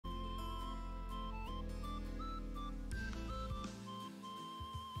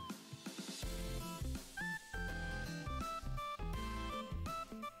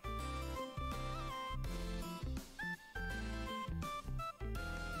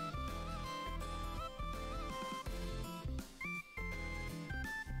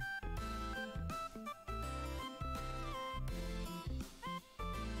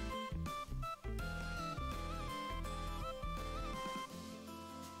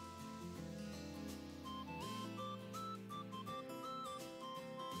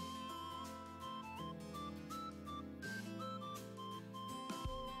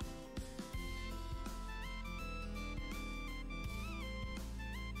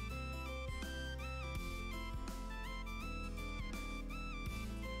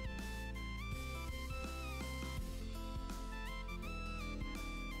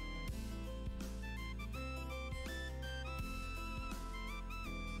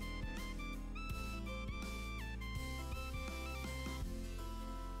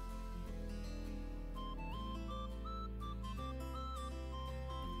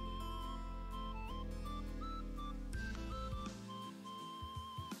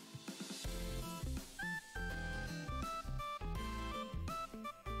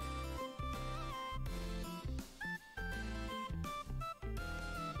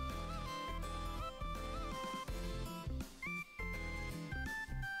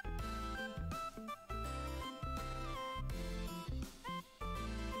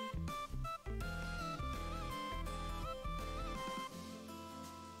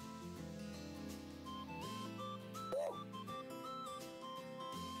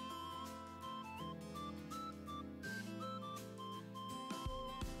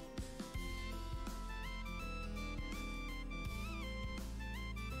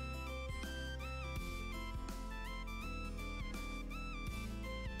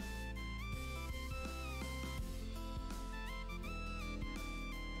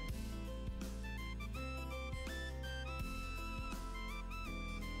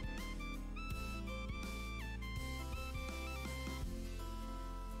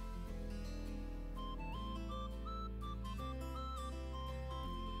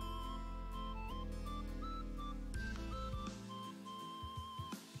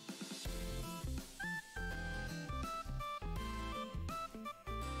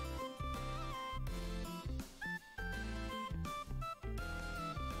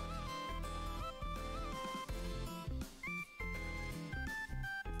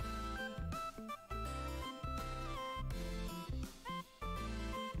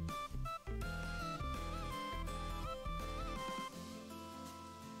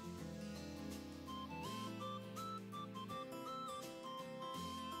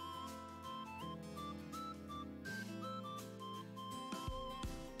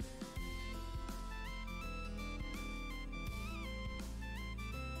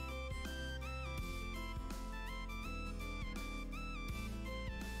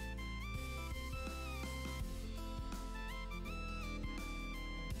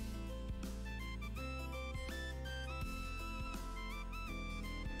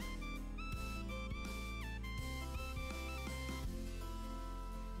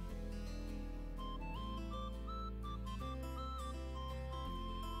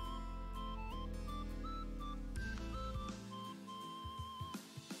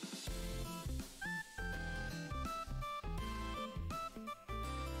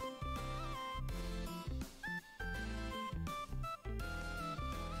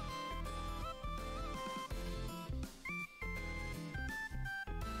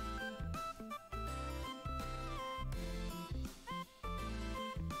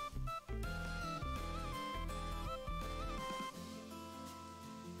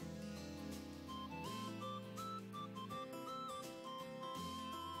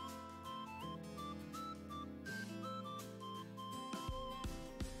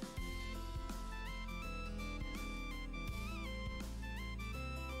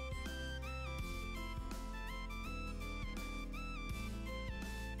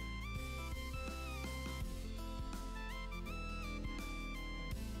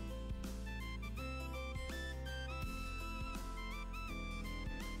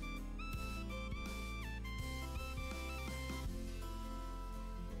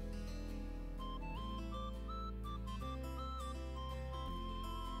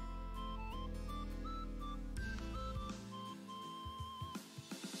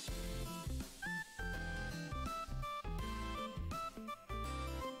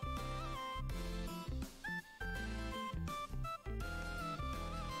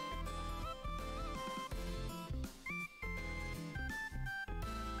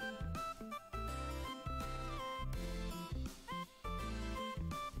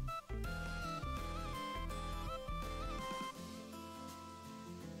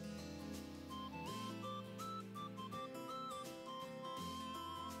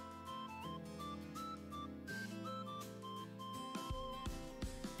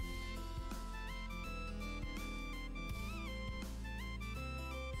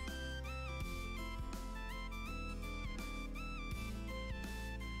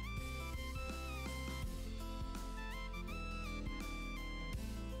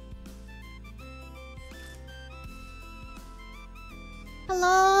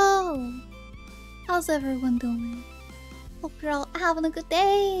Hello! How's everyone doing? Hope you're all having a good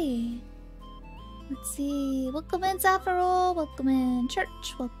day! Let's see. Welcome in, Zaffaro. Welcome in,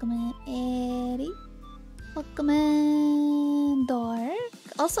 Church. Welcome in, Eddie. Welcome in, Dark.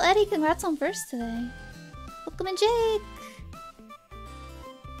 Also, Eddie, congrats on first today. Welcome in, Jake.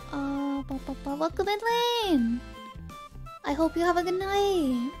 Welcome in, Lane. I hope you have a good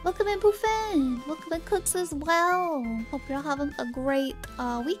night. Welcome in, Buffin. Welcome in, Cooks as well. Hope you're having a great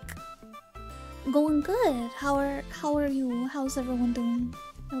week. Going good. How are you? How's everyone doing?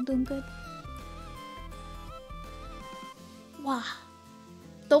 Y'all doing good? Wow.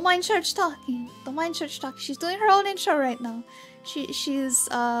 Don't mind Church talking. Don't mind Church talking. She's doing her own intro right now. She's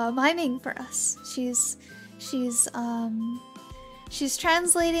miming for us. She's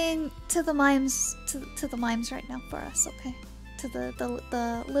translating to the mimes to the mimes right now for us, okay? To the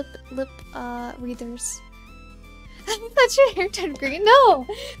lip readers. I thought your hair turned green. No!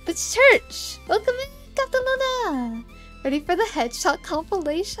 That's Church! Welcome in, Captain Luna! Ready for the Hedgehog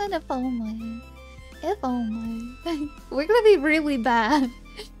compilation? If only. If only. We're gonna be really bad.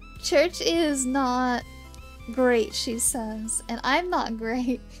 Church is not great, she says. And I'm not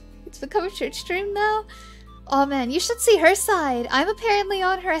great. It's become a Church stream now? Oh man, you should see her side. I'm apparently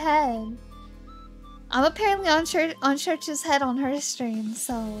on her head. I'm apparently on Church's head on her stream,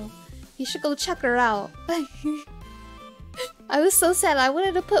 so you should go check her out. I was so sad. I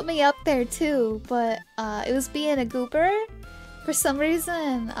wanted to put me up there too, but it was being a goober. For some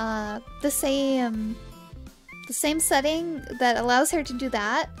reason, the same setting that allows her to do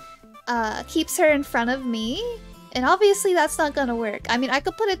that keeps her in front of me, and obviously that's not gonna work. I mean, I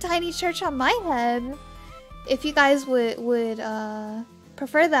could put a tiny Church on my head if you guys would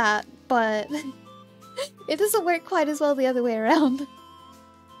prefer that, but it doesn't work quite as well the other way around.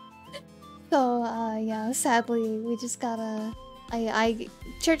 So yeah, sadly we just gotta.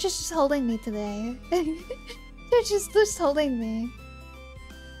 Church is just holding me today. Church is just holding me.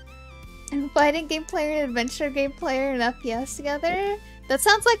 And fighting game player and adventure game player and FPS together? That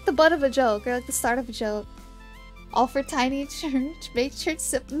sounds like the butt of a joke, or like the start of a joke. All for tiny Church. Make Church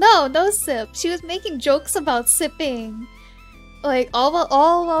sip. No sip. She was making jokes about sipping. Like, all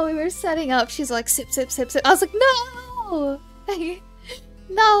while we were setting up, she's like, sip, sip, sip, sip. I was like, no!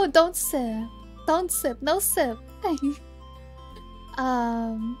 No, don't sip. Don't sip. No sip.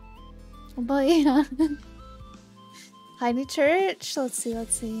 But yeah. Tiny Church? Let's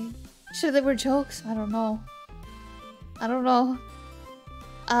see. Sure, they were jokes? I don't know.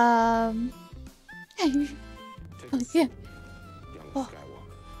 Yeah. Oh.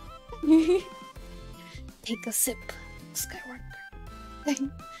 Take a sip, Skywalker. I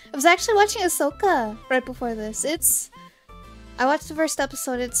was actually watching Ahsoka right before this. I watched the first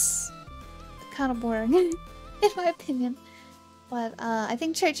episode. It's kind of boring, in my opinion. But I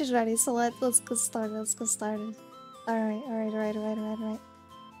think Church is ready, so let's get started. Alright.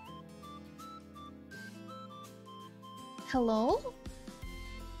 Hello?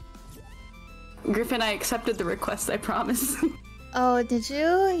 Griffin, I accepted the request, I promise. Oh, did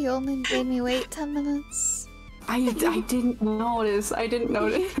you? You only made me wait 10 minutes. I didn't notice.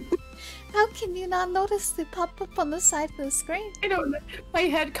 How can you not notice? They pop up on the side of the screen. I don't know. My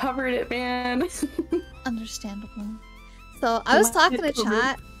head covered it, man. Understandable. So, I was talking to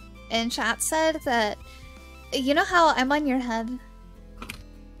chat, and chat said that, you know how I'm on your head?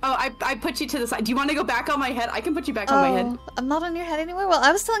 Oh, I put you to the side. Do you want to go back on my head? I can put you back on my head. I'm not on your head anymore? Well,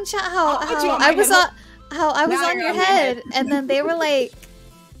 I was telling chat how I was on your head, and then they were like...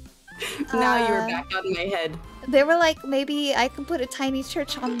 Now you were back on my head. They were like, maybe I can put a tiny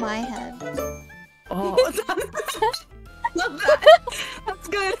Church on my head. Oh, love that. That's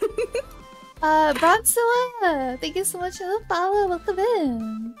good. Bronzilla, thank you so much for the follow. Welcome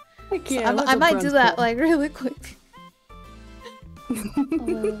in. Heck yeah, so I might do that like really quick.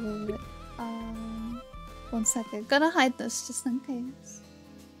 Wait. 1 second. Gonna hide this just in case.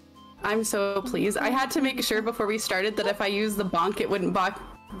 I'm so pleased. I had to make sure before we started that if I use the bonk, it wouldn't bonk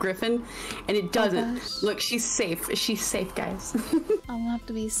Griffin, and it doesn't. Oh, look, she's safe. She's safe, guys. I'm gonna have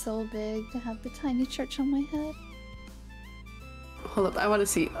to be so big to have the tiny Church on my head. Hold up, I want to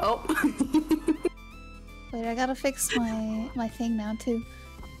see. Oh. Wait, I gotta fix my thing now too.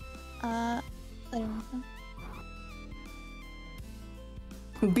 There we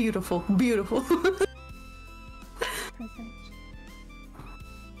go. Beautiful. Perfect.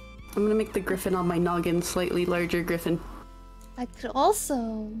 I'm gonna make the Griffin on my noggin slightly larger Griffin. I could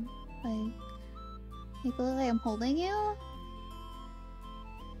also, like, make it look like I'm holding you.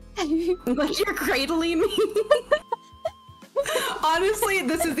 Like you're cradling me. Honestly,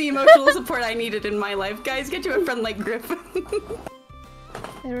 this is the emotional support I needed in my life. Guys, get you a friend like Griffin.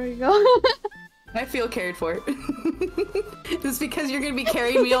 There we go. I feel cared for. Just because you're gonna be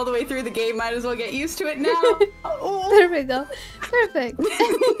carrying me all the way through the game, might as well get used to it now. Oh. There we go. Perfect.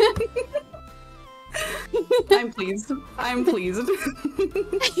 I'm pleased. I'm pleased.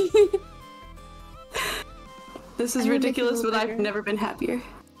 This is ridiculous, but I've never been happier.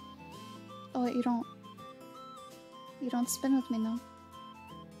 Oh wait, you don't spin with me now.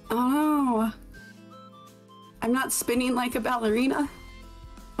 Oh no. I'm not spinning like a ballerina.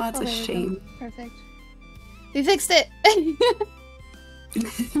 Well, that's a shame. Perfect. We fixed it!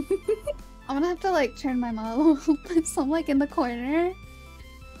 I'm gonna have to like turn my model so I'm like in the corner.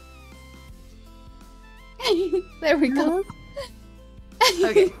 There we go.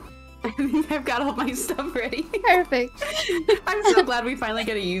 Okay. I think I've got all my stuff ready. Perfect. I'm so glad we finally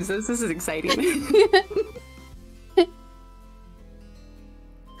get to use this. This is exciting.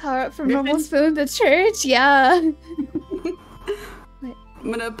 Power up from normal spoon to church? Yeah. I'm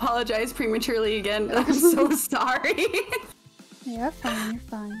gonna apologize prematurely again. I'm so sorry. You're fine, you're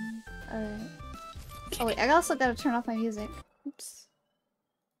fine. Alright. Oh wait, I also gotta turn off my music. Oops.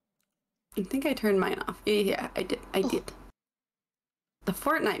 I think I turned mine off. Yeah, I did. I did. The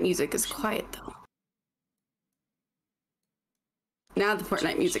Fortnite music is quiet though. Now the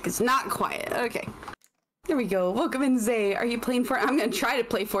Fortnite music is not quiet. Okay. There we go. Welcome in, Zay. Are you playing I'm gonna try to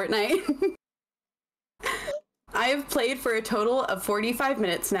play Fortnite. I have played for a total of 45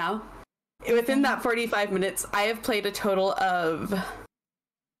 minutes now. Within that 45 minutes, I have played a total of...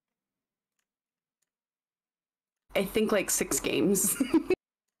 I think like 6 games.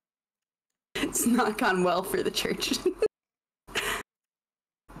 It's not gone well for the church.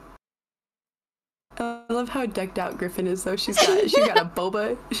 I love how decked out Griffin is though. She's got a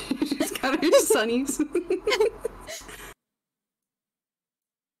boba. She's got her sunnies.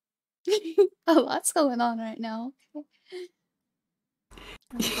 A lot's going on right now. Okay.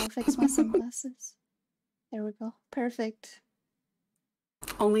 I'll fix my sunglasses. There we go. Perfect.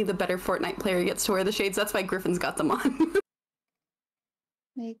 Only the better Fortnite player gets to wear the shades. That's why Griffin's got them on.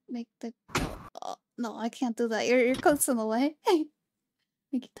 Make the... Oh, no, I can't do that. Your coat's in the way.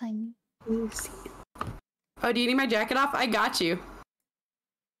 Make it tiny. Oh, do you need my jacket off? I got you.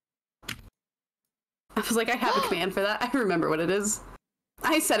 I was like, I have a command for that. I remember what it is.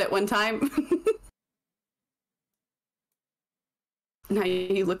 I said it one time. Now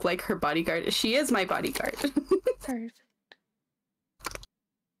you look like her bodyguard. She is my bodyguard. Perfect.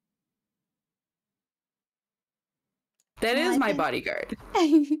 That is my bodyguard.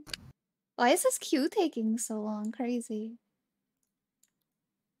 Why is this queue taking so long? Crazy.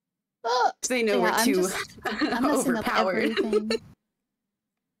 Oh, they know we're too overpowered.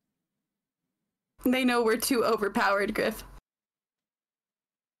 They know we're too overpowered, Griff.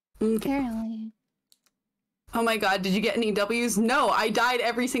 Okay. Apparently. Oh my god, did you get any W's? No, I died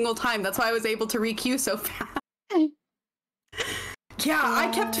every single time. That's why I was able to re-queue so fast. Yeah, I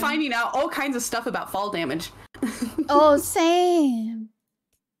kept finding out all kinds of stuff about fall damage. Oh, same.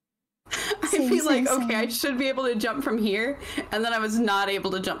 I feel like, okay, I should be able to jump from here, and then I was not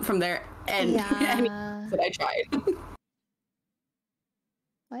able to jump from there, and but I tried.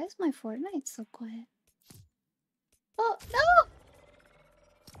 Why is my Fortnite so quiet? Oh, no!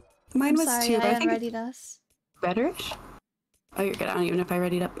 Mine was sorry, too, but I think unreadied us. Better-ish? Oh, you're good. I don't even know if I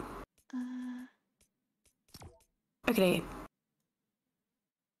readied up. Okay.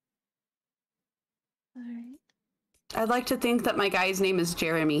 Alright. I'd like to think that my guy's name is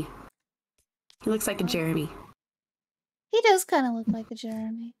Jeremy. He looks like a Jeremy. He does kind of look like a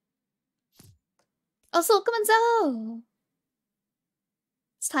Jeremy. Also, come on, Zo!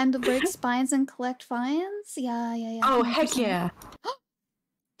 It's time to break spines and collect fines? Yeah. Oh, 100%. Heck yeah.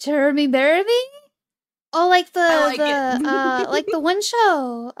 Jeremy Barabee? Oh, like like the one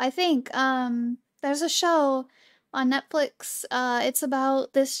show, I think. There's a show on Netflix. It's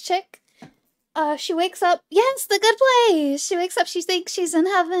about this chick. She wakes up. Yes, The Good Place. She wakes up. She thinks she's in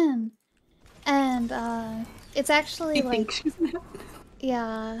heaven, and it's actually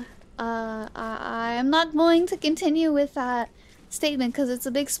yeah. I am not going to continue with that statement because it's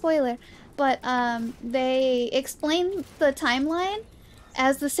a big spoiler. But they explain the timeline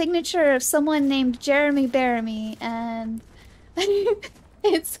as the signature of someone named Jeremy Baramy, and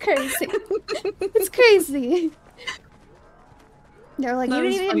it's crazy. It's crazy. They're like, you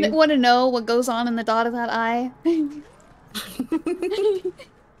don't even want to know what goes on in the dot of that eye.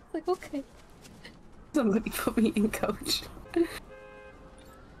 Like, okay. Somebody put me in, coach. Oh,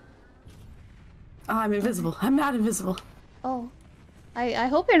 I'm invisible. I'm not invisible. Oh. I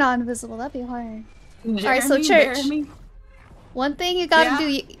hope you're not invisible. That'd be hard. Jeremy, Alright, so church. Jeremy. One thing you gotta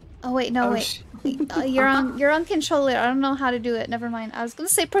do, Oh wait, no, Oh, wait. You're on controller. I don't know how to do it. Never mind. I was gonna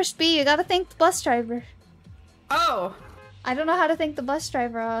say push B. You gotta thank the bus driver. Oh. I don't know how to thank the bus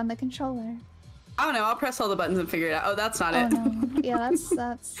driver on the controller. I don't know. I'll press all the buttons and figure it out. Oh, that's not Oh it. no. Yeah,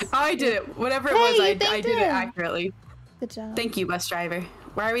 that's. Oh, I did it. Whatever it Hey, was, you I thanked did it him. accurately. Good job. Thank you, bus driver.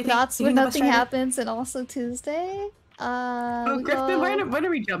 Why are we That's thanking when the bus nothing driver? happens, and also Tuesday. Oh, We Griffin, go, when are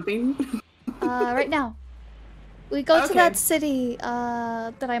we jumping? right now. We go to Okay. that city,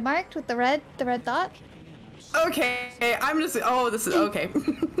 that I marked with the red dot. Okay, I'm just. Oh, this is okay.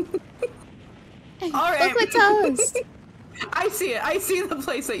 All right. Look my toast. I see it. I see the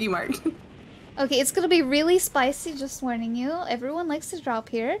place that you marked. Okay, it's gonna be really spicy. Just warning you. Everyone likes to drop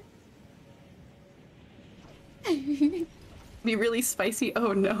here. Be really spicy.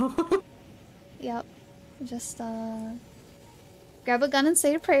 Oh no. Yep. Just grab a gun and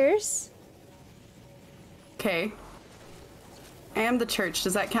say your prayers. Okay. I am the church.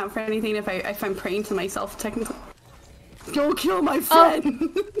 Does that count for anything if I'm praying to myself technically? Go kill my friend.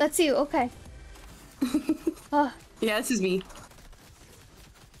 Oh, that's you. Okay. Oh. Yeah, this is me.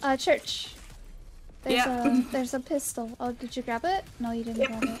 Church. There's a pistol. Oh, did you grab it? No, you didn't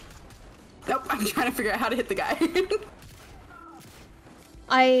grab it. Nope, I'm trying to figure out how to hit the guy.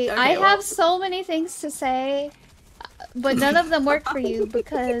 I have so many things to say, but none of them work for you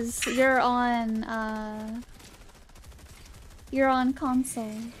because you're on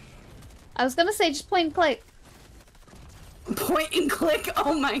console. I was gonna say just point and click. Point and click?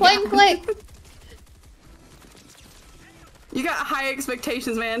 Oh my god. Point and click! You got high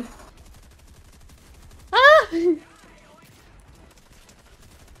expectations, man. Ah!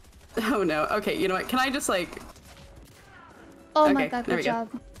 Oh no. Okay, you know what? Can I just like... Oh okay, my god, there good we go. job.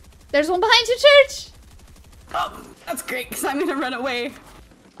 There's one behind you, church! Oh, that's great, because I'm gonna run away.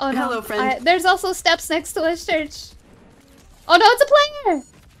 Oh no. Hello, friend. There's also steps next to us, church. Oh no, it's a player!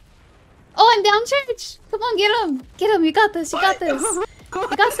 Oh, I'm down, church! Come on, get him! Get him, you got this, you got this! You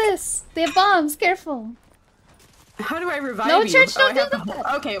got this! They have bombs, careful! How do I revive No, you? church, don't I have do to that. hold...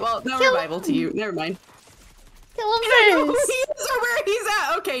 Okay, well, no Kill revival to you. Never mind. Kill I don't know him who first! he is or where he's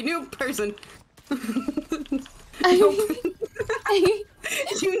at. Okay, new person.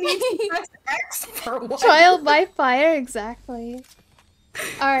 You need to press X for what? Trial by fire, exactly.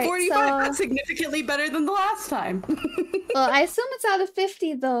 Alright, 45, so... that's significantly better than the last time. Well, I assume it's out of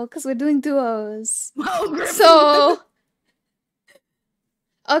 50 though, because we're doing duos. Oh, Griffin. So...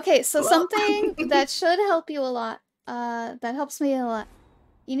 Okay, so Well. something that should help you a lot, that helps me a lot.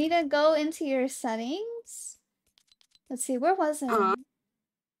 You need to go into your settings. Let's see, where was it?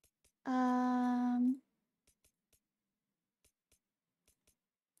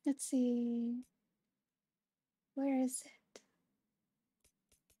 Let's see. Where is it?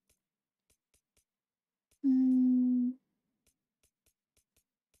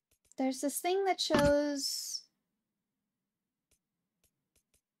 There's this thing that shows...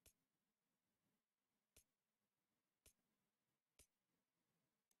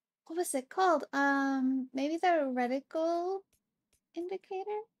 What was it called? Maybe the reticle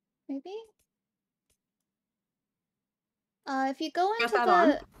indicator? Maybe? If you go into the...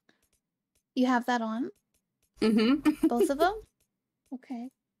 On? You have that on? Mm-hmm. Both of them? Okay.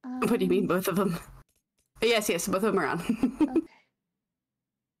 What do you mean, both of them? Yes, both of them are on. Okay.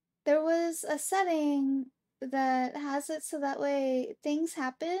 There was a setting that has it so that way things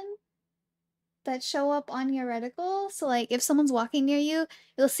happen that show up on your reticle. So like if someone's walking near you,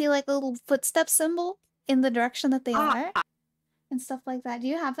 you'll see like a little footstep symbol in the direction that they are and stuff like that. Do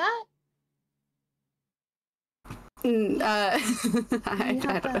you have that? I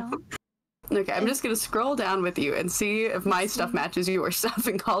don't know. Okay, I'm just gonna scroll down with you and see if my stuff matches your stuff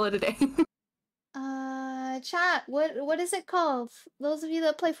and call it a day. Chat, what is it called? Those of you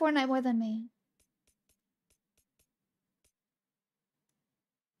that play Fortnite more than me.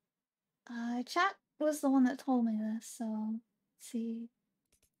 Chat was the one that told me this, so let's see.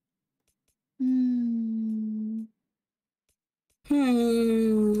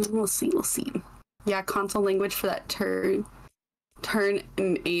 We'll see. Yeah, console language for that turn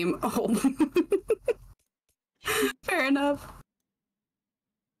and aim. Oh. Fair enough.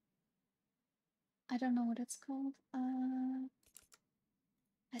 I don't know what it's called. I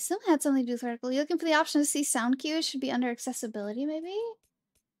still had something to do with article. You're looking for the option to see sound cues? Should be under accessibility, maybe?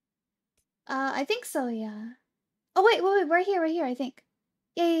 I think so, yeah. Oh, wait, right here, I think.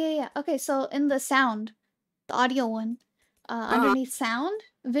 Yeah. Okay, so in the sound, the audio one, underneath sound,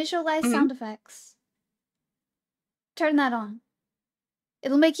 visualize sound effects. Turn that on.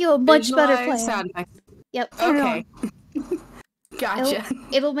 It'll make you a much better player. Sound effects. Yep, turn it on. Gotcha.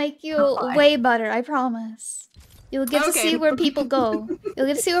 It'll make you way better, I promise. You'll get to see where people go. You'll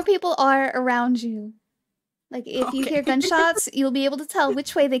get to see where people are around you. Like, if you hear gunshots, you'll be able to tell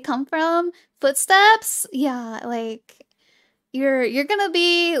which way they come from. Footsteps? Yeah, like, you're gonna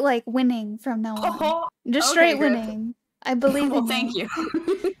be, like, winning from now on. Just straight winning. I believe in you. Thank you.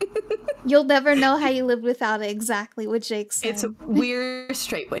 You'll never know how you lived without it, exactly what Jake said. We're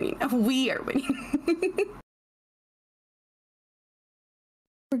straight winning. We are winning.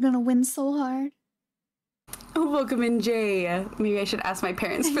 We're gonna win so hard. Welcome in, Jay. Maybe I should ask my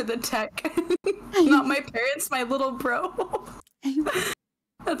parents for the tech. Not my parents, my little bro.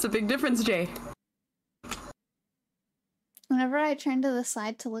 That's a big difference, Jay. Whenever I turn to the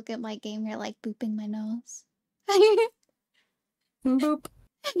side to look at my game, you're like booping my nose. Boop.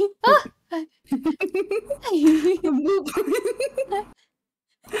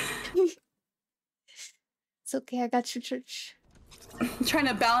 It's okay, I got you, church. I'm trying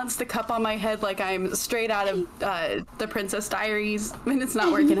to balance the cup on my head like I'm straight out of the Princess Diaries, and it's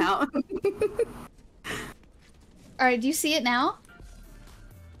not working out. Alright, do you see it now?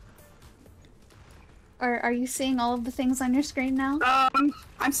 Or are you seeing all of the things on your screen now?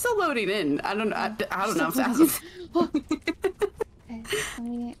 I'm still loading in. I don't know if that's...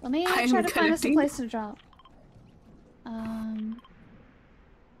 Okay, let me try to find us a place to drop.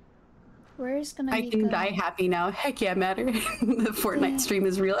 Where's gonna be I can die happy now. Heck yeah, Matter. The Fortnite stream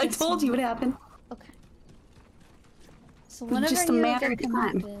is real. I told you what happened. Okay. So whenever just a you matter get of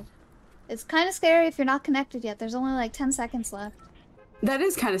time. connected, it's kind of scary if you're not connected yet. There's only like 10 seconds left. That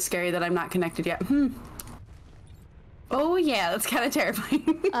is kind of scary that I'm not connected yet. Oh yeah, that's kind of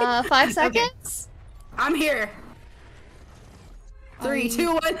terrifying. 5 seconds? Okay. I'm here. 3,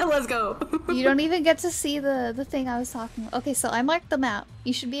 2, 1, let's go. You don't even get to see the thing I was talking about. Okay, so I marked the map.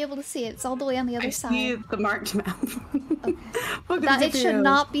 You should be able to see it. It's all the way on the other side. I see the marked map. Okay. That it should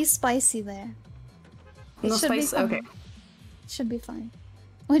not be spicy there. No spice? Okay. It should be fine.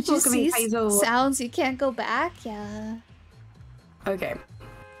 Once you see sounds, you can't go back? Yeah. Okay.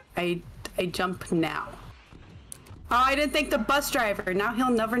 I jump now. Oh, I didn't thank the bus driver. Now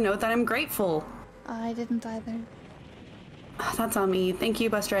he'll never know that I'm grateful. I didn't either. That's on me. Thank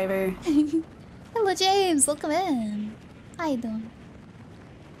you, bus driver. Hello, James. Welcome in. How you doing?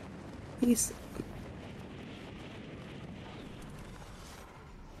 Peace.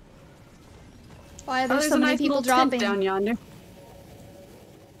 Why are there so many people dropping? Down yonder.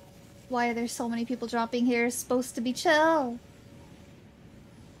 Why are there so many people dropping here? It's supposed to be chill.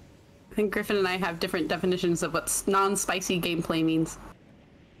 I think Griffin and I have different definitions of what non-spicy gameplay means.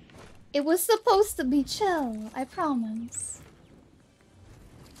 It was supposed to be chill. I promise.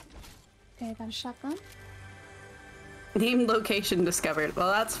 Okay, I got a shotgun. Named location discovered.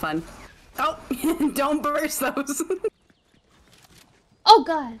 Well, that's fun. Oh, don't burst those. Oh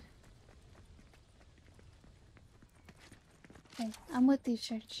god. Okay, I'm with you,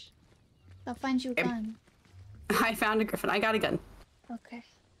 Church. I'll find you a gun. I found a Griffin. I got a gun. Okay,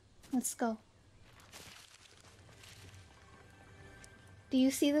 let's go. Do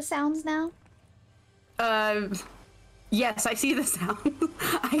you see the sounds now? Yes, I see the sound.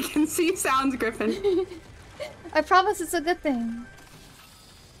 I can see sounds, Griffin. I promise it's a good thing.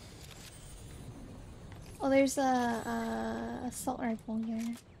 Oh, there's a assault rifle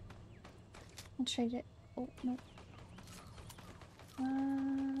here. I'll trade it. Oh, no.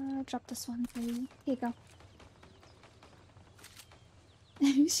 Drop this one for you. Here you go.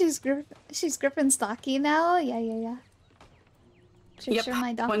 She's Griffin Stocky now? Yeah. Yep, You're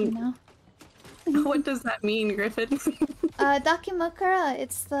my Docky now. What does that mean, Griffin? Dakimakura,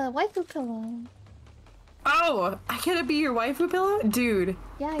 it's the waifu pillow. Oh, I gotta be your waifu pillow? Dude.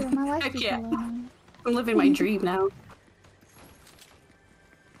 Yeah, you're my waifu pillow. I'm living my dream now.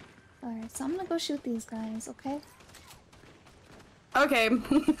 Alright, so I'm gonna go shoot these guys, okay? Okay.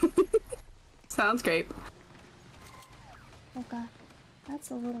 Sounds great. Oh god.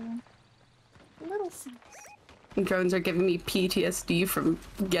 That's a little sus. Drones are giving me PTSD from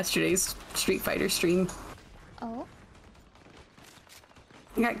yesterday's Street Fighter stream. Oh?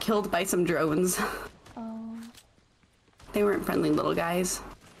 I got killed by some drones. Oh. They weren't friendly little guys.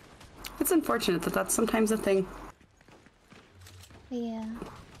 It's unfortunate that that's sometimes a thing. Yeah.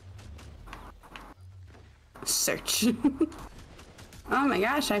 Search. Oh my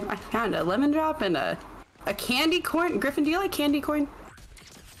gosh, I found a lemon drop and a candy corn. Griffin, do you like candy corn?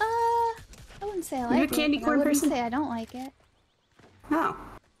 I wouldn't say I like it. Candy corn I wouldn't person? say I don't like it. Oh.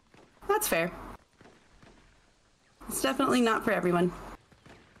 That's fair. It's definitely not for everyone.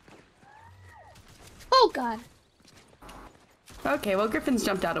 Oh god. Okay, well Griffin's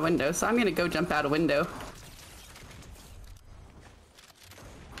jumped out a window, so I'm gonna go jump out a window.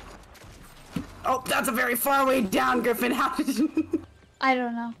 Oh, that's a very far way down, Griffin. How did you... I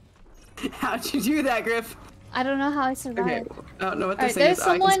don't know. How'd you do that, Griff? I don't know how I survived. Okay, I don't know what this Alright, thing there's is. Oh,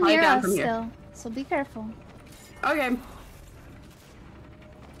 I can someone slide near down us from here. still, so be careful. Okay.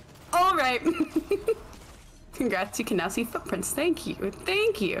 Alright. Congrats, you can now see footprints. Thank you.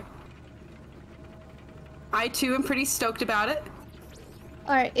 Thank you. I too am pretty stoked about it.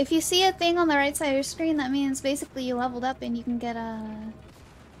 Alright, if you see a thing on the right side of your screen, that means basically you leveled up and you can get a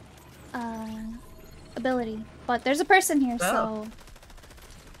ability. But there's a person here, so...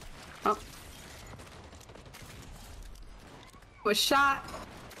 Oh. Was shot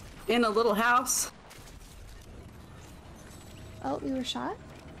in a little house. Oh, you were shot?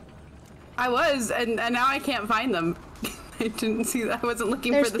 I was, and now I can't find them. I didn't see that. I wasn't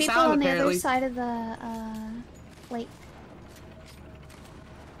looking There's for the people sound, on the apparently. other side of the lake.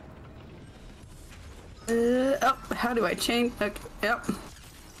 Oh, how do I change? Okay, yep.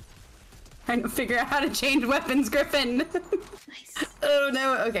 Trying to figure out how to change weapons, Griffin. Nice. Oh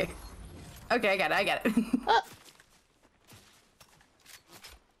no, okay. Okay, I got it, I got it. Oh.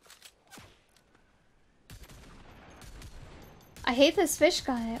 I hate this fish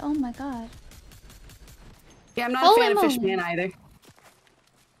guy. Oh my god. Yeah, I'm not Holy a fan moly. of Fishman either.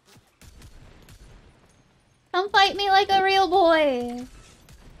 Come fight me like a real boy.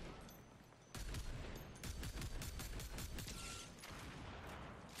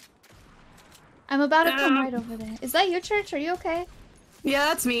 I'm about to come right over there. Is that your church? Are you okay? Yeah,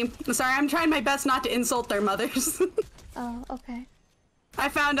 that's me. Sorry, I'm trying my best not to insult their mothers. Oh, okay. I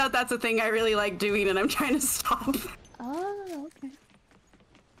found out that's a thing I really like doing and I'm trying to stop. Oh, okay.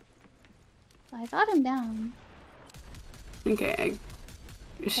 I got him down. Okay,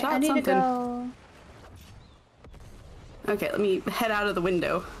 I shot I need something. to go. Okay, let me head out of the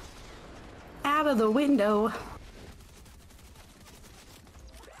window. Out of the window.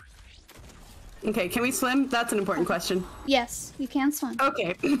 Okay, can we swim? That's an important question. Yes, you can swim.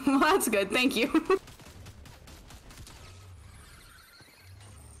 Okay, well that's good, thank you.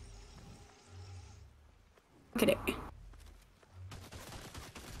 Okay.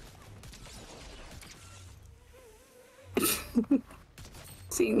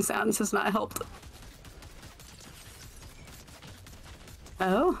 Seeing sounds has not helped.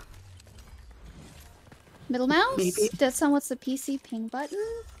 Oh? Middle mouse? Maybe. That's on what's the PC ping button?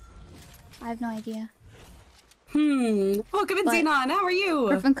 I have no idea. Welcome in, But- Xenon, how are you?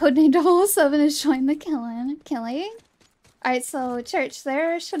 Griffin codenamed 007 is joined the killing. Alright, so church,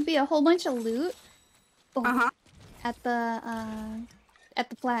 there should be a whole bunch of loot. Oh, Uh-huh. at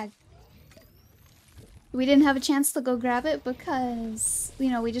the flag. We didn't have a chance to go grab it because, you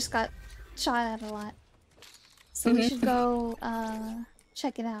know, we just got shot at a lot. So we should go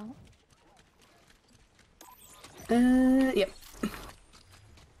check it out. Yep.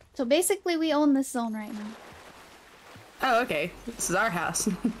 So basically we own this zone right now. Oh, okay. This is our house.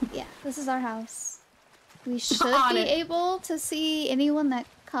 Yeah, this is our house. We should On be it. able to see anyone that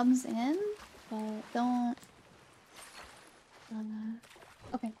comes in, but don't...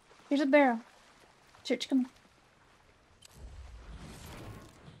 okay, here's a barrel. Church, come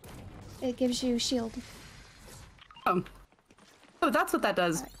here. It gives you shield. Oh, that's what that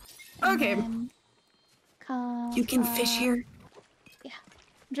does. And Okay. then come, You can fish here. Yeah.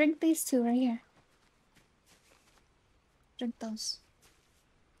 Drink these two right here. Drink those.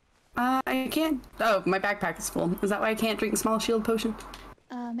 I can't. Oh, my backpack is full. Is that why I can't drink small shield potion?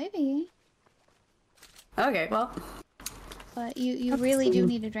 Maybe. Okay, well. But you really do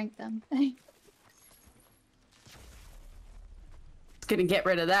need to drink them. Just gonna get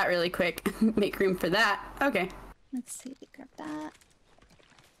rid of that really quick. Make room for that. Okay. Let's see, grab that.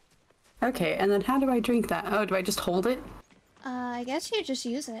 Okay, and then how do I drink that? Oh, do I just hold it? I guess you just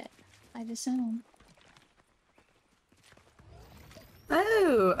use it. I'd assume.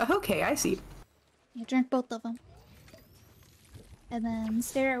 Oh, okay, I see. You drink both of them. And then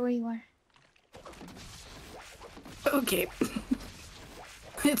stare at where you are. Okay.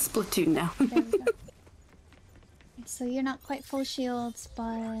 It's Splatoon now. There we go. So you're not quite full shields,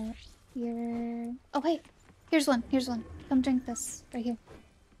 but you're... Oh wait! Here's one, here's one. Come drink this, right here.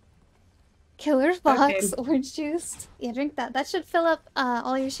 Killer's box, orange juice. Yeah, drink that. That should fill up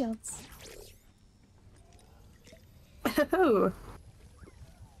all your shields. Oh.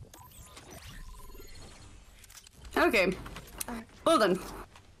 Okay. Alright. Well then.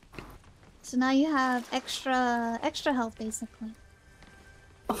 So now you have extra health, basically.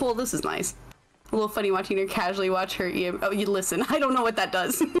 Well, this is nice. A little funny watching her casually watch her EM. Oh, you listen. I don't know what that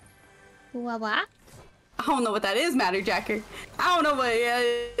does. What? I don't know what that is, Matter Jacker. I don't know what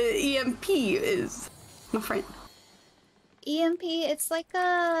EMP is, my friend. EMP, it's like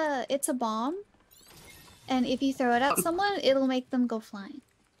it's a bomb, And if you throw it at someone, it'll make them go flying.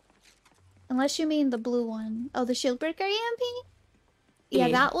 Unless you mean the blue one. Oh, the shield breaker EMP? Yeah,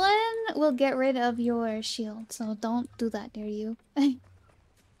 that one will get rid of your shield, so don't do that near you.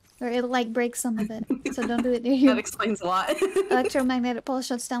 Or it'll like break some of it, so don't do it near you. That explains a lot. Electromagnetic pulse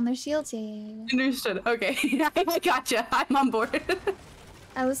shuts down their shields? Yeah. Understood. Okay, I gotcha. I'm on board.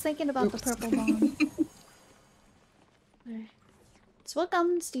 I was thinking about the purple bomb. Alright. So what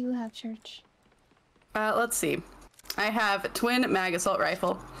guns do you have, Church? Let's see. I have twin mag assault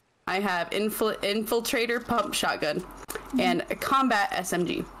rifle. I have infiltrator pump shotgun and a combat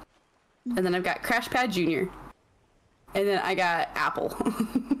SMG. And then I've got Crash Pad Junior. And then I got Apple.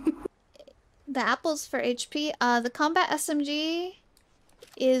 The apple's for HP. The combat SMG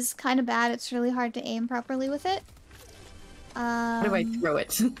is kind of bad. It's really hard to aim properly with it. How do I throw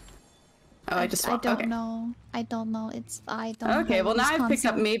it? Oh, I just swapped. I don't know. I don't know. I don't know. Okay, well now I've picked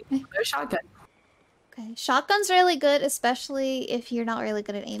up maybe a shotgun. Okay, shotgun's really good, especially if you're not really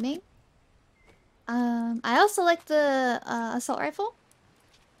good at aiming. I also like the assault rifle.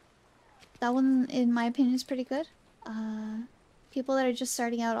 That one, in my opinion, is pretty good. People that are just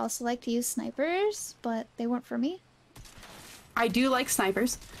starting out also like to use snipers, but they weren't for me. I do like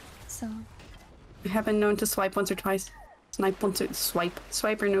snipers. So. I have been known to swipe once or twice. Snipe once or swipe.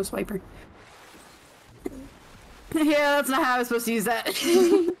 Swipe or no swiper. Yeah, that's not how I was supposed to use that.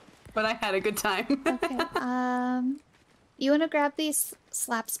 But I had a good time. Okay, you want to grab these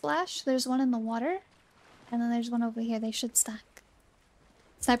slap splash? There's one in the water. And then there's one over here. They should stack.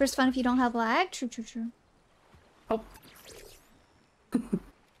 Sniper's fun if you don't have lag. True. Oh.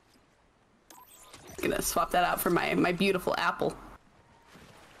 Gonna swap that out for my beautiful apple.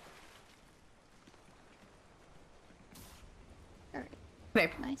 Alright.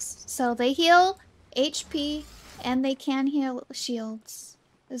 Okay. Nice. So they heal HP and they can heal shields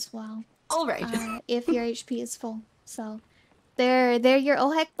as well. Alright. If your HP is full. So they're your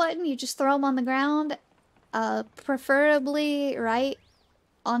OHEC button. You just throw them on the ground. Preferably right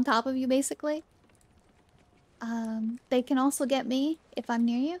on top of you, basically. They can also get me if I'm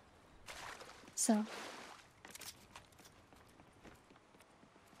near you. So.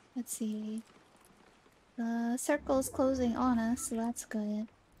 Let's see. The circle is closing on us, so that's good.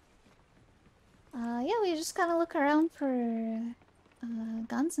 Yeah, we just kind of look around for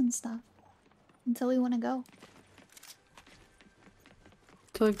guns and stuff until we want to go.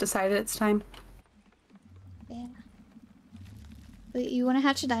 Till we've decided it's time. Yeah. Wait, you want to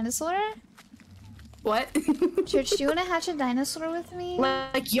hatch a dinosaur? What? Church, do you want to hatch a dinosaur with me?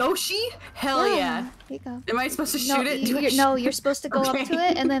 Like Yoshi? Hell yeah. Here you go. Am I supposed to shoot it? No, you're supposed to go Okay. up to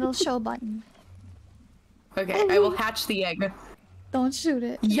it and then it'll show a button. Okay, I will hatch the egg. Don't shoot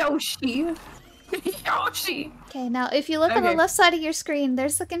it. Yoshi! Yoshi! Okay, now if you look on the left side of your screen,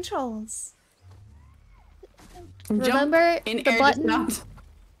 there's the controls. Remember the button?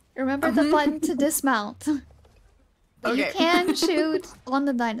 Remember the button to dismount. But you can shoot on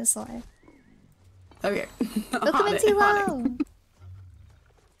the dinosaur. Okay. Look at Minty Low!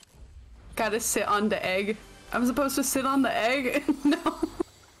 Gotta sit on the egg. I'm supposed to sit on the egg? No.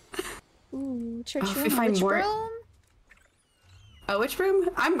 Ooh, Church, if I'm which more... room? Which room?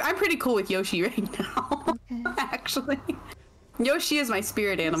 I'm pretty cool with Yoshi right now. Okay. Actually. Yoshi is my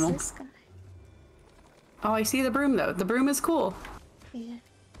spirit animal. What's this guy? Oh, I see the broom though. The broom is cool. Yeah.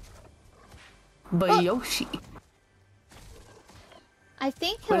 But Yoshi. I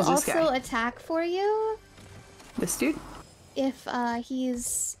think he'll also attack for you. This dude? If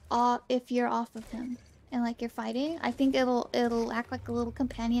he's off, if you're off of him and like you're fighting, I think it'll act like a little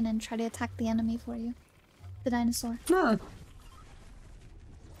companion and try to attack the enemy for you. The dinosaur. No.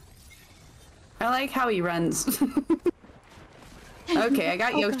 I like how he runs. Okay, I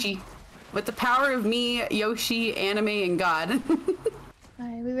got Yoshi. God. With the power of me, Yoshi, anime, and God.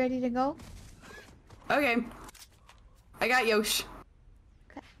 Alright, we ready to go? Okay. I got Yosh.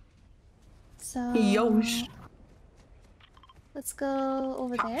 Okay. So... Yosh. Let's go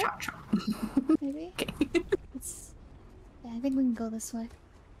over there. Chop. Maybe? Okay. Yeah, I think we can go this way.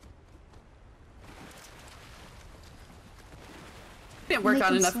 Didn't work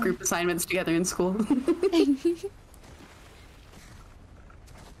on enough group assignments together in school.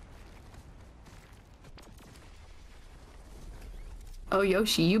 Oh,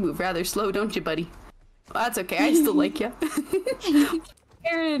 Yoshi, you move rather slow, don't you, buddy? Well, that's okay, I still like you.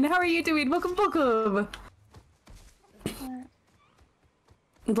 Aaron, how are you doing? Welcome.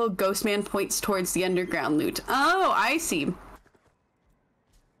 Little ghost man points towards the underground loot. Oh, I see.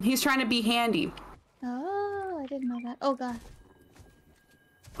 He's trying to be handy. Oh, I didn't know that. Oh god.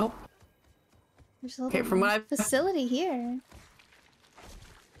 Oh. There's a little facility here.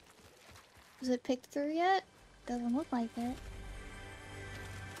 Is it picked through yet? Doesn't look like it.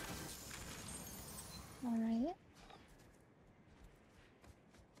 Alright.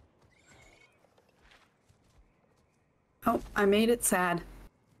 Oh, I made it sad.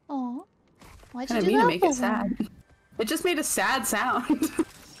 Oh, why'd I you didn't do mean to that make it for? sad. It just made a sad sound.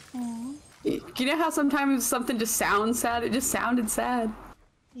 Oh, You know how sometimes something just sounds sad? It just sounded sad.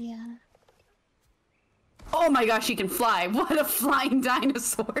 yeah. Oh my gosh, he can fly. What a flying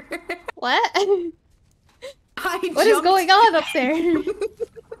dinosaur. What? What is jumped going on up there?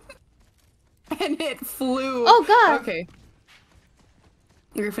 and it flew. Oh god! Okay.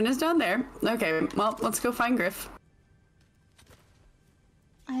 Griffin is down there. Okay, well, let's go find Griff.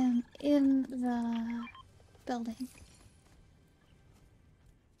 I am in the building.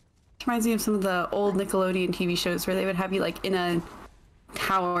 Reminds me of some of the old Nickelodeon TV shows where they would have you like in a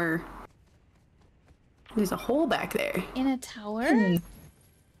tower. There's a hole back there. In a tower?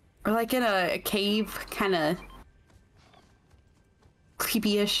 Or like in a cave, kind of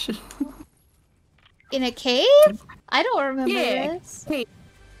creepy-ish. In a cave? I don't remember this. Hey,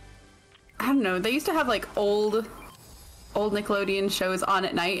 I don't know. They used to have like old Nickelodeon shows on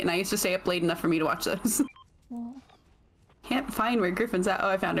at night, and I used to stay up late enough for me to watch those. Well, Can't find where Griffin's at. Oh,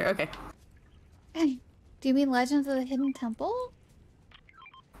 I found her. Okay. do you mean Legends of the Hidden Temple?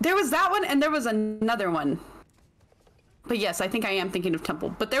 There was that one, and there was another one. But yes, I think I am thinking of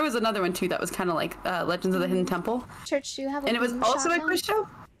Temple. But there was another one too that was kind of like Legends of the Hidden Temple. Church, do you have a And it was blue also shotgun? a quiz show?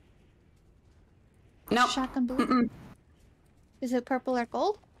 No. Shotgun blue? Mm-mm. Is it purple or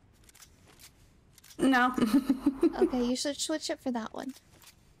gold? No. Okay, you should switch it for that one.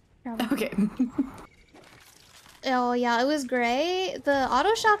 Probably. Okay. Oh yeah, it was gray. The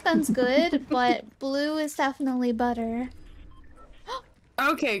auto shotgun's good, but blue is definitely better.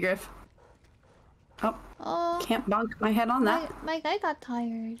 Okay, Griff. Oh, Oh, can't bonk my head on that. my guy got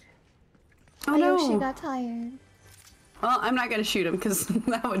tired. Oh My Yoshi no. got tired. Well, I'm not gonna shoot him because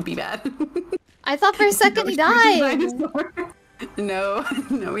that would be bad. I thought for a second he died. No,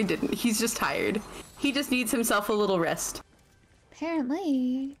 no, he didn't. He's just tired. He just needs himself a little rest.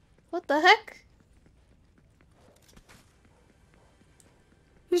 Apparently. What the heck?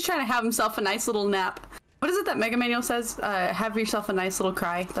 He's trying to have himself a nice little nap. What is it that Mega Manual says? Have yourself a nice little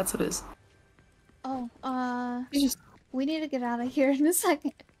cry. That's what it is. Oh, He's just, we need to get out of here in a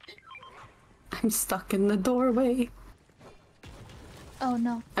second. I'm stuck in the doorway. Oh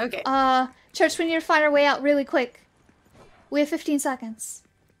no. Okay. Church, we need to find our way out really quick. We have 15 seconds.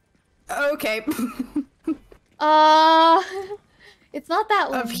 Okay. It's not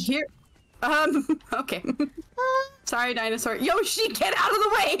that way. Of here. Okay. Uh, Sorry, dinosaur. Yoshi, get out of the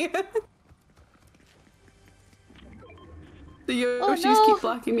way! The Yoshis no. keep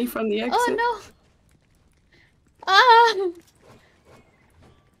blocking me from the exit. Oh no. Ah!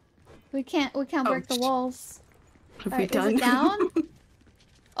 We can't break the walls. What have we Alright, done? is it down?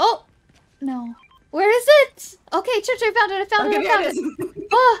 Oh! No. Where is it? Okay, Church, I found it, I found it.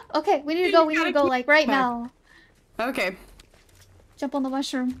 Oh, okay, we need to go, like, right now. Okay. Jump on the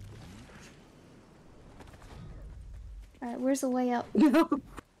mushroom. Alright, where's the way up? No.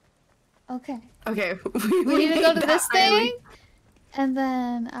 Okay. Okay. We need to made go to that this finally. thing, and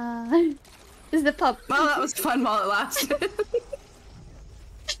then, this is the pup. Well, that was fun while it lasted.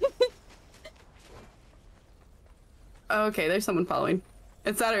 Okay, there's someone following.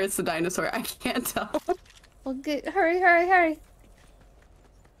 It's that or it's the dinosaur. I can't tell. Well, good. Hurry, hurry, hurry.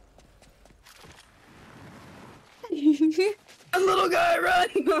 A little guy, run!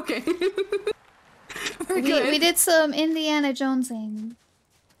 Okay. We did some Indiana Jonesing.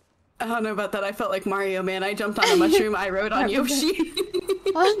 I don't know about that. I felt like Mario, man. I jumped on a mushroom. I rode on Yoshi.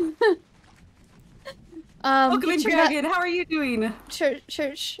 Welcome in, Dragon. How are you doing?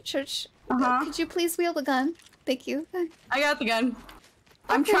 Church. Could you please wield a gun? Thank you. I got the gun.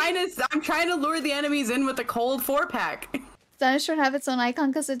 I'm trying to lure the enemies in with a cold 4-pack. Dinosaur have its own icon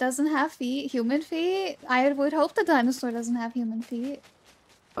because it doesn't have feet, human feet. I would hope the dinosaur doesn't have human feet.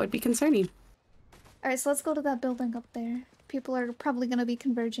 That would be concerning. Alright, so let's go to that building up there. People are probably gonna be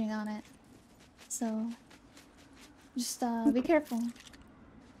converging on it. So just be careful.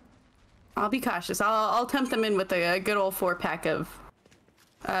 I'll be cautious. I'll tempt them in with a good old 4-pack of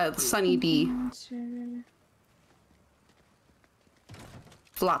Sunny D. Sure.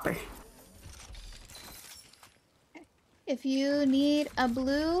 Flopper. If you need a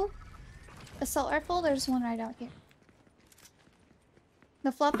blue assault rifle, there's one right out here.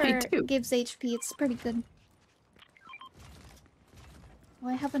 The flopper gives HP, it's pretty good. Oh,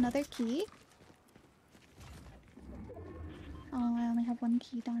 I have another key. Oh, I only have one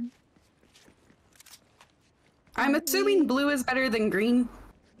key done. I'm assuming blue is better than green.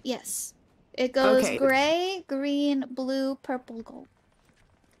 Yes. It goes Okay. gray, green, blue, purple, gold.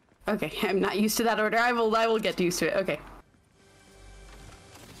 Okay, I'm not used to that order. I will get used to it. Okay.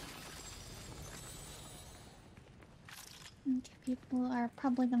 Okay, people are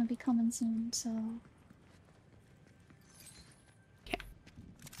probably gonna be coming soon, so. Okay.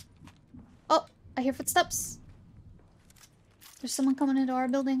 Oh, I hear footsteps. There's someone coming into our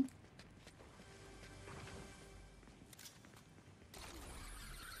building.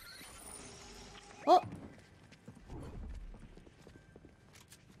 Oh!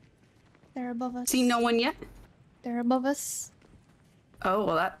 They're above us. See no one yet? They're above us. Oh,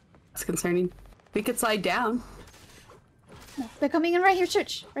 well that's concerning. We could slide down. No, they're coming in right here,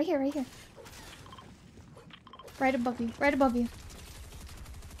 church. Right here, right here. Right above you. Right above you.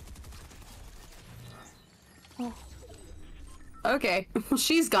 Oh. Okay,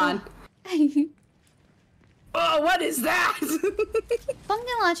 she's gone. Oh, what is that?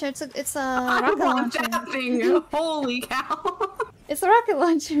 Pumpkin launcher. It's a I rocket want launcher. that thing. Holy cow. It's a rocket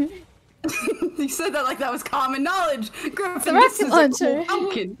launcher. You said that like that was common knowledge. Griffin, a rocket this is launcher. a cool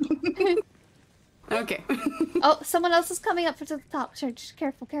pumpkin. Okay. Oh, someone else is coming up to the top. Church,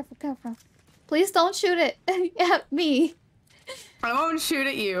 careful, careful, careful. Please don't shoot it at me. I won't shoot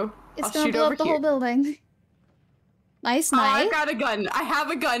at you. It's I'll gonna shoot blow over up the here. whole building. Nice, Oh, nice. I've got a gun. I have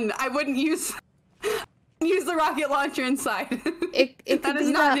a gun. I wouldn't use the rocket launcher inside. It that could is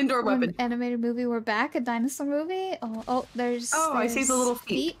be not that an indoor weapon. animated movie. We're back, a dinosaur movie. Oh, there's. Oh, I see the little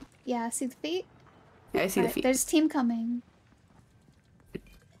feet. Yeah, I see the feet. Yeah, I see the Alright, feet. there's team coming.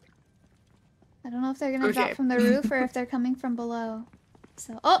 I don't know if they're gonna drop Okay. from the roof or if they're coming from below.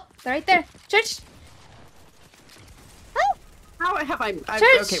 So, oh, they're right there. Church. Oh, How have I?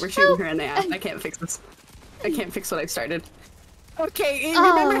 Church, Okay, we're shooting help. her in the ass. I can't fix this. I can't fix what I've started. Okay,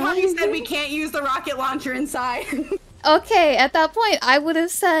 remember how you said we can't use the rocket launcher inside? Okay, at that point, I would have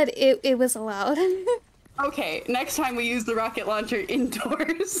said it was allowed. Okay, next time we use the rocket launcher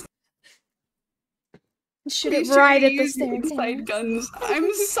indoors. Shoot Please it right at the use your inside staircase. guns.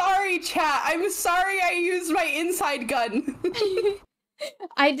 I'm sorry, chat. I'm sorry I used my inside gun.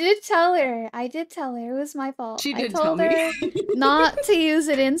 I did tell her. It was my fault. She I did told tell me. her not to use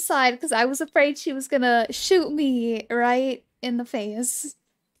it inside because I was afraid she was gonna shoot me right in the face.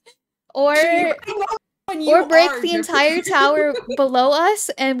 Or break the entire tower below us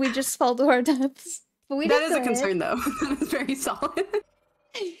and we just fall to our deaths. But we That didn't is a do it. concern, though. That is very solid.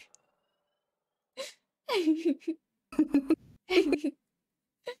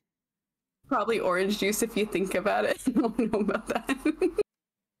 Probably orange juice if you think about it. I don't know about that.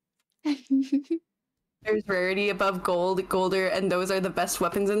 There's rarity above gold, golder, and those are the best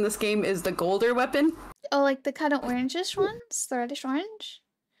weapons in this game is the golder weapon. Oh, like the kind of orangish ones? The reddish orange?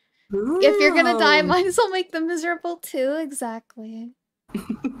 If you're gonna die, might as well make them miserable too. Exactly.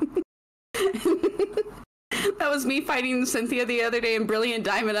 That was me fighting Cynthia the other day in Brilliant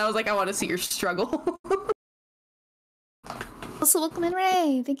Diamond. I was like, I want to see your struggle. Also, welcome in,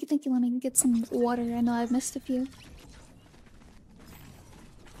 Ray. Thank you, thank you. Let me get some water. I know I've missed a few.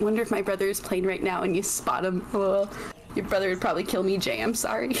 Wonder if my brother is playing right now and you spot him. Oh, your brother would probably kill me, Jay. I'm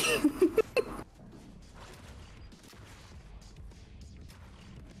sorry.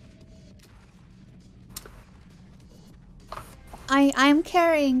 I'm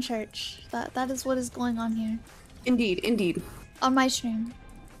carrying church. That is what is going on here. Indeed, indeed. On my stream.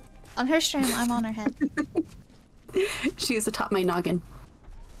 On her stream, I'm on her head. She is atop my noggin.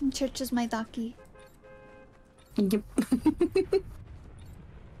 And church is my donkey. Yep.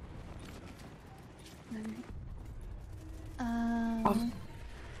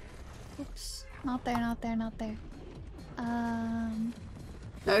 Oops. Not there, not there, not there.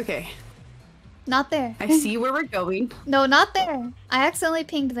 Okay. Not there. I see where we're going. No, not there. I accidentally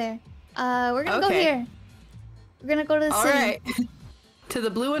pinged there. We're gonna go here. We're gonna go to the city. Alright. To the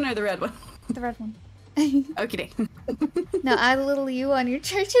blue one or the red one? The red one. Okay. Now add a little U on your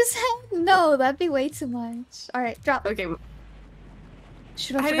church's head? No, that'd be way too much. Alright, drop. Okay.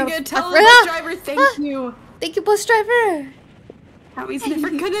 Should I didn't get to tell I the bus driver thank you. Thank you, bus driver. How he's never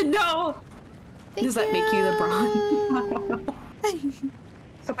gonna know. Does that make you the brawn?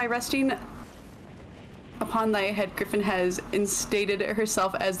 So by resting upon thy head, Griffin has instated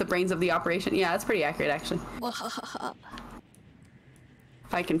herself as the brains of the operation. Yeah, that's pretty accurate, actually.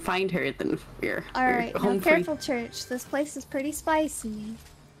 If I can find her, then we're Alright, now home free. careful, church. This place is pretty spicy.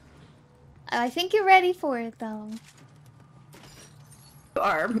 I think you're ready for it, though. You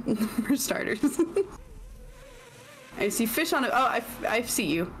are, for starters. I see fish on it. Oh, I see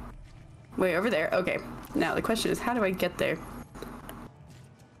you. Way over there. Okay. Now the question is, how do I get there?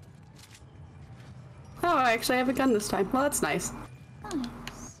 Oh, I actually have a gun this time. Well, that's nice.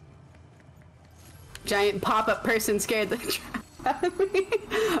 Nice. Giant pop-up person scared the crap out of me.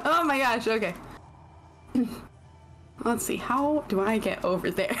 Oh my gosh, okay. Let's see, how do I get over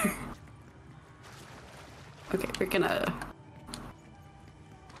there? Okay, we're gonna...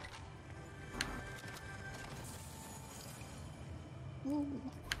 Ooh.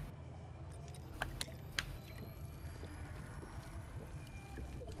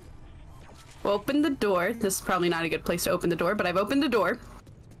 We'll open the door. This is probably not a good place to open the door, but I've opened the door.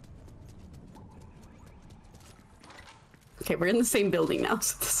 Okay, we're in the same building now,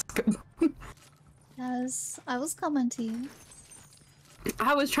 so this is good. I was coming to you.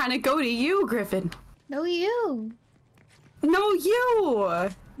 I was trying to go to you, Griffin. No, you. No, you!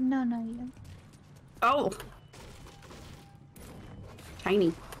 No, no, you. Oh.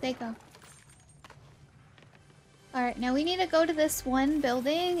 Shiny. There you go. Alright, now we need to go to this one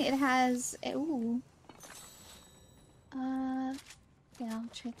building. It has... Ooh. Yeah, I'll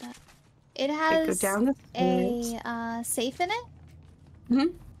trade that. It has down a safe in it. Mm-hmm.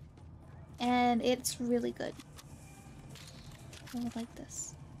 And it's really good. I would like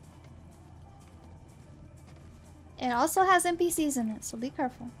this. It also has NPCs in it, so be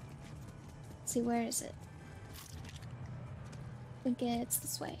careful. Let's see, where is it? I think it's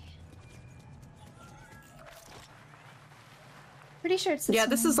this way. Pretty sure it's this Yeah, way.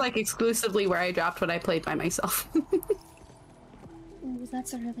 this is like exclusively where I dropped when I played by myself. Ooh,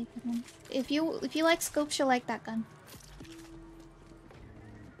 that's a really good one. If you like scopes, you'll like that gun.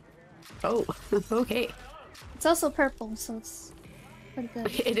 Oh, okay. It's also purple, so it's pretty good.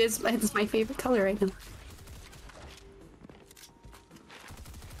 It is. It's my favorite color right now.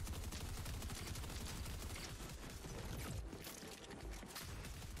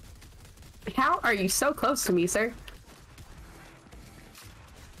 How are you so close to me, sir?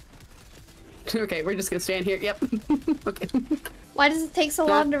 Okay, we're just gonna stand here. Yep. Okay. Why does it take so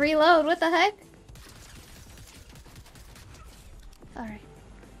long to reload? What the heck? Alright.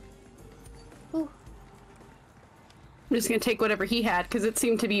 Ooh. I'm just gonna take whatever he had because it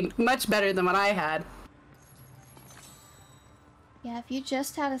seemed to be much better than what I had. Yeah, if you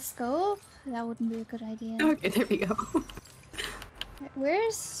just had a scope, that wouldn't be a good idea. Okay, there we go.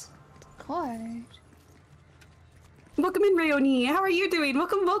 Where's the card? Welcome in, Rayoni. How are you doing?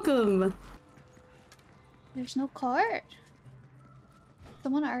 Welcome, welcome. There's no card.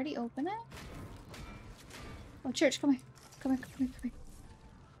 Someone already opened it? Oh, Church, come here. Come here, come here, come here.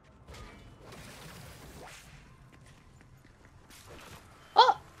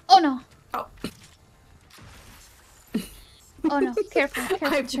 Oh! Oh no! Oh. Oh no, careful,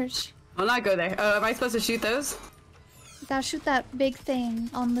 careful, Church. I'll not go there. Am I supposed to shoot those? You gotta shoot that big thing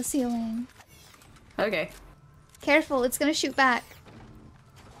on the ceiling. Okay. Careful, it's gonna shoot back.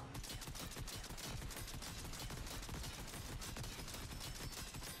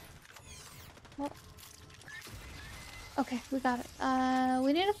 Oh. Okay, we got it.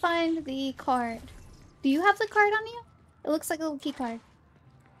 We need to find the card. Do you have the card on you? It looks like a little key card.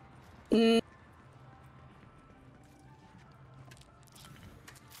 Mm.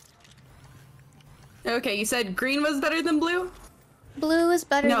 Okay, you said green was better than blue? Blue is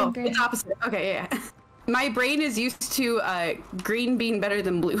better than No, green. it's opposite. Okay, yeah. My brain is used to green being better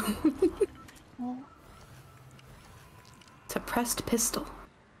than blue. Oh. It's a pressed pistol.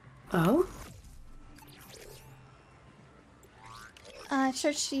 Oh?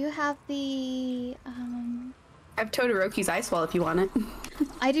 Church, do you have the, I have Todoroki's ice wall if you want it.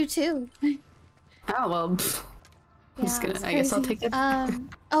 I do too. Oh, well, pfft. I'm just Yeah, gonna, it's I guess I'll crazy. take it.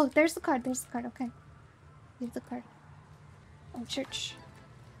 Oh, there's the card, okay. You have the card. Oh, Church.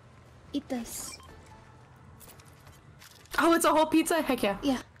 Eat this. Oh, it's a whole pizza? Heck yeah.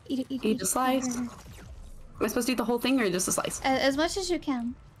 Yeah, eat it, eat it. Eat a slice. Eat it. Am I supposed to eat the whole thing or just a slice? As much as you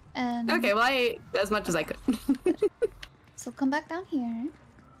can. And Okay, well I ate as much as I could. so come back down here.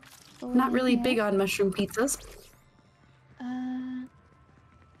 Go Not in really here. big on mushroom pizzas.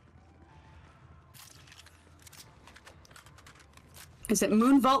 Is it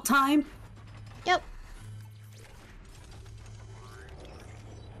moon vault time? Yep.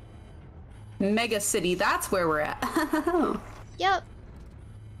 Mega City, that's where we're at. Yep.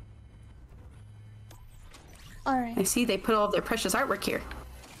 I Alright. see they put all of their precious artwork here.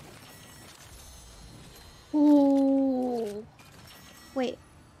 Ooh. Wait.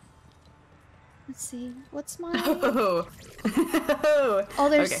 Let's see. What's my... Oh, Oh,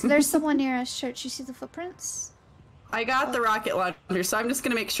 there's okay. there's someone near us, Church. You see the footprints? I got the rocket launcher, so I'm just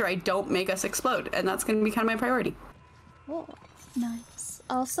gonna make sure I don't make us explode, and that's gonna be kind of my priority. Oh, nice.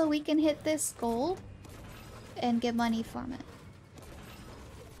 Also, we can hit this gold and get money from it.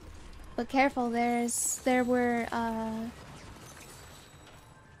 But careful, there were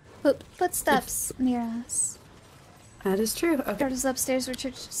Footsteps near us. That is true. Okay. Thought it was upstairs where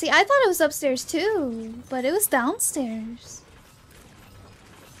church. See, I thought it was upstairs too, but it was downstairs.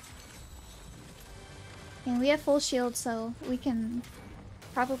 And we have full shield, so we can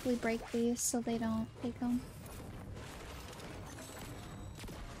probably break these so they don't take them.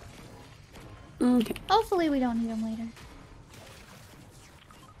 Okay. Hopefully we don't need them later.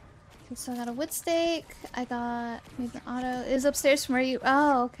 Okay, so I got a wood stake. I got maybe an auto. It was upstairs from where you.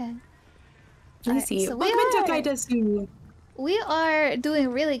 Oh, okay. I see. So we are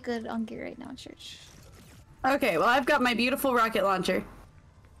doing really good on gear right now, church. Okay, well I've got my beautiful rocket launcher.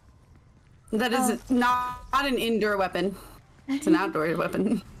 That is not an indoor weapon. It's an outdoor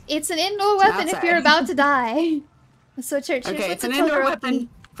weapon. It's an indoor weapon if you're about to die. So church, okay, it's an indoor weapon.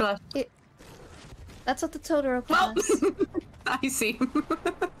 That's what the Totoro does. I see.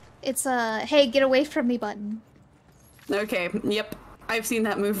 It's a hey, get away from me button. Okay, yep. I've seen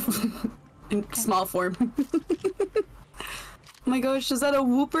that move in small form. Oh my gosh, is that a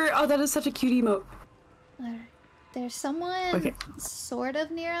whooper? Oh, that is such a cute emote. Alright. There's someone sort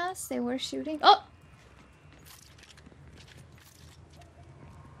of near us. They were shooting. Oh!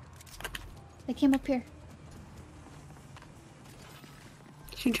 They came up here.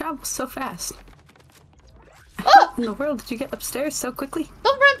 She travels so fast. Oh! How in the world did you get upstairs so quickly?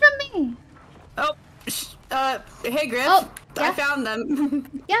 Don't run from me! Oh, hey Griff. Oh, yeah. I found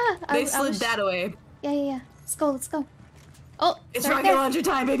them. Yeah. They slid that away. Yeah. Let's go, let's go. Oh, it's rocket launcher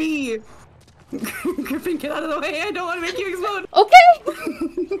time, baby! Griffin, get out of the way. I don't want to make you explode. Okay!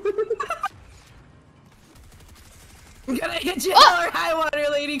 I'm gonna hit you, or high water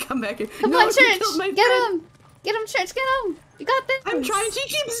lady. Come back here. Come on, Church! Get him! Get him, Church, get him! You got this! I'm trying. She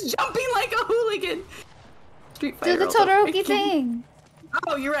keeps jumping like a hooligan. Street Fighter. Do the Todoroki thing.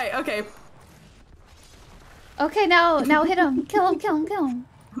 Oh, you're right. Okay. Okay, now hit him. Kill him.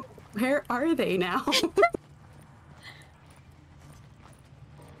 Where are they now?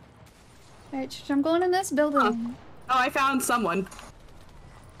 Alright, Church, I'm going in this building. Oh, I found someone.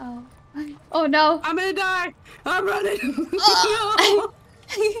 Oh. Oh no. I'm gonna die. I'm running.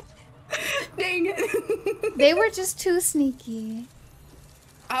 Dang it. They were just too sneaky.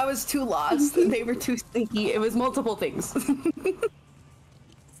 I was too lost. They were too sneaky. It was multiple things.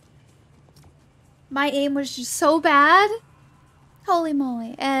 My aim was just so bad. Holy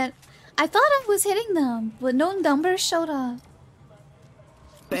moly. And I thought I was hitting them, but no numbers showed up.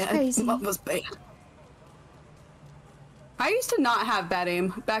 Bad. Crazy. What was bad? I used to not have bad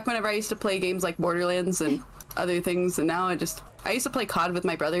aim back whenever I used to play games like Borderlands and other things, and now I used to play COD with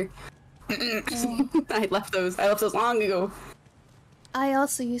my brother. I left those long ago. I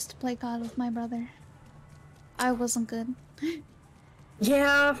also used to play COD with my brother. I wasn't good.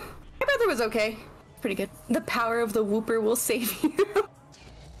 Yeah, my brother was okay. Pretty good. The power of the whooper will save you.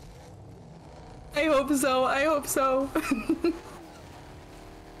 I hope so. I hope so.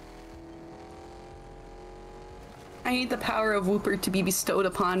 I need the power of whooper to be bestowed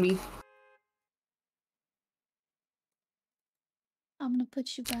upon me. I'm gonna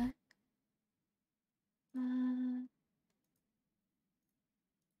put you back.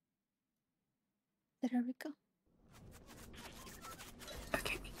 There we go.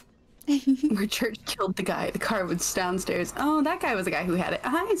 Okay. Where Church killed the guy. The car was downstairs. Oh, that guy was the guy who had it.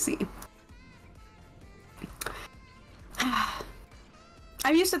 I see.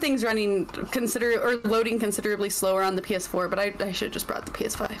 I'm used to things running loading considerably slower on the PS4, but I should have just brought the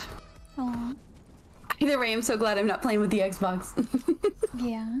PS5. Oh. Either way, I'm so glad I'm not playing with the Xbox.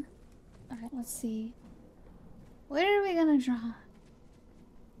 Yeah. Alright, let's see. Where are we gonna drop?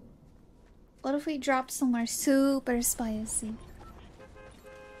 What if we dropped somewhere super spicy?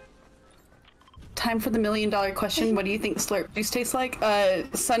 Time for the $1 million question. What do you think Slurp juice tastes like?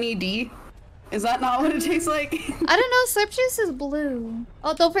 Sunny D? Is that not what it tastes like? I don't know, Slurp juice is blue.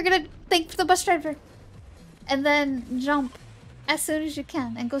 Oh, don't forget to thank the bus driver. And then jump as soon as you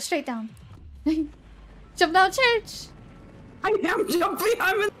can and go straight down. Jump down, Church! I am jumping,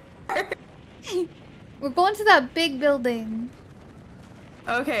 I'm in there! We're going to that big building.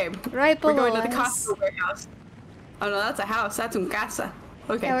 Okay. Right below We're going to the us. Costco warehouse. Oh no, that's a house. That's un casa.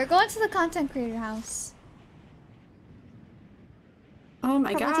 Okay. Yeah, we're going to the content creator house. Oh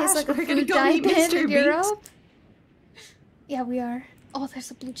my gosh, Tastes like we're a gonna food go meet giant in Mr. Europe. Yeah, we are. Oh,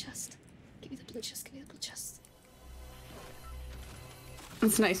 there's a blue chest. Give me the blue chest. Give me the blue chest.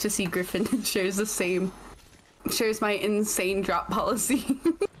 It's nice to see Griffin shares my insane drop policy.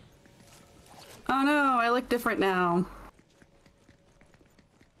 Oh no, I look different now.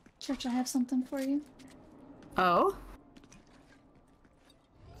 Church, I have something for you. Oh?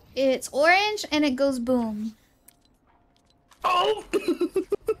 It's orange and it goes boom. Oh!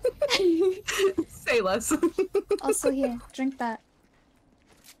 way less. Also here, drink that.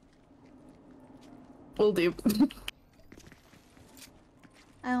 Will do.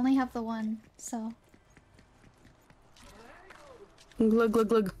 I only have the one, so. Glug glug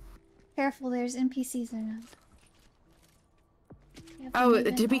glug. Careful, there's NPCs around. Oh,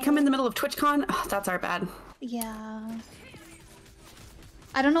 did we come in the middle of TwitchCon? Oh, that's our bad. Yeah.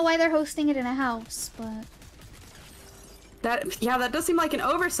 I don't know why they're hosting it in a house, but... that does seem like an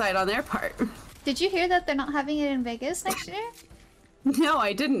oversight on their part. Did you hear that they're not having it in Vegas next year? No,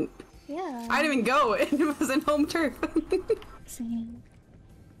 I didn't. Yeah. I didn't even go. It was in home turf. Same.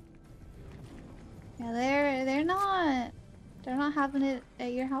 Yeah, they're not having it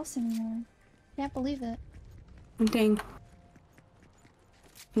at your house anymore. Can't believe it. Dang.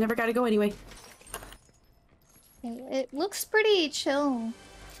 Never got to go anyway. Okay, it looks pretty chill,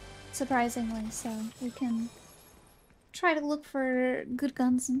 surprisingly, so we can try to look for good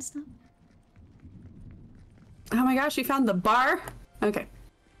guns and stuff. Oh my gosh, we found the bar? Okay.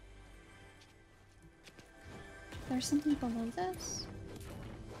 There's something below this?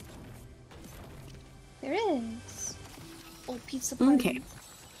 There is. Oh, pizza party. Okay.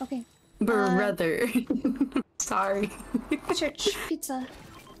 Okay. Brother. Sorry. Church pizza.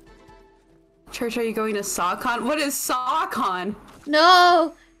 Church, are you going to SawCon? What is SawCon?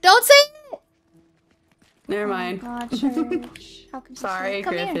 No! Don't say it! Never mind. Oh my god, Church. How could you Sorry,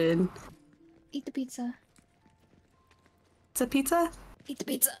 Come Griffin. Here. Eat the pizza. It's a pizza? Eat the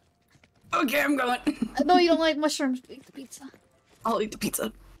pizza. Okay, I'm going. I know you don't like mushrooms, but eat the pizza. I'll eat the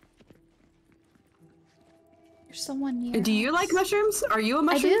pizza. There's someone near Do you us. like mushrooms? Are you a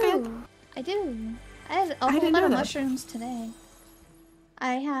mushroom fan? I do. I had a whole lot of mushrooms today.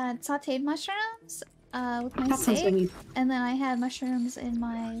 I had sauteed mushrooms with my steak, and then I had mushrooms in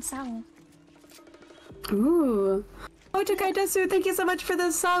my salad. Ooh. Oh, Takaidasu, thank you so much for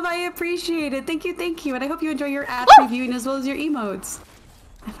the sub. I appreciate it. Thank you. And I hope you enjoy your ad reviewing as well as your emotes.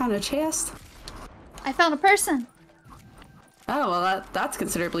 I found a chest. I found a person. Oh, well, that's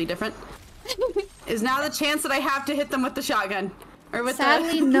considerably different. Is now the chance that I have to hit them with the shotgun? Or with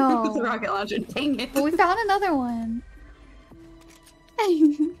Sadly, the, no. with the rocket launcher. Dang it. But we found another one.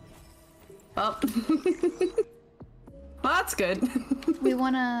 Oh. Well, that's good. we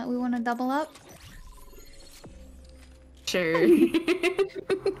wanna double up? Sure.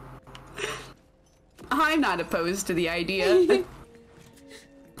 I'm not opposed to the idea.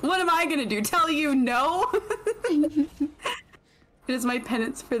 What am I gonna do? Tell you no? It is my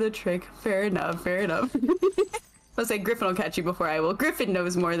penance for the trick. Fair enough, fair enough. I'll say Griffin will catch you before I will. Griffin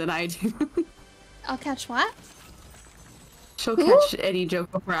knows more than I do. I'll catch what? She'll catch any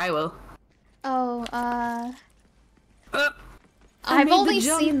joke before I will. Oh, I've only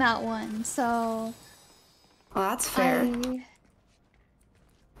seen that one, so... Well, that's fair. Do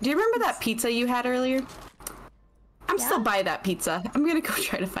you remember that pizza you had earlier? I'm still by that pizza. I'm gonna go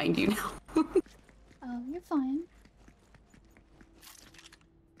try to find you now. Oh, you're fine.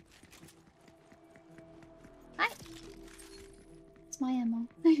 Hi. It's my ammo.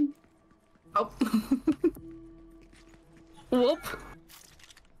 Oh. Whoop.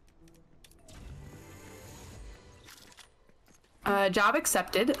 Job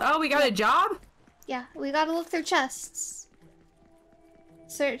accepted. Oh, we got a job? Yeah, we gotta look through chests.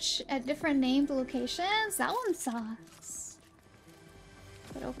 Search at different named locations? That one sucks.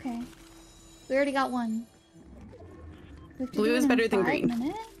 But okay. We already got one. Blue is better than green. 5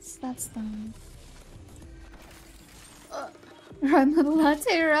 minutes? That's done. Run, little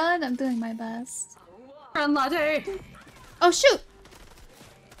latte, run! I'm doing my best. Run, latte! Oh, shoot!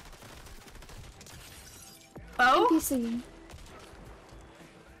 Oh? NPC.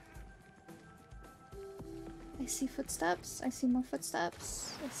 I see footsteps. I see more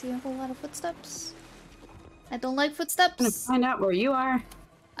footsteps. I see a whole lot of footsteps. I don't like footsteps. I'm gonna find out where you are.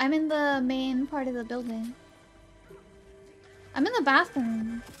 I'm in the main part of the building. I'm in the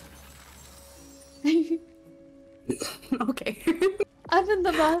bathroom. Okay. I'm in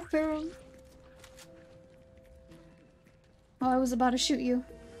the bathroom. Oh, I was about to shoot you.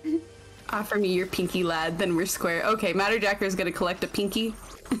 Offer me your pinky, lad, then we're square. Okay, Matterjacker is gonna collect a pinky.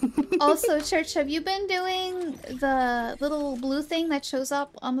 Also, Church, have you been doing the little blue thing that shows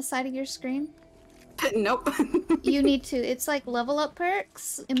up on the side of your screen? Nope. You need to. It's like level up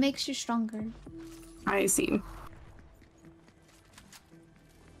perks. It makes you stronger. I see.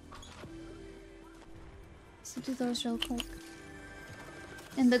 So do those real quick.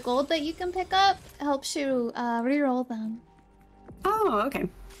 And the gold that you can pick up helps you reroll them. Oh, okay.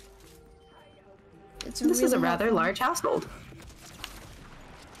 It's This really is a rather helpful. large household.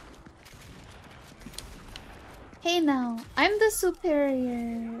 Hey now, I'm the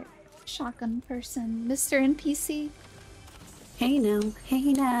superior. Shotgun person. Mr. NPC. Hey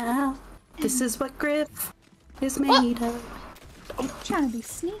now. This is what Griff is made of. I'm trying to be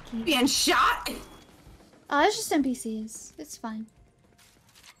sneaky. Being shot? Oh, it's just NPCs. It's fine.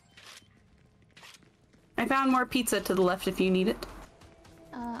 I found more pizza to the left if you need it.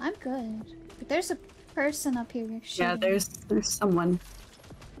 I'm good. But there's a person up here shooting. Yeah, there's someone.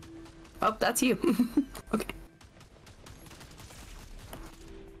 Oh, that's you. Okay.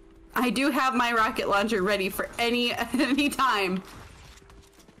 I do have my rocket launcher ready for any time.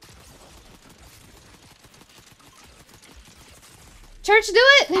 Church, do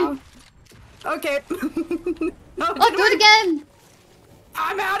it! Oh. Okay. No, Oh, do it again!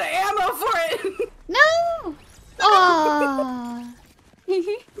 I'm out of ammo for it! No! Aww.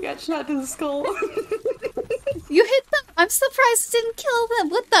 Got shot in the skull. You hit them! I'm surprised it didn't kill them!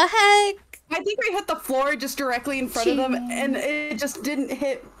 What the heck? I think I hit the floor just directly in front of them, and it just didn't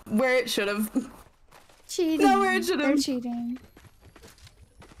hit where it should have. Cheating. No, where it should They're have. cheating.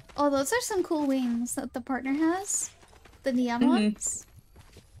 Oh, those are some cool wings that the partner has. The neon ones.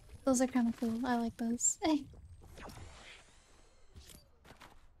 Those are kind of cool. I like those. Hey.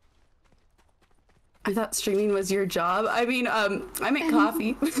 I thought streaming was your job. I mean, I make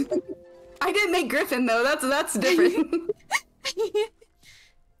coffee. I didn't make Griffin though. That's different.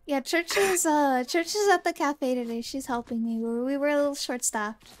 Yeah, Church is at the cafe today. She's helping me. We were a little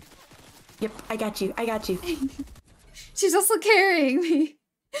short-staffed. Yep, I got you. She's also carrying me.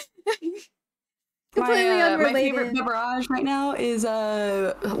 Completely unrelated. My favorite beverage right now is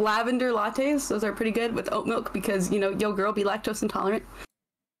lavender lattes. Those are pretty good with oat milk because, you know, yo girl be lactose intolerant.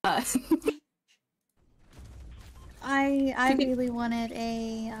 I really wanted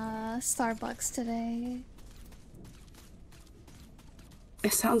a Starbucks today.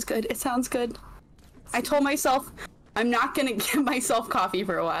 It sounds good. It sounds good. I told myself I'm not gonna get myself coffee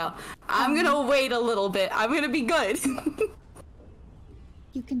for a while. I'm gonna wait a little bit. I'm gonna be good.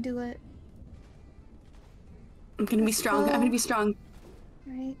 You can do it. I'm gonna be strong. I'm gonna be strong.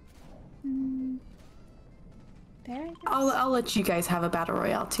 Right. There I guess. I'll let you guys have a battle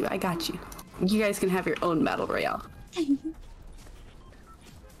royale too. I got you. You guys can have your own battle royale.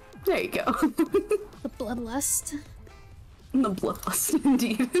 There you go. The bloodlust. The bloodlust,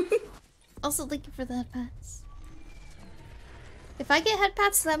 indeed. Also, thank you for the head pats. If I get head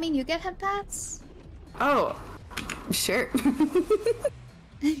pats, does that mean you get head pats? Oh, sure.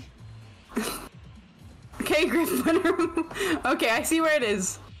 Okay, Griffin. Okay, I see where it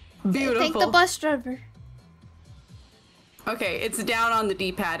is. Beautiful. Thank the bus driver. Okay, it's down on the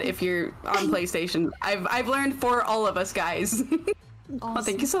D-pad if you're on PlayStation. I've learned for all of us guys. Awesome. Oh,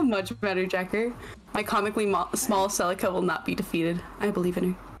 thank you so much, Better Jacker. My comically small Celica will not be defeated. I believe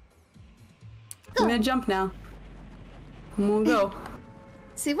in her. I'm gonna jump now. We'll go.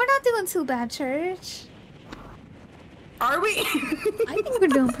 See, we're not doing too bad, Church. Are we? I think we're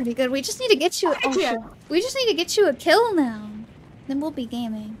doing pretty good. We just need to get you. Oh, yeah. shit. We just need to get you a kill now. Then we'll be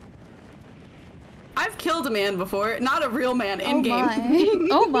gaming. I've killed a man before, not a real man in game.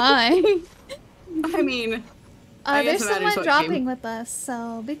 Oh my! I mean, I guess there's it matters someone what dropping game. with us,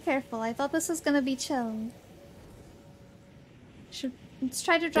 so be careful. I thought this was gonna be chill. Let's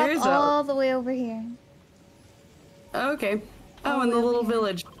try to drop all the way over here. Okay. All Oh, in the the way little over here.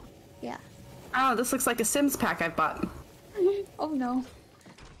 village. Yeah. Oh, this looks like a Sims pack I've bought. Oh no.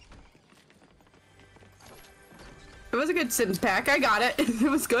 It was a good Sims pack. I got it. It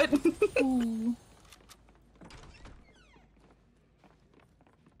was good. Ooh.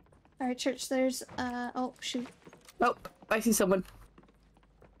 Alright, Church, there's, oh, shoot. Oh, I see someone.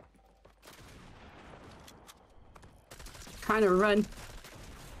 Trying to run.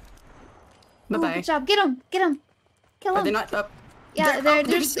 Oh, Bye-bye. good job. Get him! Get him! Kill him! Are they not up? Yeah, They're-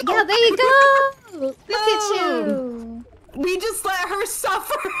 there's... oh, Yeah, there you go! Look at you! We just let her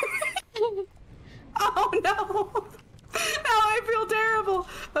suffer! Oh no! Now I feel terrible!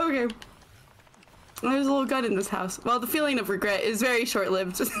 Okay. There's a little gun in this house. Well, the feeling of regret is very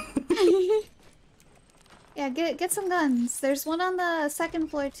short-lived. Yeah, get some guns. There's one on the second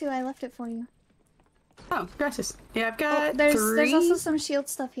floor too. I left it for you. Oh, gracias. Yeah, I've got there's three. also some shield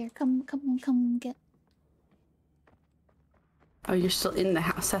stuff here. Come get. Oh, you're still in the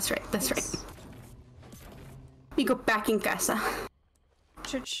house. That's right. That's right. You go back in casa.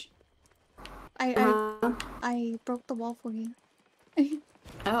 Church. I broke the wall for you.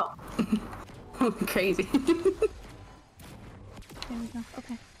 Oh. Crazy. There we go.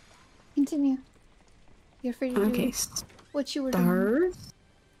 Okay. Continue. You're free to do what you were doing.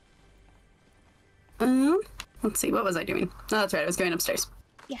 Let's see. What was I doing? Oh, that's right. I was going upstairs.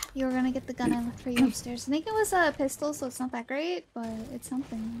 Yeah, you were gonna get the gun I left for you upstairs. I think it was a pistol, so it's not that great, but it's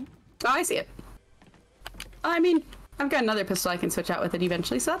something. Oh, I see it. I mean, I've got another pistol I can switch out with it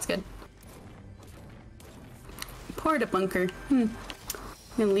eventually, so that's good. Porta bunker. I'm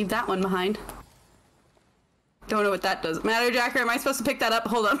gonna leave that one behind. Don't know what that does. Matter, Jacker, am I supposed to pick that up?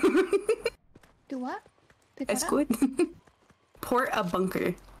 Hold on. Do what? Pick I that up? squid. Port a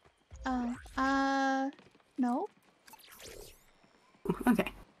bunker. Oh, no.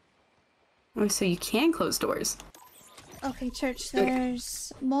 Okay. Oh, so you can close doors. Okay, Church,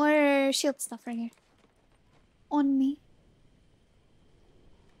 there's more shield stuff right here. On me.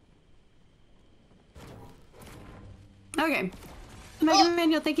 Okay. Megan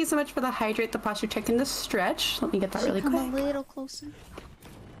Manuel, thank you so much for the hydrate, the posture check, and the stretch. Let me get that really quick. Come a little closer.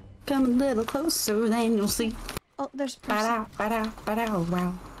 Come a little closer, then you'll see. Oh, there's a person. Wow. I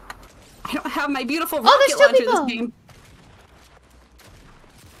don't have my beautiful rocket there's two launcher people! this game.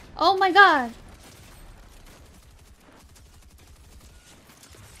 Oh my god.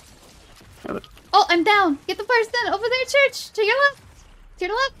 Oh, I'm down. Get the person over there, Church. To your left. To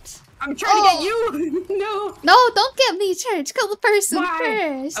your left. I'm trying to get you. No. No, don't get me, Church. Kill the person Why?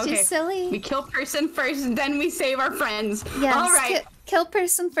 first. Okay. You silly. We kill person first, and then we save our friends. Yes. All right. Kill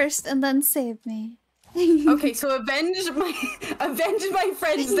person first, and then save me. Okay, so avenge my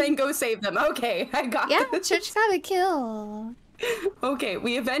friends, then go save them. Okay, I got Yeah, it. Church got a kill. Okay,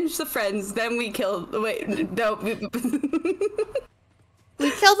 we avenge the friends, then we kill. Wait, no. We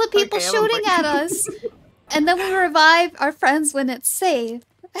kill the people Okay, I'm shooting on at us, and then we revive our friends when it's safe.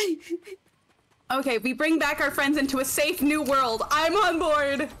 Okay, we bring back our friends into a safe new world. I'm on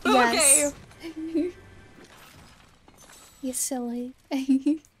board. Yes. Okay. You silly.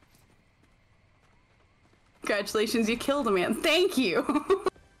 Congratulations, you killed a man. Thank you.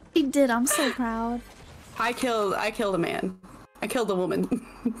 He did. I'm so proud. I killed a man. I killed a woman,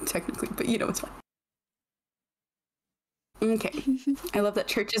 technically, but you know it's fine. Okay. I love that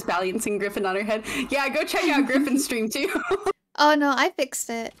Church is balancing Griffin on her head. Yeah, go check out Griffin's stream too. Oh no, I fixed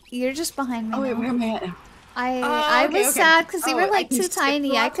it. You're just behind me. Oh wait, now. where am I at now? I okay, was sad because you Oh, were I like can too sip tiny.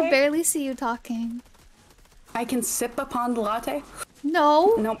 the I could latte? barely see you talking. I can sip upon the latte?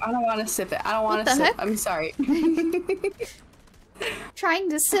 No. Nope, I don't want to sip it. I don't want What to the sip. heck? I'm sorry. Trying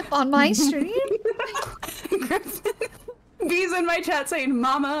to sip on my stream? Griffin. Bees in my chat saying,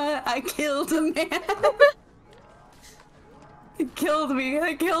 Mama, I killed a man. It killed me.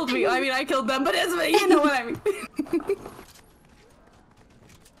 It killed me. I mean, I killed them, but it's me. You know what I mean.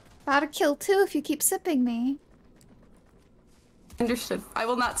 About to kill too if you keep sipping me. Understood. I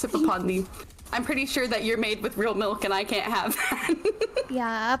will not sip upon thee. I'm pretty sure that you're made with real milk and I can't have that. Yeah,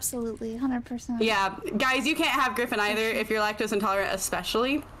 absolutely. 100%. Yeah, guys, you can't have Griffin either if you're lactose intolerant,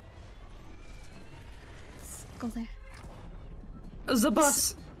 especially. Go there. The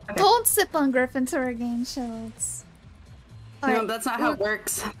bus. Okay. Don't sip on Griffin to regain shields. No, Alright, that's not how it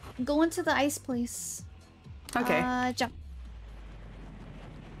works. go into the ice place. Okay. Jump.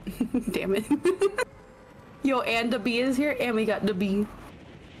 Damn it. Yo, and the bee is here, and we got the bee.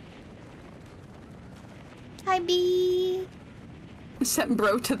 Hi, bee. Sent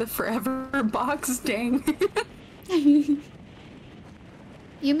bro to the forever box, dang. You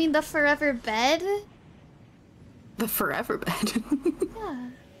mean the forever bed? The forever bed. Yeah.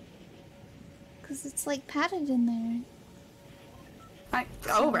 Because it's like padded in there.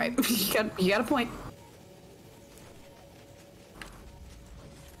 Oh, right. You got a point.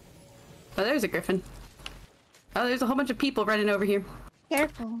 Oh, there's a griffin. Oh, there's a whole bunch of people running over here.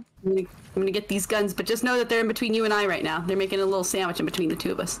 Careful. I'm gonna get these guns, but just know that they're in between you and I right now. They're making a little sandwich in between the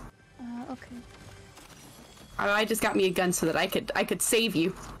two of us. Okay. I just got me a gun so that I could save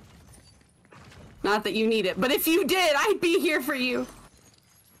you. Not that you need it, but if you did, I'd be here for you.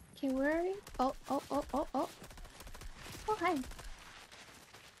 Okay, where are you? Oh. Oh, hi.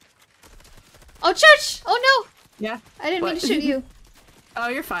 Oh, Church! Oh, no! Yeah? I didn't mean What? to shoot you. Oh,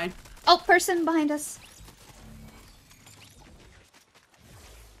 you're fine. Oh, person behind us.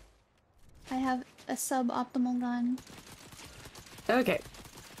 I have a suboptimal gun. Okay.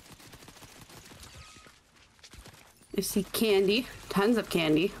 I see candy. Tons of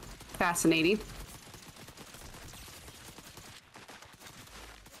candy. Fascinating.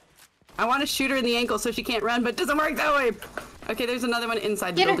 I want to shoot her in the ankle so she can't run, but it doesn't work that way. Okay, there's another one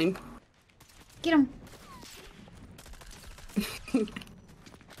inside the Get her. building. Get him.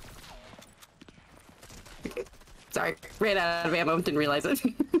 Okay. Sorry, ran out of ammo, didn't realize it.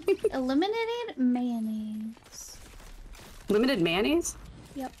 Eliminated mayonnaise. Limited mayonnaise?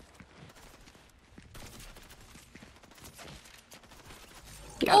 Yep.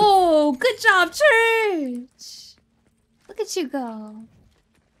 Got him. Oh, good job, Church! Look at you go.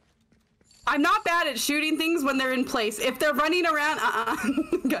 I'm not bad at shooting things when they're in place. If they're running around,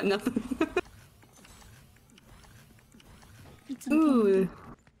 got nothing. Ooh.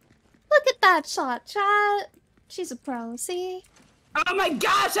 Look at that shot, chat. She's a pro, see? Oh my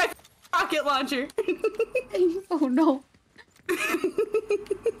gosh, I rocket launcher. Oh no.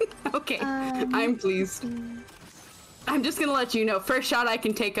 Okay, I'm pleased. I'm just gonna let you know, first shot I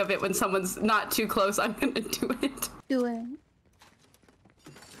can take of it when someone's not too close, I'm gonna do it. Do it.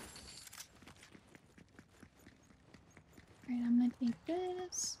 Alright, I'm gonna take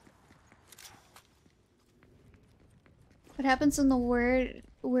this. What happens when the word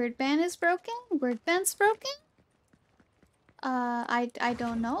band is broken? Word band's broken? I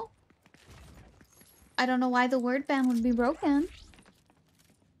don't know. I don't know why the word band would be broken.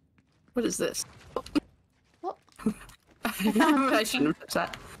 What is this? Oh. I shouldn't have touched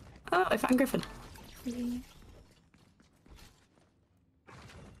that. Oh, I found Griffin.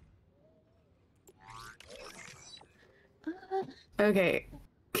 Okay.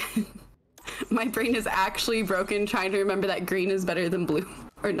 My brain is actually broken trying to remember that green is better than blue.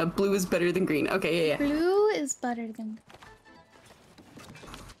 Or no, blue is better than green. Okay, yeah. Blue is better than...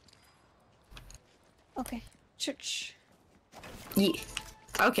 Okay. Church. Yeah.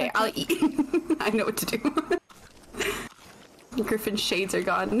 Okay, I'll eat. I know what to do. Griffin's shades are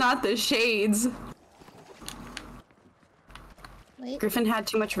gone. Not the shades! Wait. Griffin had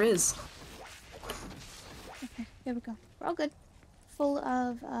too much Riz. Okay, there we go. We're all good. Full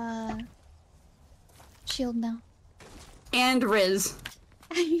of, shield now. And Riz.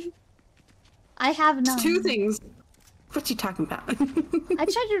 I have none. It's two things. What you talking about? I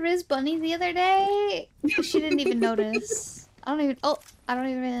tried to Riz Bunny the other day. She didn't even notice. I don't even know. I don't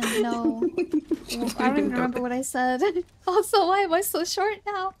even remember what I said. Also, why am I so short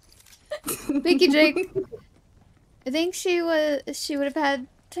now? Thank you, Jake. I think she would have had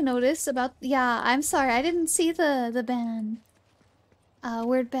to notice about... Yeah, I'm sorry. I didn't see the ban.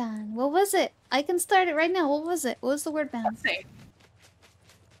 Word ban. What was it? I can start it right now. What was it? What was the word ban? Say.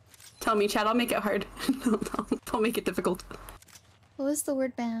 Tell me, Chad. I'll make it hard. Don't make it difficult. What was the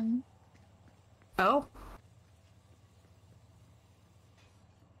word ban? Oh.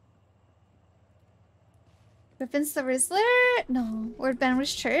 Griffin's the Rizzler? No. Word ban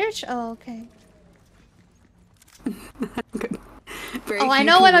was church? Oh, okay. Very I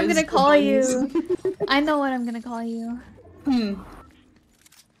know what I'm gonna call you. I know what I'm gonna call you.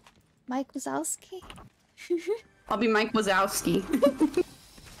 Mike Wazowski? I'll be Mike Wazowski.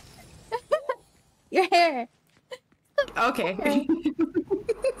 Your hair. Okay.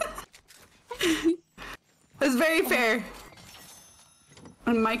 That's very fair.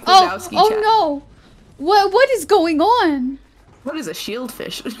 And Mike Wazowski. Oh no! What is going on? What is a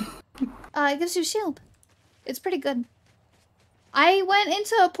shieldfish? It gives you a shield. It's pretty good. I went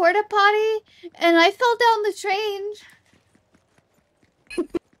into a porta potty and I fell down the train.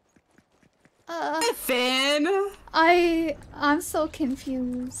 Finn! I'm so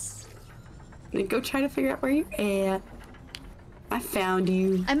confused. Then go try to figure out where you're at. I found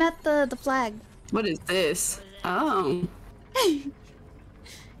you. I'm at the flag. What is this? Oh.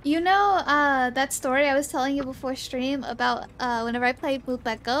 You know, that story I was telling you before stream about whenever I played Boot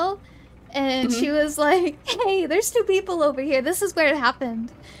Back Go, and she was like, "Hey, there's two people over here. This is where it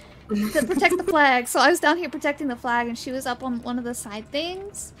happened. To protect the flag." So I was down here protecting the flag, and she was up on one of the side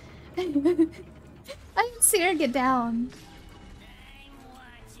things. I didn't see her get down.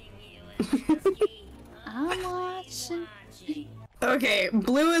 I'm watching. Okay,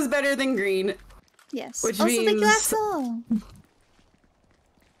 blue is better than green. Yes. Which also, means... thank you, Axel.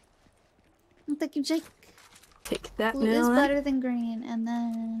 Thank you, Jake. Take that Blue is now. better than green, and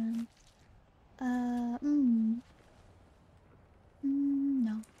then...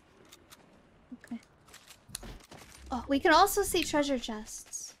 no. Okay. Oh, we can also see treasure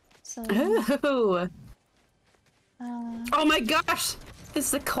chests. So... Oh. Oh my gosh!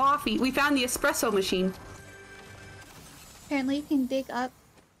 It's the coffee. We found the espresso machine. Apparently you can dig up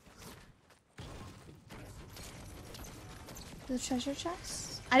the treasure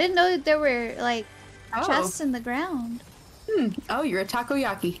chests. I didn't know that there were, like, chests in the ground. Oh, you're a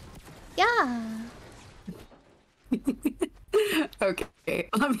takoyaki. Yeah. Okay.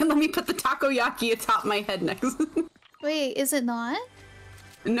 Let me put the takoyaki atop my head next. Wait, is it not?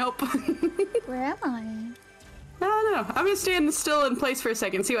 Nope. Where am I? No. I'm gonna stand still in place for a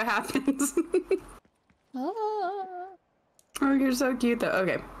second, see what happens. Oh. Oh, you're so cute though.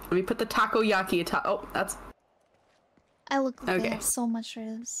 Okay. Let me put the takoyaki atop. Oh, that's... I look like I Okay. have so much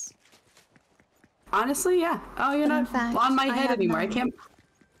riz. Honestly, yeah. Oh, you're But in not fact, on my I head have anymore. I none. can't...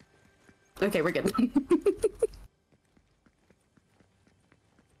 Okay, we're good.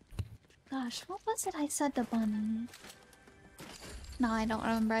 Gosh, what was it I said to Bunny? No, I don't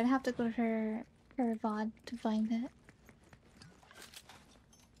remember. I'd have to go to her VOD to find it.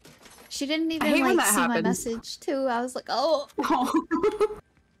 She didn't I hate even when like that see my happens. message too. I was like, oh. Oh.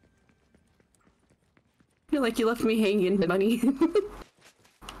 I feel like you left me hanging, Bunny.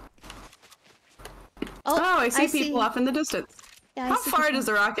 Oh, I see people off in the distance. Yeah, How far people. does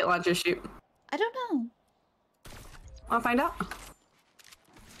the rocket launcher shoot? I don't know. I'll find out.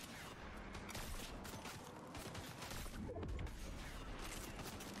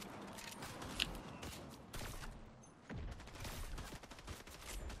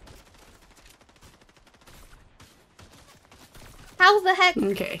 How the heck?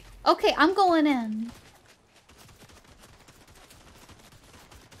 Okay. Okay, I'm going in.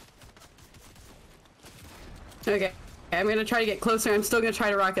 Okay. I'm gonna try to get closer. I'm still gonna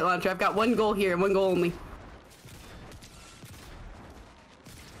try to rocket launcher. I've got one goal here, one goal only.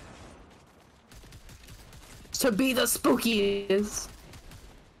 To be the spookiest.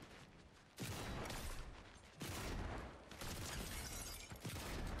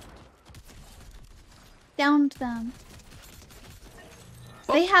 Downed them.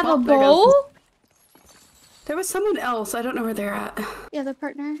 Oh, They have well, a bow? There was someone else. I don't know where they're at. Yeah, the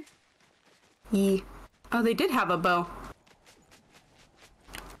partner. Yeah. Oh, they did have a bow.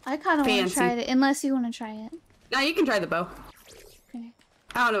 I kind of want to Fancy. try it, unless you want to try it. Now you can try the bow. Okay.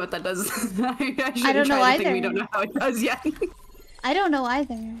 I don't know what that does. I don't know either. We don't know how it does yet. I don't know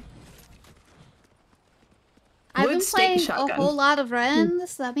either. I've been Wood playing stake shotgun. a whole lot of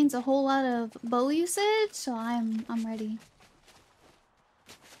Rens, so that means a whole lot of bow usage, so I'm ready.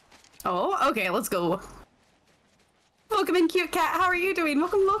 Oh, okay, let's go. Welcome in, cute cat. How are you doing?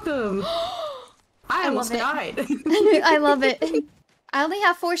 Welcome, welcome. I almost died. I love it. I only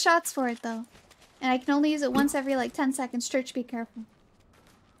have 4 shots for it though. And I can only use it once every like 10 seconds. Church, be careful.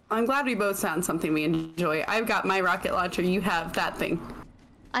 I'm glad we both found something we enjoy. I've got my rocket launcher. You have that thing.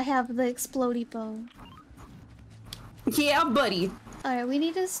 I have the explodey bow. Yeah, buddy. Alright, we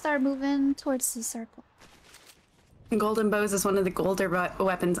need to start moving towards the circle. Golden bows is one of the golder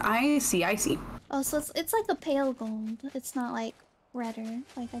weapons. I see, I see. Oh, so it's like a pale gold. It's not like redder,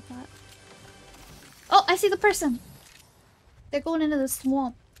 like I thought. Oh, I see the person! They're going into the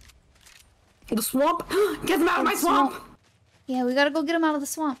swamp. The swamp? Get them out of my swamp! Yeah, we gotta go get them out of the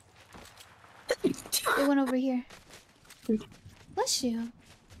swamp. They went over here. Bless you.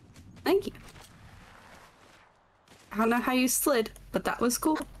 Thank you. I don't know how you slid, but that was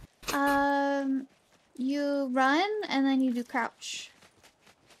cool. You run and then you do crouch.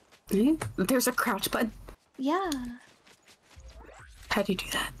 There's a crouch button. Yeah. How do you do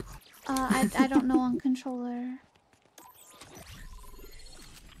that? I don't know on controller.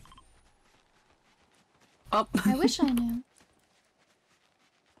 Oh. I wish I knew.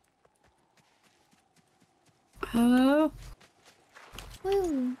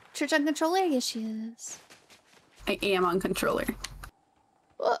 Woo. Church on controller? Yes, she is. I am on controller.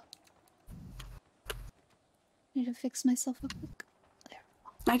 What? Need to fix myself up quick. There.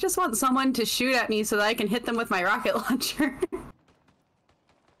 I just want someone to shoot at me so that I can hit them with my rocket launcher.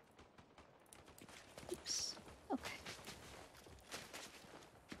 Oops. Okay.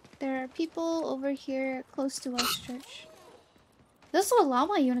 There are people over here close to us, Church. This is a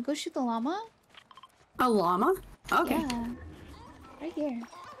llama. You wanna go shoot the llama? A llama? Okay. Yeah. Right here.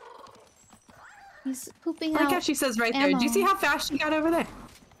 He's pooping I out like how she says right there. Do you see how fast she got over there?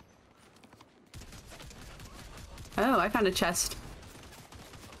 Oh, I found a chest.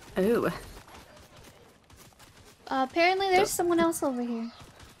 Oh. Apparently there's someone else over here.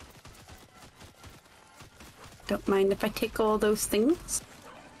 Don't mind if I take all those things.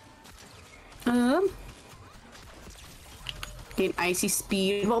 Gain icy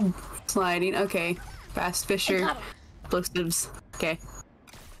speed while sliding. Okay. Fast fisher. Explosives. Okay.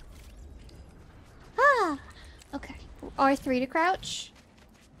 Ah! Okay. R3 to crouch.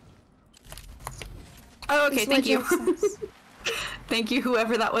 Oh, okay, Is thank what you. Jake says. Thank you,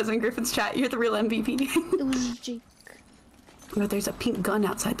 whoever that was in Griffin's chat. You're the real MVP. It was Jake. Oh, there's a pink gun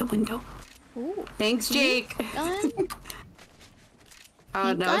outside the window. Ooh. Thanks, Jake. Gun? Oh,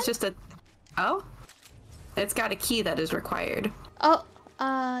 Pink no, gun? it's just a... Oh? It's got a key that is required. Oh,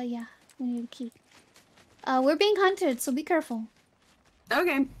 yeah. We need a key. We're being hunted, so be careful.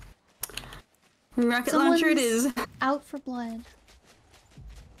 Okay. Rocket launcher it is. Out for blood.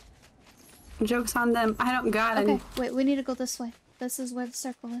 Joke's on them. I don't got Okay, any. wait, we need to go this way. This is where the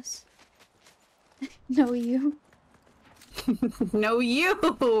circle is. No, you. No, you!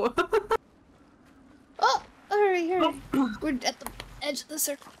 Oh! Hurry, hurry. We're at the edge of the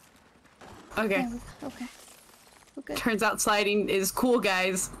circle. Okay. Okay. Okay. We're good. Turns out sliding is cool,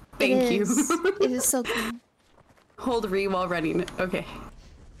 guys. Thank you. It is so cool. Hold re while running. Okay.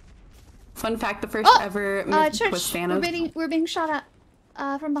 Fun fact: the first ever mythic church. was Thanos. We're being shot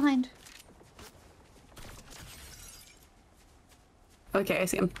at from behind. Okay, I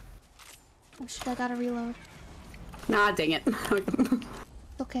see him. Oh shit! I gotta reload. Nah, dang it.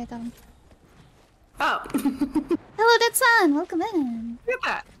 Okay, I got him. Oh. Hello, Dead Sun. Welcome in. Look at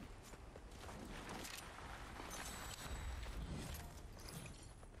that.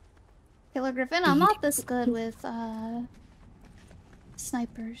 Killer Griffin. I'm not this good with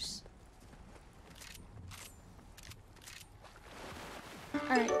snipers.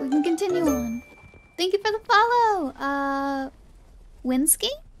 Alright, we can continue on. Thank you for the follow! Winsky?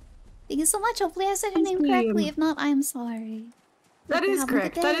 Thank you so much. Hopefully I said your name correctly. If not, I'm sorry. That is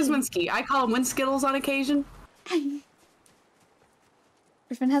correct. That is Winsky. I call him Winskittles on occasion.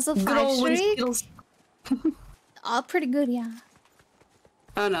 Griffin has a 5 streak. Oh, pretty good, yeah.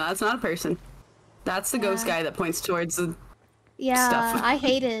 Oh no, that's not a person. That's the ghost guy that points towards the stuff. I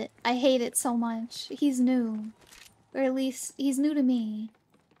hate it. I hate it so much. He's new. Or at least, he's new to me.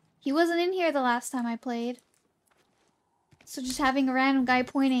 He wasn't in here the last time I played. So just having a random guy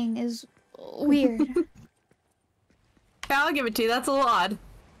pointing is weird. Yeah, I'll give it to you. That's a little odd.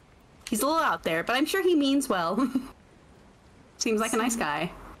 He's a little out there, but I'm sure he means well. Seems like a nice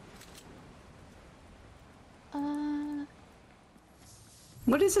guy.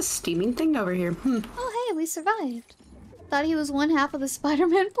 What is this steaming thing over here? Oh, hey, we survived. Thought he was one half of the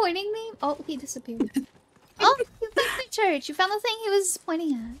Spider-Man pointing me? Oh, he disappeared. Oh, you found the church. You found the thing he was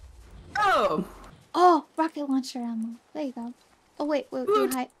pointing at. Oh! Oh, rocket launcher ammo. There you go. Oh, wait, do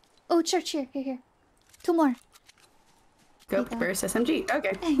hide. Oh, church, here. 2 more. Go burst SMG.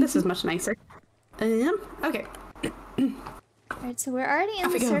 Okay, this is much nicer. Okay. Alright, so we're already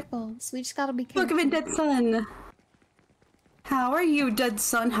in the circle, so we just gotta be careful. Look at it, Dead Sun. How are you, Dead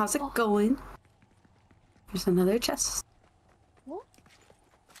Sun? How's it going? There's another chest. What?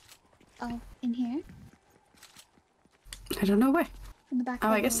 Oh, in here? I don't know where. In the back. Oh,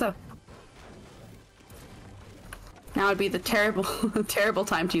 I guess so. Now would be the terrible, terrible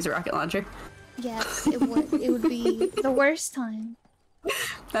time to use a rocket launcher. Yes, it would. It would be the worst time.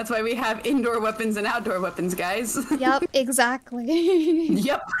 That's why we have indoor weapons and outdoor weapons, guys. Yep, exactly.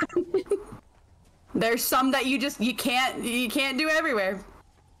 Yep. There's some that you can't do everywhere.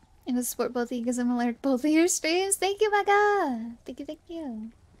 I'm gonna support both of you because I'm alert both of your streams. Thank you, my god. Thank you.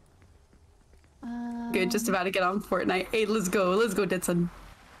 Good, just about to get on Fortnite. Hey, let's go, Dead Sun.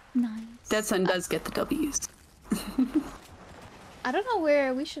 Nice. Dead Sun does get the W's. I don't know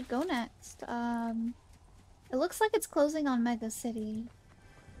where we should go next. It looks like it's closing on Mega City.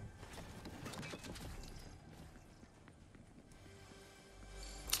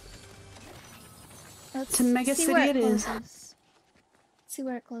 Let's to Mega see City where it is. Let's see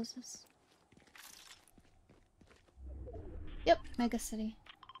where it closes. Yep, Mega City.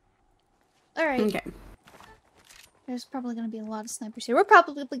 Alright. Okay. There's probably gonna be a lot of snipers here. We're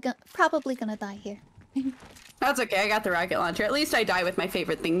probably gonna die here. That's okay, I got the rocket launcher. At least I die with my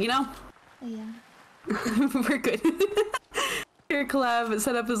favorite thing, you know? Yeah. We're good. Your collab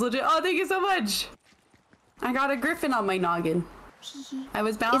setup is legit. Oh, thank you so much! I got a griffin on my noggin. I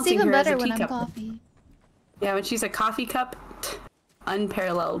was balancing it's even her better as a when teacup. I'm coffee. Yeah, when she's a coffee cup,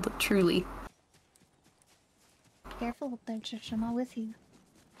 unparalleled, truly. Careful up there, Trish. I'm not with you.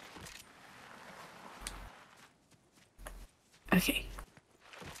 Okay.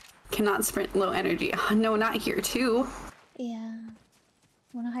 Cannot sprint low energy. Oh, no, not here too. Yeah.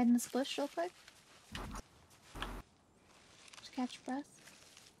 Wanna hide in this bush real quick? Just catch your breath.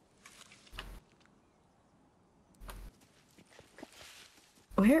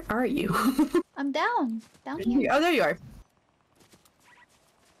 Where are you? I'm down here. Oh, there you are.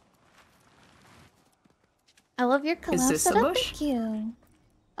 I love your collab Is this setup. a bush? Thank you.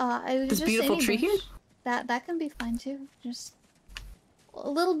 It was This just beautiful any tree bush. here? That can be fine too. Just a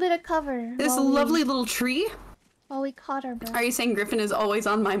little bit of cover. This lovely little tree? While we caught our breath. Are you saying Griffin is always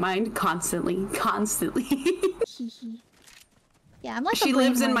on my mind? Constantly. Yeah, I'm like She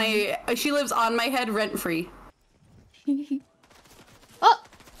lives in my... She lives on my head rent-free. Oh!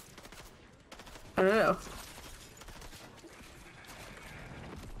 I don't know.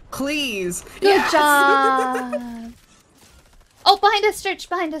 Please. Good job! Oh, behind us, Church!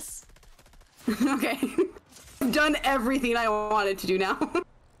 Behind us! Okay. I've done everything I wanted to do now.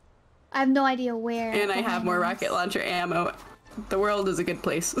 I have no idea where. And I have more rocket launcher ammo. The world is a good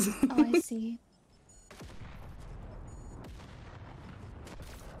place. Oh, I see.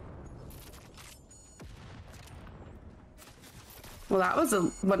 Well, that was a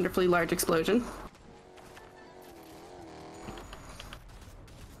wonderfully large explosion.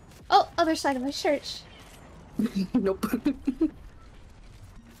 other side of the church. Nope.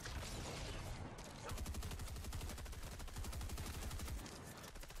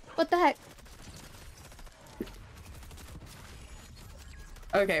 What the heck?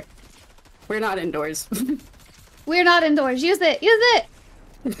 Okay. We're not indoors. We're not indoors. Use it. Use it.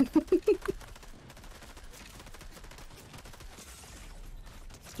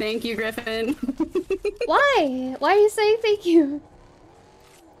 Thank you, Griffin. Why? Why are you saying thank you?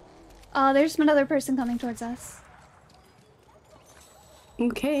 Oh, there's another person coming towards us.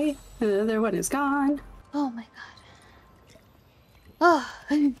 Okay, another one is gone. Oh my god.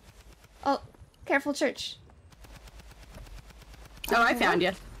 Oh. Oh, careful, church. Oh, I found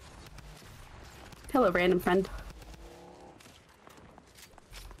you. Hello, random friend.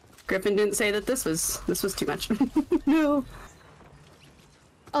 Griffin didn't say that this was too much. No.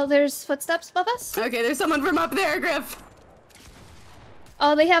 Oh, there's footsteps above us? Okay, there's someone from up there, Griff.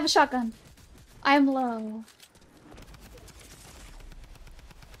 Oh, they have a shotgun. I'm low.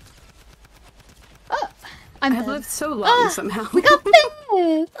 Oh, I'm I've dead. lived so long somehow. We got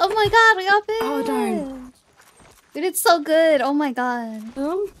fifth! Oh my god, we got fifth! Oh, darn. We did so good, oh my god.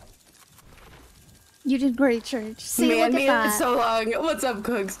 Oh. You did great, church. See, Man, look at that. so long. What's up,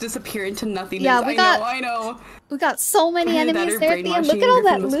 Cooks? Disappear into nothingness. Yeah, I know. We got so many Either that enemies or there at the end. Look brainwashing. at all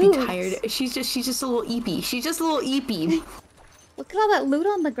that Griffin must loot. be tired. She's just a little eepy. She's just a little eepy. Look at all that loot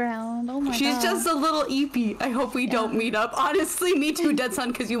on the ground. Oh my god. She's just a little eepy. I hope we don't meet up. Honestly, me too, Dead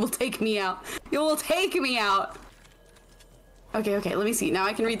Son, because you will take me out. You will take me out. Okay, let me see. Now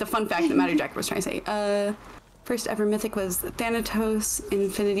I can read the fun fact that Matter Jack was trying to say. First ever mythic was Thanatos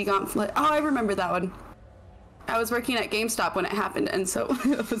Infinity Gauntlet. Oh, I remember that one. I was working at GameStop when it happened, and so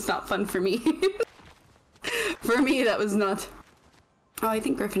it was not fun for me. For me, that was not. Oh, I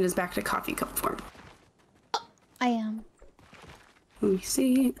think Griffin is back to coffee cup form. I am. Let me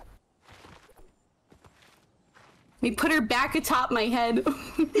see. Let me put her back atop my head.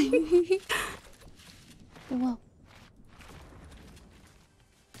 Whoa.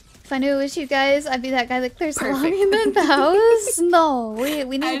 If I knew it was you guys, I'd be that guy that clears the lobby and then bows. No, we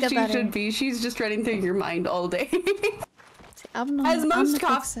need to get better. As she should be. She's just running through your mind all day. As most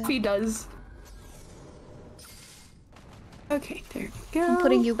coffee does. Okay, there we go. I'm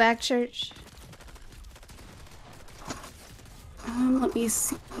putting you back, church. Let me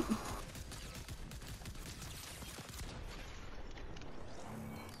see.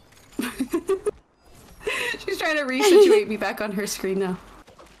 She's trying to resituate me back on her screen now.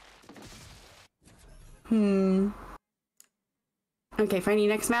 Okay, finding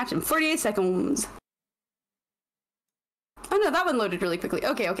next match in 48 seconds. Oh no, that one loaded really quickly.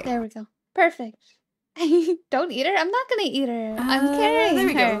 Okay. There we go. Perfect. Don't eat her. I'm not gonna eat her. I'm carrying there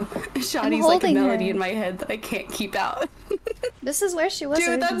we her. go. Shoddy's like a melody in my head that I can't keep out. This is where she was. Dude,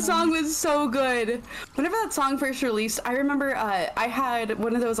 originally. that song was so good. Whenever that song first released, I remember I had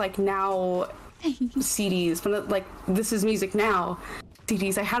one of those like Now CDs, one of like This Is Music Now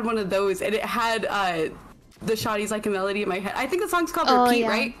CDs. I had one of those, and it had the Shoddy's like a melody in my head. I think the song's called Repeat,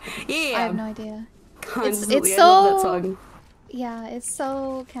 right? Yeah. I have no idea. Constantly, It's I so. love that song. Yeah, it's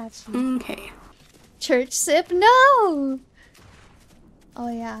so catchy. Okay. Church sip, no. Oh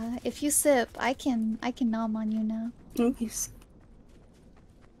yeah, if you sip, I can nom on you now. Yes.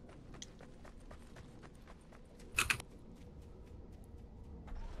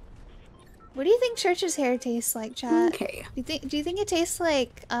 What do you think Church's hair tastes like, chat? Okay. Do you think it tastes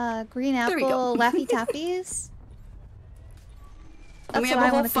like green There we apple go. Laffy Taffies? And we have a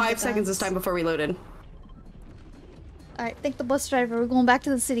whole 5 seconds this time before we loaded. Alright, thank the bus driver. We're going back to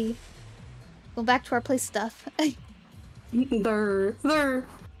the city. Going back to our place stuff. There.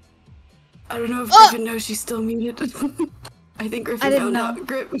 I don't know if Griffin knows she's still muted. I think Griffin found out.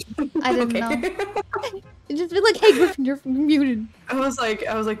 I didn't know. It just be like, hey Griffin, you're muted. I was like,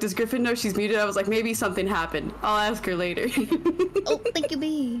 does Griffin know she's muted? I was like, maybe something happened. I'll ask her later. Oh, thank you,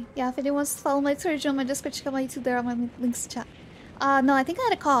 B. Yeah, if anyone wants to follow my Twitter, join my Discord, check out my YouTube, there are my links to chat. No, I think I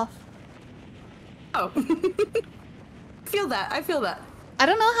had a cough. Oh. I feel that. I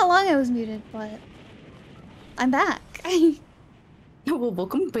don't know how long I was muted, but I'm back. Well,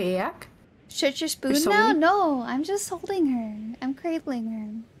 welcome back. Shut your spoon now? No, I'm just holding her. I'm cradling her.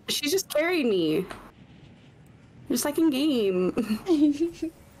 She's just carrying me. Just like in game.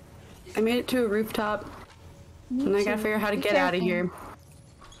 I made it to a rooftop. And I gotta figure out how to get out of here.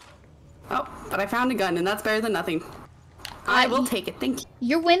 Oh, but I found a gun, and that's better than nothing. I will take it, thank you.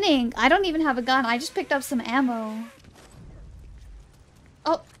 You're winning. I don't even have a gun. I just picked up some ammo.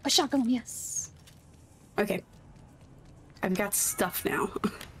 Oh, a shotgun, yes. Okay. I've got stuff now.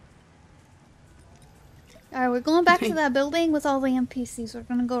 Alright, we're going back to that building with all the NPCs. We're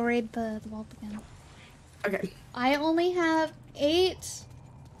gonna go raid the vault again. Okay. I only have 8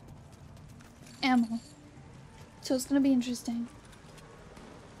 ammo. So it's gonna be interesting.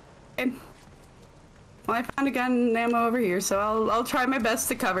 Okay. Well, I found a gun and ammo over here, so I'll try my best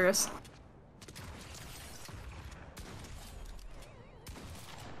to cover us.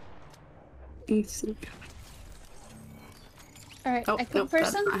 Let's see. Alright, Oh, I killed nope,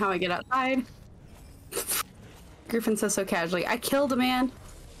 that's person. not how I get outside. Griffin says so casually, I killed a man.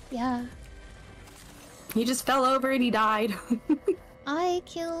 Yeah. He just fell over and he died. I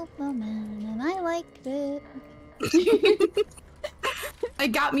killed the man and I liked it. I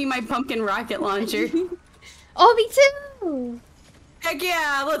got me my pumpkin rocket launcher. Oh, me too! Heck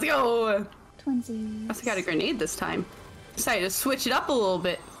yeah, let's go! Twinsies. I also got a grenade this time. Decided to switch it up a little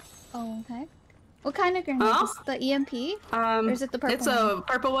bit. Oh, okay. What kind of grenade? Huh? Is it the EMP? Or is it the purple It's one? a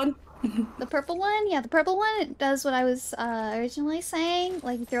purple one. The purple one? Yeah, the purple one does what I was originally saying.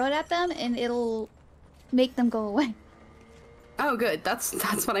 Like, you throw it at them and it'll make them go away. Oh, good. That's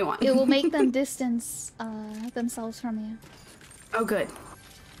what I want. It will make them distance themselves from you. Oh, good.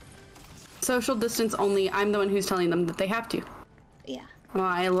 Social distance only. I'm the one who's telling them that they have to. Yeah. Well,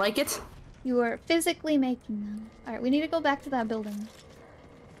 I like it. You are physically making them. Alright, we need to go back to that building.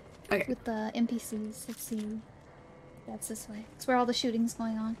 Okay. With the NPCs. Let's see. That's this way. It's where all the shooting's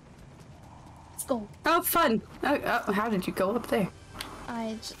going on. Let's go. Oh, fun. Oh, how did you go up there?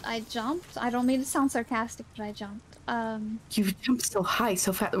 I jumped. I don't mean to sound sarcastic, but I jumped. You jumped so high,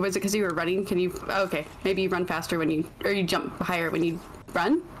 so fast. Was it because you were running? Can you? Oh, okay, maybe you run faster when you, or you jump higher when you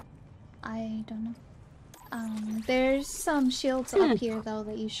run. I don't know. There's some shields up here though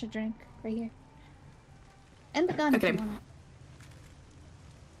that you should drink right here. And the gun if you want it.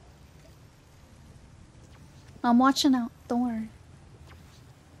 I'm watching out. Don't worry.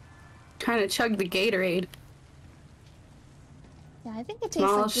 Trying to chug the Gatorade. Yeah, I think it tastes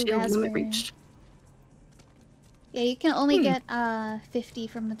Small like blue shield limit raspberry. reached. Yeah, you can only get 50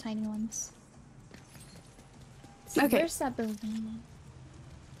 from the tiny ones. So Okay. where's that building?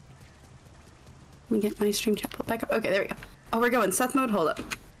 Let me get my stream chat pulled back up. Okay, there we go. Oh, we're going Seth mode. Hold up.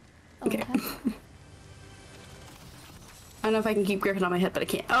 Oh, Okay. I don't know if I can keep Griffin on my head, but I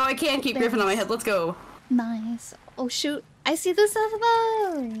can't. Oh, I can keep Griffin on my head. Let's go. Nice. Oh shoot! I see the Seth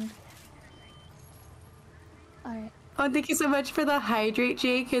mode. All right. Oh, thank you so much for the hydrate,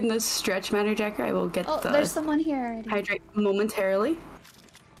 Jake, and the stretch matter jacker. I will get Oh, the there's someone here already. hydrate momentarily.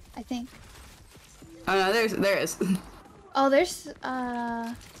 I think. Oh no, there is. Oh, there's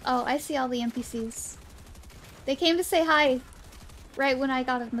oh, I see all the NPCs. They came to say hi, right when I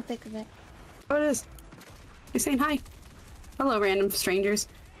got in the thick of it. Oh, it is. You're saying hi. Hello, random strangers.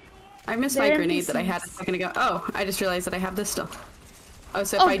 I missed They're my grenade that I had a NPCs. second ago. Oh, I just realized that I have this still. Oh,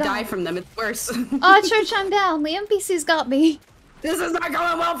 so if Oh, I die God. from them, it's worse. Oh, church, I'm down. The NPCs got me. This is not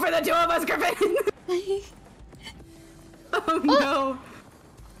going well for the two of us, Griffin! Oh, no.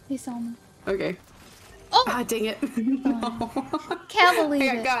 He saw me. Okay. Oh! Ah, dang it. No. Can't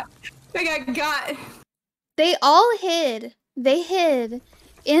believe I it. got got. They all hid. They hid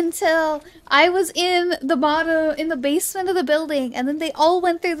until I was in the bottom, in the basement of the building, and then they all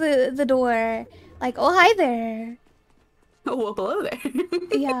went through the door. Like, oh, hi there. Oh, well, hello there.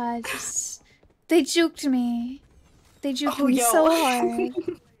 Yeah, just... They juked me. They juked Oh, me yo. so hard.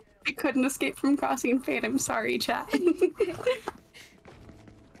 I couldn't escape from crossing fate. I'm sorry, chat.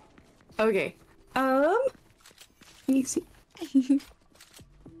 Okay. Let me see.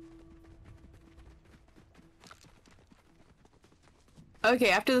 Okay,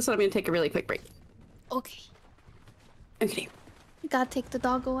 after this one, I'm gonna take a really quick break. Okay. Okay. You gotta take the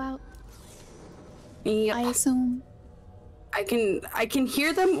doggo out, Yep. I assume. I can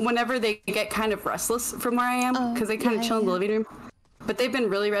hear them whenever they get kind of restless from where I am, because they kind of chill in the living room. But they've been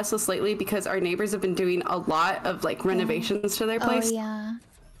really restless lately because our neighbors have been doing a lot of like renovations to their place. Oh, yeah.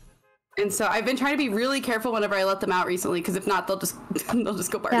 And so I've been trying to be really careful whenever I let them out recently, because if not, they'll just they'll just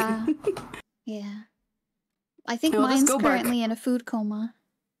go bark. Yeah. Yeah. I think They'll just mine's go bark. currently in a food coma.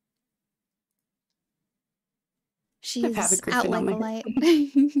 She's have a out griffin like on a my light.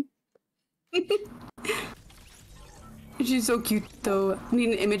 She's so cute though. I need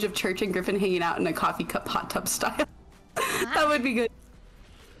an image of Church and Griffin hanging out in a coffee cup hot tub style. That would be good.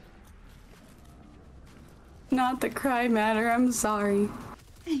 Not the cry matter, I'm sorry.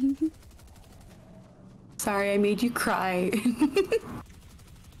 Sorry I made you cry.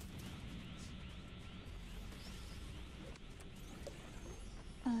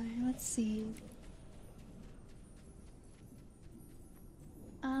 Let's see.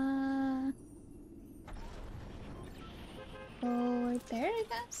 Oh, right there, I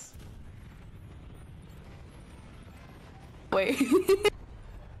guess. wait.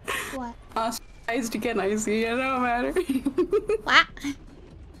 What? Ostracized again, I see. It don't matter. What?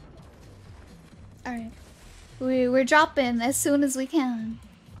 Alright. We're dropping as soon as we can.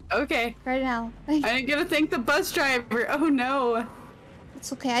 Okay. Right now. I didn't get to thank the bus driver. Oh no.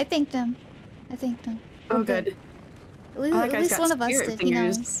 It's okay. I thanked him. Oh, We're good. At least one of us did. He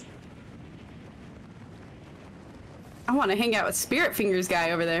knows. I want to hang out with Spirit Fingers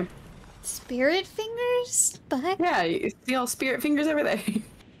guy over there. Spirit fingers? The heck? Yeah, you see all Spirit Fingers over there?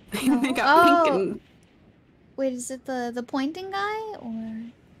 No. They got pink and... Wait, is it the pointing guy or?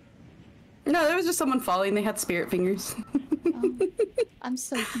 No, there was just someone falling. They had Spirit Fingers. Oh, I'm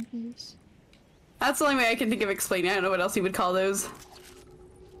so confused. That's the only way I can think of explaining. I don't know what else you would call those.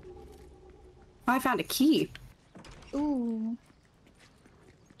 Oh, I found a key. Ooh.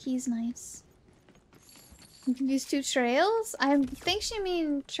 Key's nice. These two trails? I think she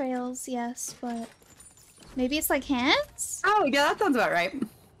mean trails, yes, but maybe it's like hands? Oh, yeah, that sounds about right.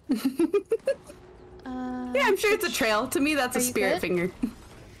 Yeah, I'm sure it's a trail. To me, that's a Spirit Finger.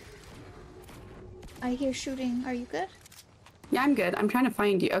 I hear shooting. Are you good? Yeah, I'm good. I'm trying to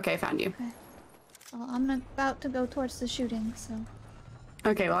find you. Okay, I found you. Okay. Well, I'm about to go towards the shooting, so...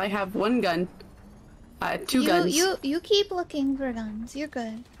 Okay, well, I have one gun. Two guns. You keep looking for guns. You're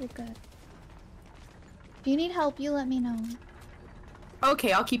good. You're good. If you need help, you let me know.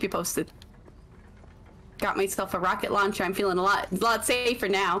 Okay, I'll keep you posted. Got myself a rocket launcher. I'm feeling a lot safer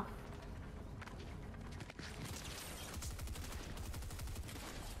now.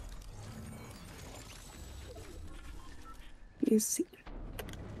 You see.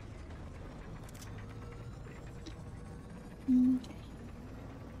 Okay.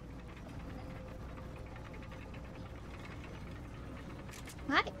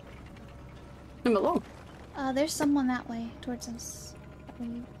 Hi. I'm alone. There's someone that way, towards us. That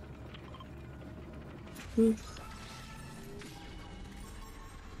way.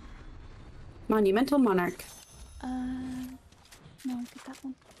 Monumental Monarch. No, get that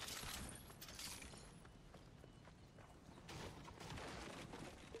one.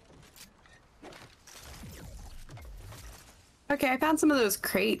 Okay, I found some of those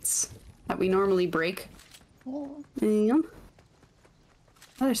crates that we normally break. Oh. Yeah.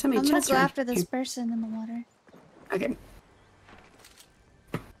 Oh, there's so many I'm gonna chests go around after this here. person in the water. Okay.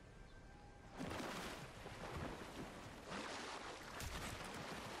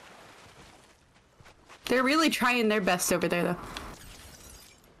 They're really trying their best over there, though.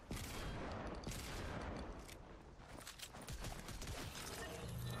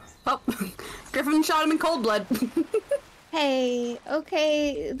 Oh, Griffin shot him in cold blood. Hey,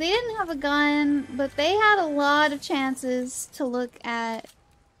 okay, they didn't have a gun, but they had a lot of chances to look at,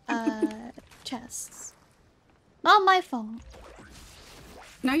 chests. Not my fault.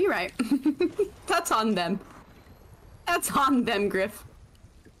 No, you're right. That's on them. That's on them, Griff.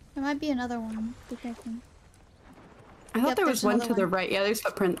 There might be another one. Be careful. I thought Yep, there was there's one another to the one. right. Yeah, there's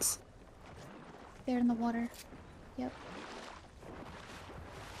footprints. They're in the water. Yep.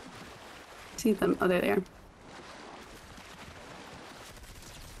 See them. Oh, there they are.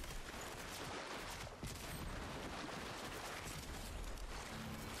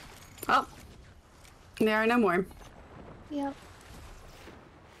 Oh, there are no more. Yep.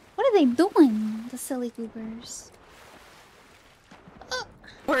 What are they doing, the silly goobers?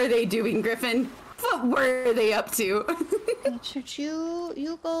 What are they doing, Griffin? What were they up to? Hey, Church,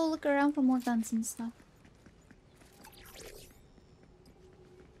 you go look around for more guns and stuff.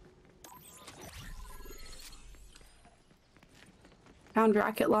 Found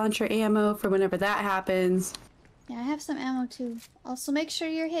rocket launcher ammo for whenever that happens. Yeah, I have some ammo too. Also, make sure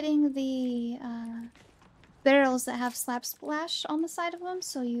you're hitting the barrels that have slap splash on the side of them,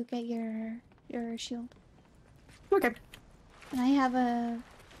 so you get your shield. Okay. And I have a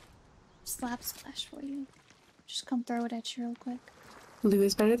slap splash for you. Just come throw it at you real quick. Blue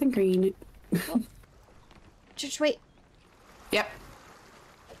is better than green. Oh. Church, wait. Yep.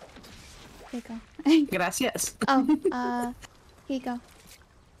 There you go. Gracias. Oh, here you go.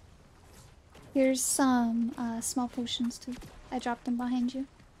 Here's some small potions too. I dropped them behind you.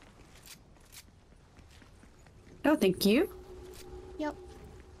 Oh, thank you. Yep.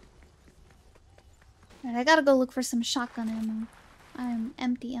 Alright, I gotta go look for some shotgun ammo. I'm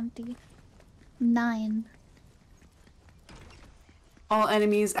empty. 9. All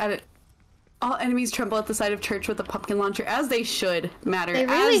enemies tremble at the sight of Church with a pumpkin launcher, as they should, Matter. They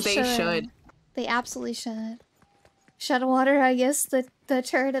really as they should. They absolutely should. Shadowwater, I guess the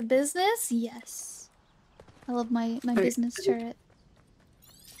turret of business? Yes. I love my business turret.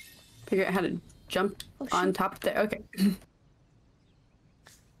 Figure out how to jump on top there. Okay.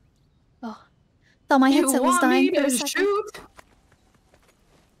 Oh. Thought my headset was dying for a to second. shoot?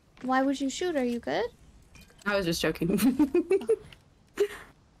 Why would you shoot? Are you good? I was just joking.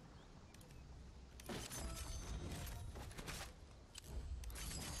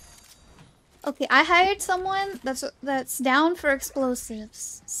 Okay, I hired someone that's down for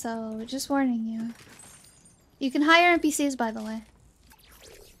explosives. So, just warning you. You can hire NPCs, by the way.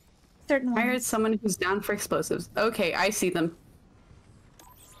 Certain ones. I heard someone who's down for explosives. Okay, I see them.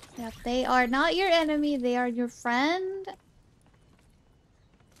 Yep, they are not your enemy, they are your friend.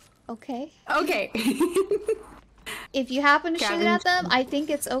 Okay. Okay. If you happen to shoot Gavin. at them, I think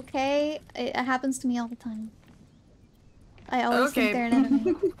it's okay. It happens to me all the time. I always think they're an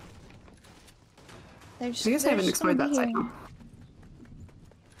enemy. I guess I haven't explored that side.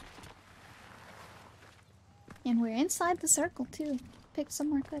 And we're inside the circle too. Pick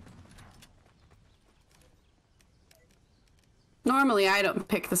somewhere good. Normally, I don't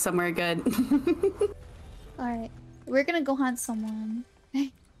pick the somewhere good. Alright. We're gonna go hunt someone.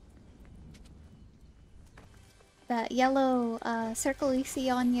 That yellow circle you see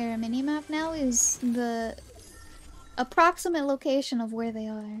on your minimap now is the approximate location of where they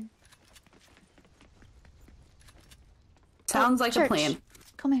are. Sounds like a plan.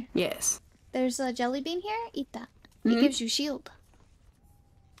 Come here. Yes. There's a jelly bean here. Eat that. It gives you shield.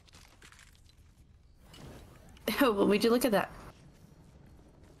 Oh, well, would you look at that?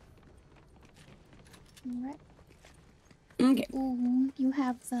 Alright. Okay. Ooh, you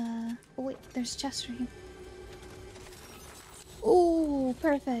have the... Oh wait, there's a chest right here. Ooh,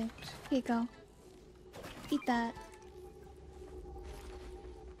 perfect. Here you go. Eat that.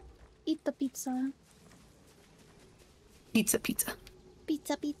 Eat the pizza. Pizza, pizza.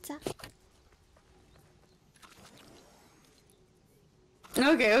 Pizza, pizza.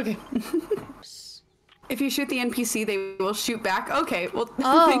 Okay, okay. If you shoot the NPC, they will shoot back. Okay, well,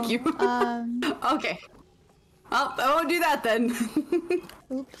 thank you. Okay. I won't do that then.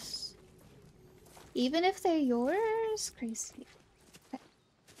 Oops. Even if they're yours? Crazy. Okay.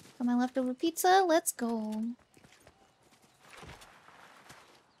 Got my leftover pizza. Let's go.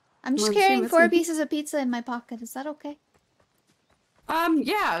 I'm just carrying 4 pieces of pizza in my pocket. Is that okay?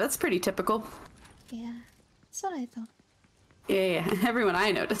 Yeah, that's pretty typical. Yeah. That's what I thought. Yeah, everyone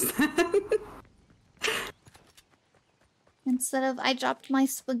I noticed. Instead of I dropped my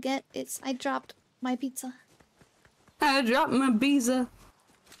spaghetti, it's I dropped my pizza. I dropped my pizza.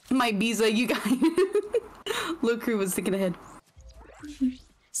 My pizza, you guys. Lil Crew was thinking ahead.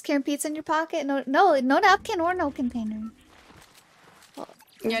 Just carrying pizza in your pocket? No napkin or no container. Well,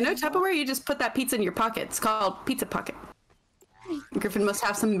 yeah, no Tupperware, you just put that pizza in your pocket. It's called Pizza Pocket. Griffin must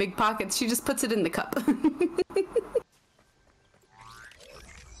have some big pockets. She just puts it in the cup.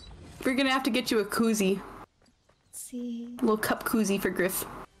 We're gonna have to get you a koozie. Let's see. A little cup koozie for Griff.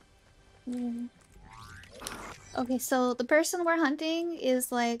 Mm. Okay, so the person we're hunting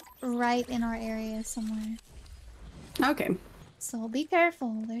is like right in our area somewhere. Okay. So be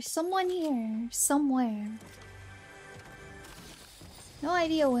careful. There's someone here. Somewhere. No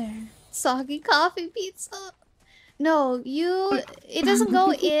idea where. Soggy coffee pizza. No, it doesn't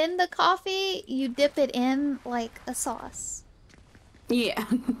go in the coffee. You dip it in like a sauce. Yeah.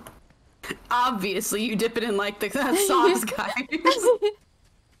 Obviously, you dip it in like the sauce, guys.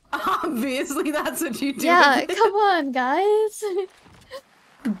 Obviously, that's what you do. Yeah, come on, guys.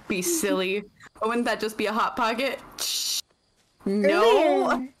 Be silly. Oh, wouldn't that just be a Hot Pocket?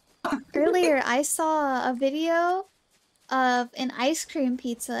 No. Earlier, I saw a video of an ice cream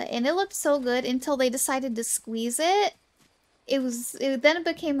pizza, and it looked so good until they decided to squeeze it. Then it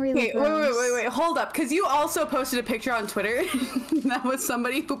became really gross. Wait, hold up, because you also posted a picture on Twitter. That was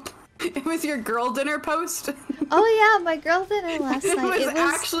somebody who... It was your girl dinner post. Oh yeah, my girl dinner last night. It was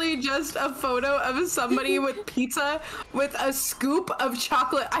actually just a photo of somebody with pizza with a scoop of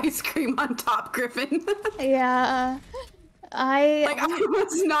chocolate ice cream on top, Griffin. Yeah. I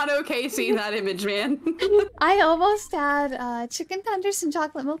was not okay seeing that image, man. I almost had chicken tenders and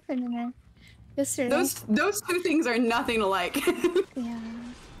chocolate milk for dinner yesterday. Those two things are nothing alike. Yeah.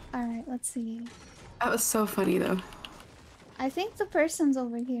 Alright, let's see. That was so funny though. I think the person's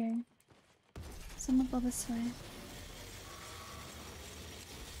over here. So I'm gonna go this way.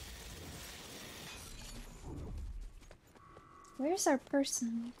 Where's our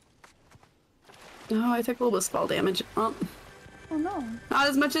person? Oh, I took a little bit of fall damage. Oh no. Not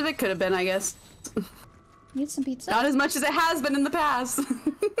as much as it could have been, I guess. Need some pizza? Not as much as it has been in the past.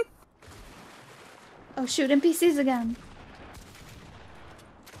 Oh shoot, NPCs again.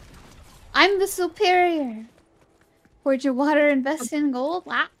 I'm the superior. Hoard your water, invest in gold.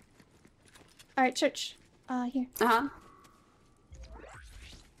 Ah. Alright, church. Here. Uh-huh.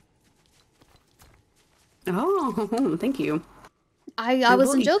 Oh, thank you. I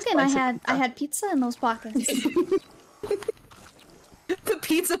wasn't believe joking. I slice of had pizza in those pockets. The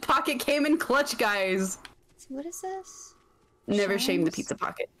pizza pocket came in clutch, guys. See, what is this? Never shame the Shells? pizza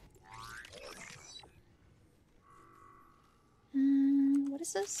pocket. What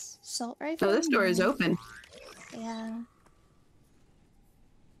is this? Salt rifle? Oh, this door is No. open. Yeah.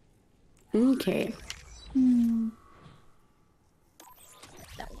 Okay.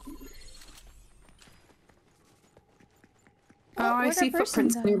 That one. Oh, I where'd our see person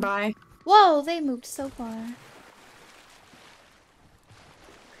footprints go? nearby. Whoa, they moved so far. Okay,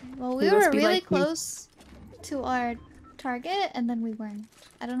 well, we They must were be really like me. close to our target, and then we weren't.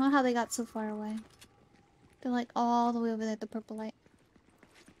 I don't know how they got so far away. They're like all the way over there at the purple light.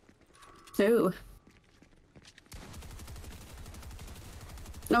 Oh.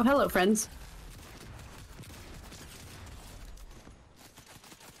 Oh, hello, friends.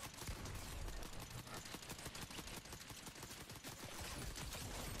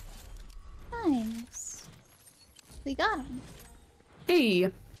 Nice. We got him.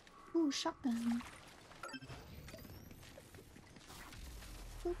 Hey. Ooh, shotgun.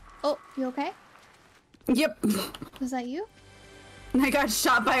 Ooh. Oh, you okay? Yep. Was that you? I got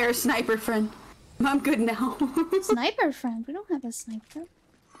shot by our sniper friend. I'm good now. Sniper friend? We don't have a sniper.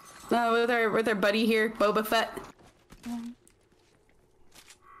 With our buddy here, Boba Fett.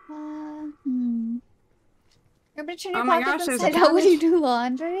 Remember to turn your Oh my pockets gosh, there's a inside out when you cabbage. do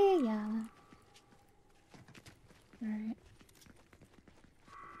laundry? Yeah. Alright.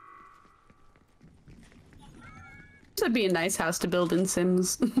 This would be a nice house to build in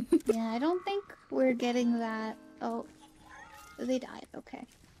Sims. Yeah, I don't think we're getting that. Oh. They died. Okay.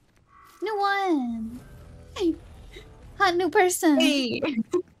 New one! Hey! Hot new person! Hey!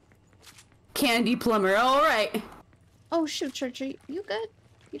 Candy plumber, alright. Oh shoot, Church, are you good?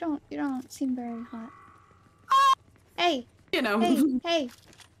 You don't seem very hot. Hey! You know. Hey! Hey!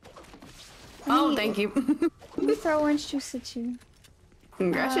 Oh, thank you. Let me throw orange juice at you.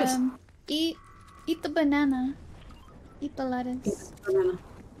 Gracias. Eat the banana. Eat the lettuce. Banana.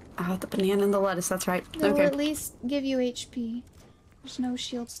 Oh, the banana and the lettuce, that's right. They'll Okay. at least give you HP. There's no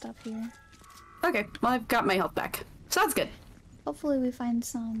shield stuff here. Okay, well, I've got my health back. So that's good. Hopefully we find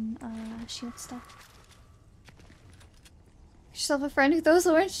some shield stuff. Yourself a friend who throws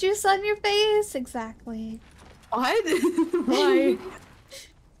orange juice on your face? Exactly. What? Why?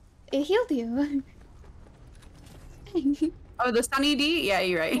 It healed you. Oh, the Sunny D? Yeah,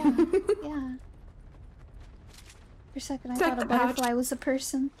 you're right. Yeah, yeah. For a second I Check thought a the pouch. butterfly was a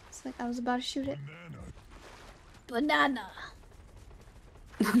person. It's like I was about to shoot it. Banana!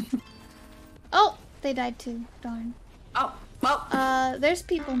 Oh! They died too. Darn. Oh, well. There's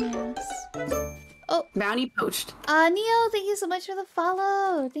people near us. Oh! Bounty poached. Neo, thank you so much for the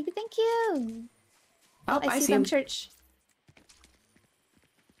follow! Thank you, thank you! Oh, I see him. them, Church.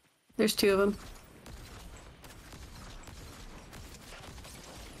 There's two of them.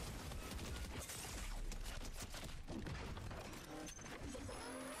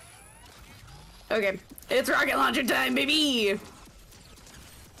 Okay, it's rocket launcher time, baby!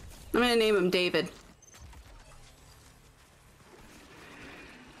 I'm gonna name him David.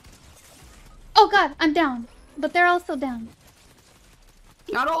 Oh god, I'm down. But they're also down.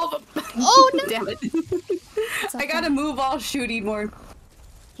 Not all of them! Oh no! Damn it. It's I okay. gotta move all shooty more.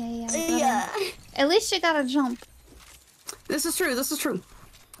 Yeah. At least you gotta jump. This is true, this is true.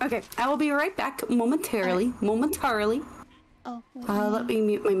 Okay, I will be right back momentarily. Momentarily. Oh, wait, Let me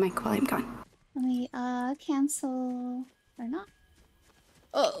mute my mic while I'm gone. let me, cancel... Or not?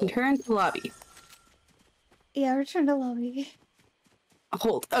 Oh. Return to lobby. Yeah, return to lobby.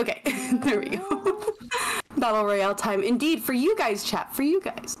 Hold. Okay, there we go. Battle Royale time. Indeed, for you guys, chat. For you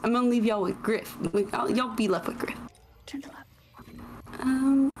guys. I'm gonna leave y'all with Griff. Y'all be left with Griff. Return to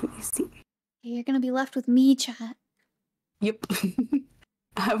lobby. Let me see. You're gonna be left with me, chat. Yep.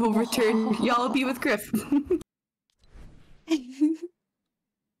 I will return. Y'all be with Griff.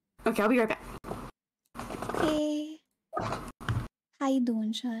 Okay, I'll be right back. Okay. How you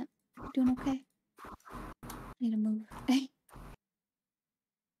doing, chat? Doing okay? I need to move.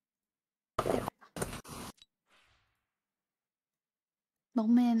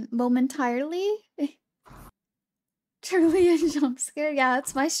 Momentarily? Truly a jump scare? Yeah,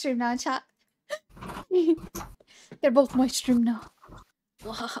 it's my stream now, chat. They're both my stream now.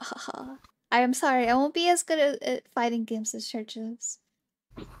 I am sorry, I won't be as good at fighting games as Churches.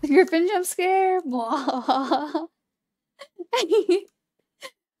 The Griffin jump scare?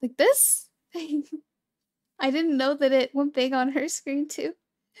 Like this? I didn't know that it went big on her screen too.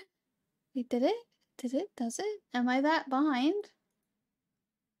 Wait, did it? Did it? Does it? Am I that behind?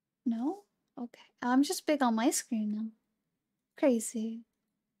 No? Okay. I'm just big on my screen now. Crazy.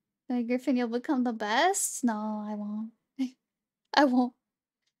 Griffin, you'll become the best? No, I won't. I won't.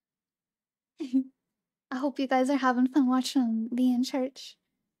 I hope you guys are having fun watching me in church.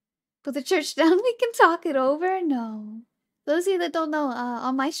 Put the church down, we can talk it over? No. Those of you that don't know,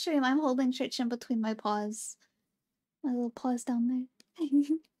 on my stream, I'm holding church in between my paws. My little paws down there.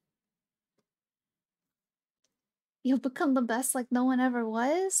 You'll become the best like no one ever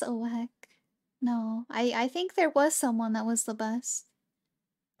was? Oh, heck. No, I think there was someone that was the best.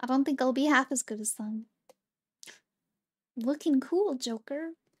 I don't think I'll be half as good as them. Looking cool,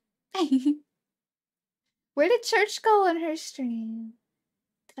 Joker. Where did Church go on her stream?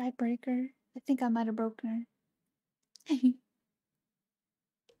 Did I break her? I think I might have broken her.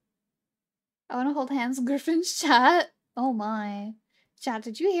 I want to hold hands in Griffin's chat. Oh my. Chat,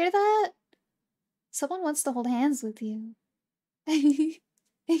 did you hear that? Someone wants to hold hands with you.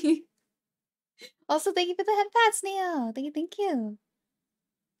 Also, thank you for the head pats, Neo. Thank you, thank you.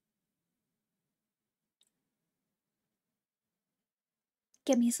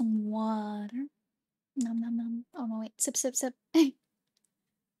 Get me some water. Nom nom nom. Oh no, wait. Sip, sip, sip.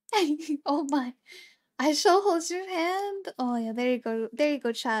 Oh my. I shall hold your hand. Oh yeah, there you go. There you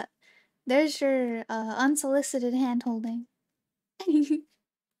go, chat. There's your unsolicited hand holding.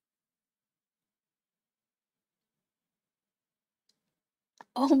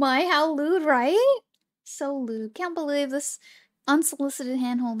 Oh my, how lewd, right? So lewd. Can't believe this unsolicited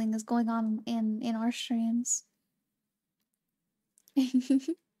hand holding is going on in our streams.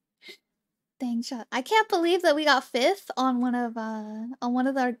 Dang shot. I can't believe that we got 5th on one of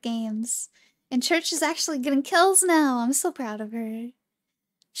our games. And Church is actually getting kills now. I'm so proud of her.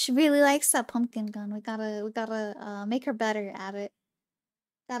 She really likes that pumpkin gun. We gotta make her better at it.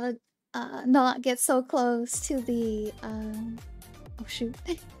 Gotta not get so close to the oh shoot.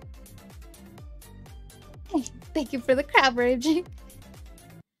 Thank you for the crab raging.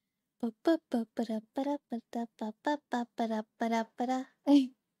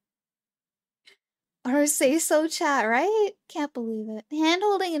 Our say so chat, right? Can't believe it. Hand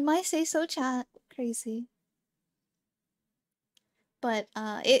holding in my say so chat. Crazy. But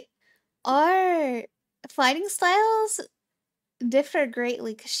our fighting styles differ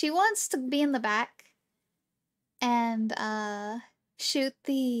greatly because she wants to be in the back and shoot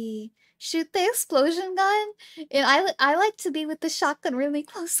the explosion gun, and I like to be with the shotgun really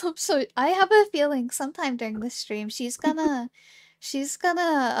close up. So I have a feeling sometime during this stream she's gonna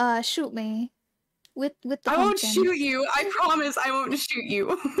shoot me with the pumpkin. I won't shoot you. I promise I won't shoot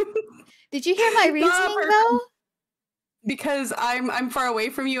you. Did you hear my reasoning though? Because I'm far away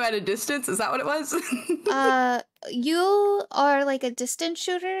from you at a distance. Is that what it was? You are like a distance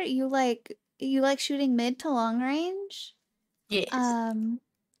shooter. You like shooting mid to long range. Yes. And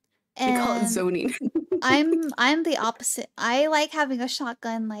we call it zoning. I'm the opposite. I like having a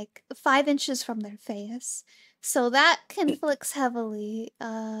shotgun like 5 inches from their face. So that conflicts heavily.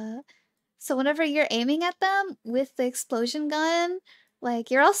 So whenever you're aiming at them with the explosion gun, like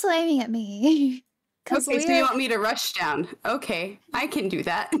you're also aiming at me. Okay, so you want me to rush down. Okay, I can do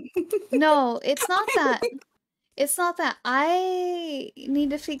that. No, it's not that. It's not that. I need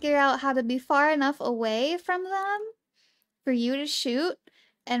to figure out how to be far enough away from them for you to shoot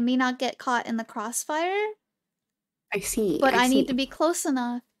and me not get caught in the crossfire. I see. But I need to be close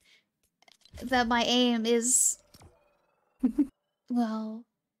enough that my aim is... Well,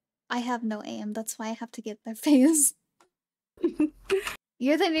 I have no aim. That's why I have to get their face.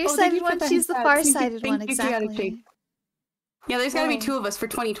 You're the nearsighted one, she's the far-sighted one, exactly. Yeah, there's gotta be 2 of us for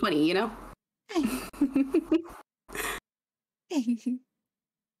 2020, you know?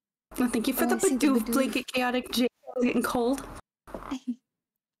 Well, thank you for the Bidoof blanket, Chaotic J. It's getting cold.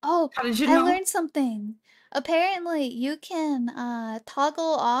 Oh, how did you know? I learned something. Apparently, you can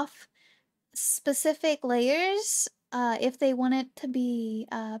toggle off specific layers if they want it to be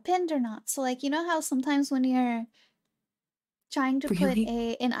pinned or not. So, like, you know how sometimes when you're trying to put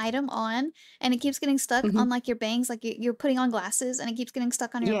an item on and it keeps getting stuck on like your bangs, like you're putting on glasses and it keeps getting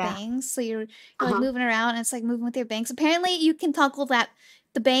stuck on your bangs, so you're like moving around and it's like moving with your bangs. Apparently you can toggle the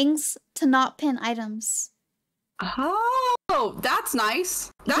bangs to not pin items. Oh, that's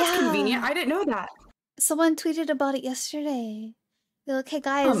nice. That's convenient. I didn't know that. Someone tweeted about it yesterday. They're like, hey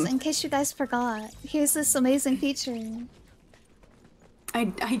guys, in case you guys forgot, here's this amazing feature.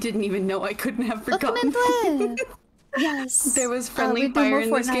 I didn't even know. I couldn't have forgotten. Welcome in. Yes. There was friendly fire in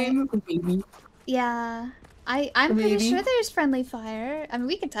this game. Maybe. Yeah. I'm pretty sure there's friendly fire. I mean,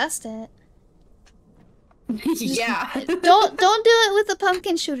 we can test it. Yeah. Don't do it with a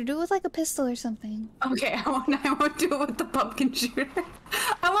pumpkin shooter. Do it with like a pistol or something. Okay, I won't do it with the pumpkin shooter.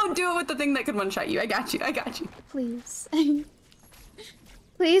 I won't do it with the thing that could one-shot you. I got you. Please.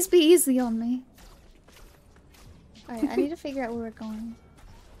 Please be easy on me. Alright, I need to figure out where we're going.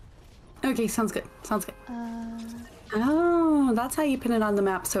 Okay, sounds good. Sounds good. Oh, that's how you pin it on the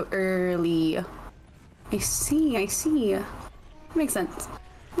map so early. I see, I see. Makes sense.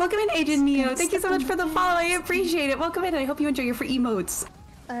 Welcome in, Agent Neo. Thank you so much for the follow. I appreciate it. Welcome in. I hope you enjoy your free emotes.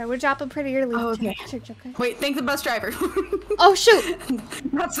 Alright, we're dropping pretty early. Oh, okay. Church, okay. Wait, thank the bus driver. Oh, shoot!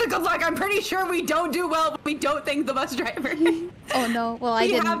 That's the good luck. I'm pretty sure we don't do well, but we don't thank the bus driver. Oh no, well I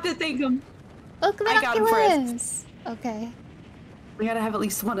didn't. We have to thank him. Look, the I got him first. first. Okay. We gotta have at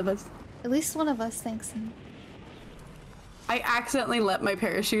least one of us. At least one of us thanks him. I accidentally let my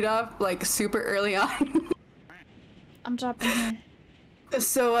parachute off, like, super early on. I'm dropping here.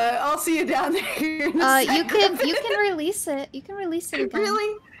 So, I'll see you down there. You can release it. You can release it again.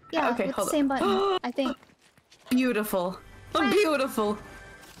 Really? Yeah, okay, with hold the same button, I think. Beautiful. Beautiful.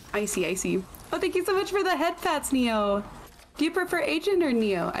 I see, I see. Oh, thank you so much for the head pats, Neo. Do you prefer Agent or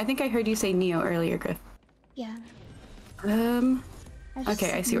Neo? I think I heard you say Neo earlier, Griff. Yeah.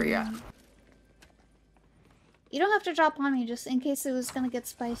 Okay, I see where you're at. You don't have to drop on me, just in case it was gonna get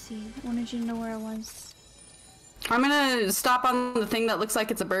spicy. Wanted you to know where I was. I'm gonna stop on the thing that looks like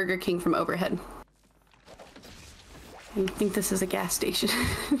it's a Burger King from overhead. I think this is a gas station.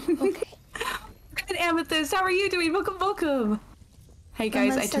 Okay. Good Amethyst, how are you doing? Welcome, welcome. Hey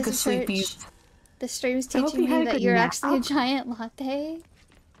guys, I took a sleepy. The stream's teaching me that you're actually a giant latte.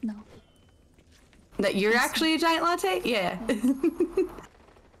 No. That you're actually a giant latte? Yeah.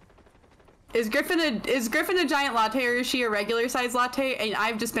 Is Griffin a giant latte or is she a regular size latte? And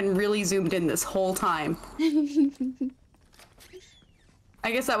I've just been really zoomed in this whole time.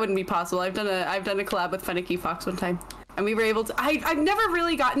 I guess that wouldn't be possible. I've done a collab with Funicky Fox one time, and we were able to. I've never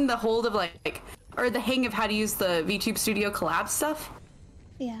really gotten the hold of like or the hang of how to use the VTube Studio collab stuff.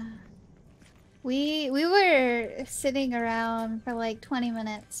 Yeah. We were sitting around for like 20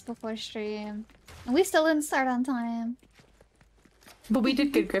 minutes before stream, and we still didn't start on time. But we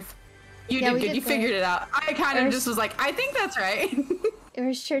did good, Griff. You did good. You figured it out. I kind of just was like, I think that's right. It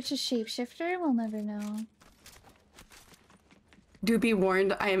was Church's shapeshifter. We'll never know. Do be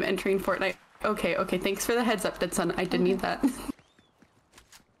warned, I am entering Fortnite. Okay, okay. Thanks for the heads up, Dead Son. I did need that.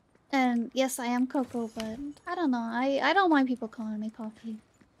 And yes, I am Coco, but I don't know. I don't mind people calling me coffee.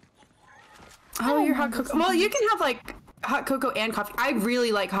 Oh, you're hot cocoa. Well, you can have like hot cocoa and coffee. I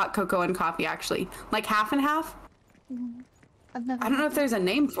really like hot cocoa and coffee, actually. Like half and half. I've never. I don't know if there's a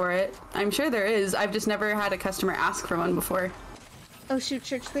name for it. I'm sure there is. I've just never had a customer ask for one before. Oh shoot,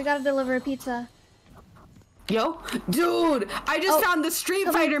 Church, we gotta deliver a pizza. Yo, dude, I just found the Street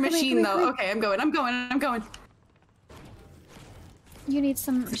Fighter machine though. Okay, I'm going. You need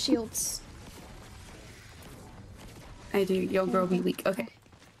some shields. I do. Yo, girl, be weak. Okay.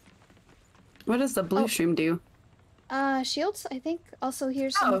 What does the blue shroom do? Shields, I think. Also,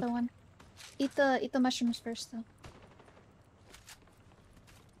 here's another one. Eat the mushrooms first, though.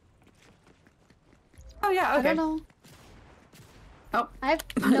 Oh yeah, okay. I don't know. Oh. I have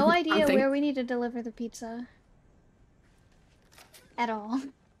no idea where we need to deliver the pizza. At all.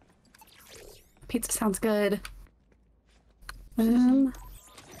 Pizza sounds good. I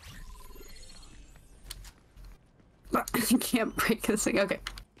can't break this thing. Okay.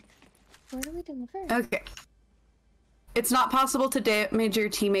 Where do we deliver? Okay. It's not possible to damage your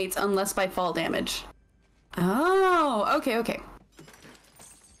teammates unless by fall damage. Oh, okay, okay.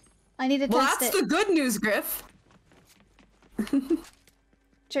 I need to test it. Well, that's the good news, Griff.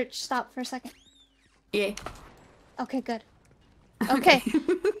 Church, stop for a second. Yeah. Okay, good. Okay.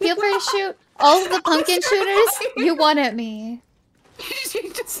 Feel free to shoot all of the pumpkin shooters you want at me.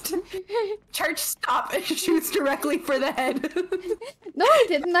 You just... Church, stop. It shoots directly for the head. No, I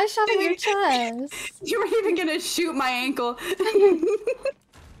didn't. I shot at your chest. You were even gonna shoot my ankle.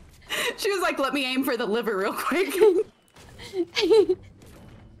 She was like, let me aim for the liver real quick.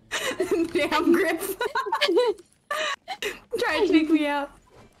 Damn, Griff. Trying to take me out.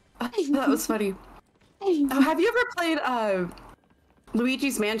 That was funny. Oh, have you ever played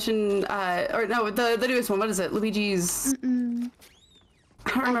Luigi's Mansion, or no, the newest one? What is it? Luigi's...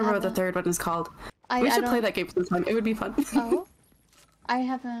 I don't remember what the third one is called. We should play that game sometime. It would be fun. Oh? I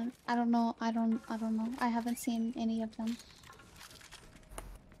haven't. I don't know. I don't know. I haven't seen any of them.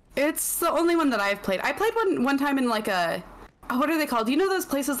 It's the only one that I've played. I played one time in like a... Oh, what are they called? You know those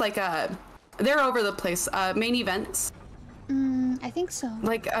places like they're over the place. Main events. I think so.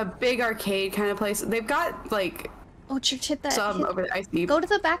 Like a big arcade kind of place. They've got like... Oh, Church, hit that. Some over there. I see. Go to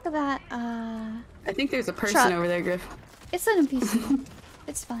the back of that. I think there's a person truck. over there, Griff. It's an NPC.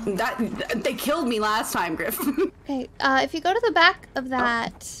 It's fine. They killed me last time, Griff. Okay. If you go to the back of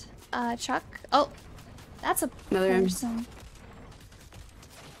that truck. Oh, that's a person.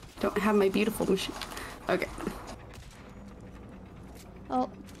 Don't have my beautiful machine. Okay. Oh,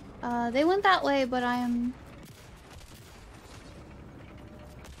 they went that way, but I'm...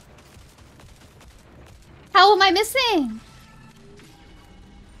 How am I missing?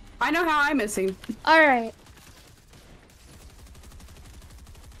 I know how I'm missing. Alright.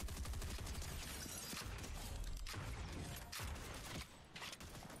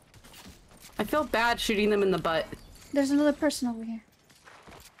 I feel bad shooting them in the butt. There's another person over here.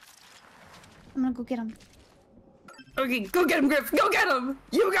 I'm gonna go get him. Okay, go get him, Griff. Go get him.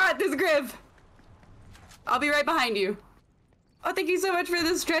 You got this, Griff. I'll be right behind you. Oh, thank you so much for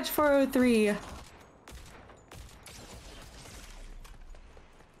the stretch 403.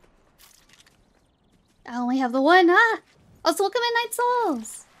 I only have the one, huh? Oh, so welcome in Night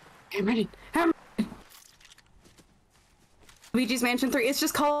Souls. I'm ready. I'm ready. Luigi's Mansion 3. It's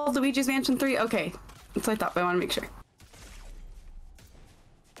just called Luigi's Mansion 3. Okay. That's what I thought, but I want to make sure.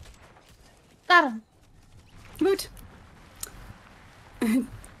 Got him. Moot.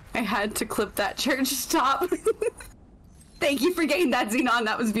 I had to clip that church top. Thank you for getting that, Xenon.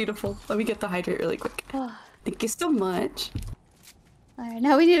 That was beautiful. Let me get the hydrate really quick. Thank you so much. Alright,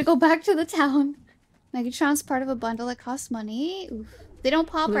 now we need to go back to the town. Megatron's part of a bundle that costs money. Oof. They don't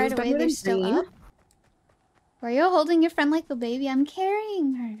pop right away, they're still up. Were you holding your friend like a baby? I'm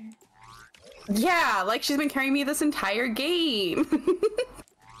carrying her. Yeah, like she's been carrying me this entire game.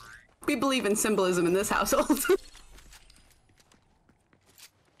 We believe in symbolism in this household.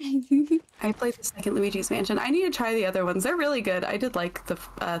 I played the second Luigi's Mansion. I need to try the other ones. They're really good. I did like the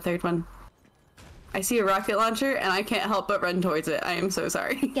third one. I see a rocket launcher and I can't help but run towards it. I am so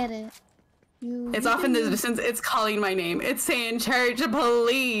sorry. Get it. It's off in the distance. It's calling my name. It's saying, "Church,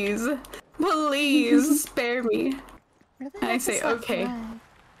 please, please spare me." And I say, "Okay."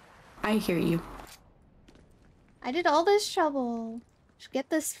 I hear you. I did all this trouble to get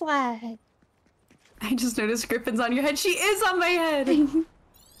this flag. I just noticed Griffin's on your head. She is on my head.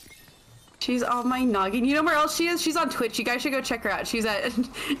 She's on my noggin. You know where else she is? She's on Twitch. You guys should go check her out. She is at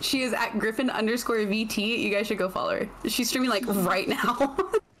Griffin_VT. You guys should go follow her. She's streaming like right now.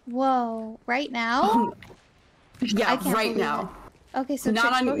 Whoa! Right now? Yeah, right now. It. Okay, so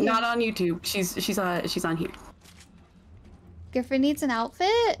not on YouTube. She's on here. Griffin needs an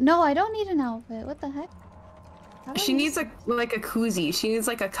outfit? No, I don't need an outfit. What the heck? She needs like a koozie. She needs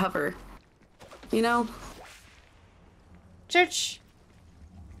like a cover. You know? Church.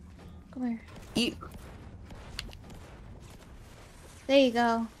 Come here. Eat. There you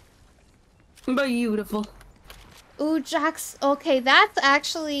go. Beautiful. Ooh, Jack's. Okay, that's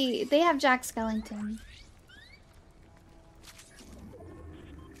actually. They have Jack Skellington.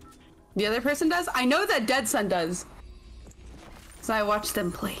 The other person does? I know that Dead Son does. So I watched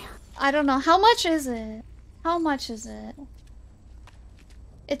them play. I don't know. How much is it? How much is it?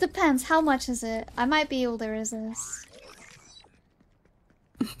 It depends. How much is it? I might be able to resist.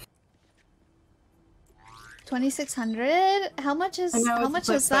 2,600? How much is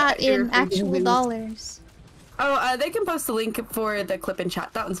that in actual dollars? Oh, they can post the link for the clip in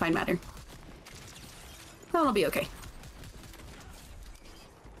chat. That one's fine matter. That'll be okay.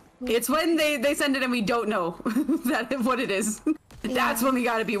 It's when they send it and we don't know what it is. Yeah. That's when we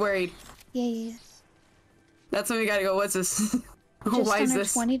gotta be worried. Yeah. That's when we gotta go, what's this? Why is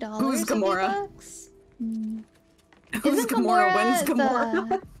this? $20 Who's Gamora? Who's Isn't Gamora? When's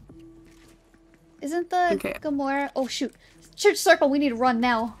Gamora? Isn't the okay. Gamora... Oh shoot. Church Circle, we need to run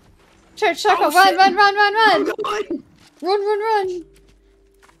now. Church Circle, oh, run! Run!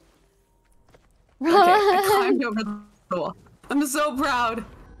 Okay, I climbed over the wall. I'm so proud.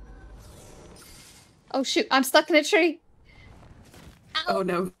 Oh shoot, I'm stuck in a tree. Ow. Oh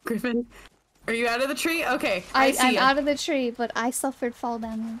no, Griffin. Are you out of the tree? Okay, I'm out of the tree, but I suffered fall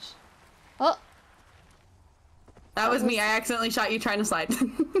damage. Oh. That was me. I accidentally shot you trying to slide.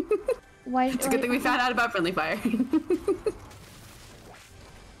 Why? It's a good thing we found out about friendly fire.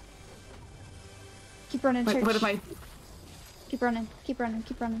 Keep running, Church. What am I? Keep running.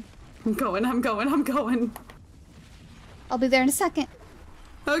 I'm going. I'll be there in a second.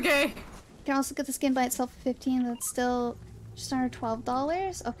 Okay. You can also get the skin by itself for 15. That's still just under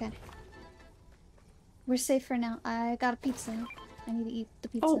 $12. Okay. We're safe for now. I got a pizza. I need to eat the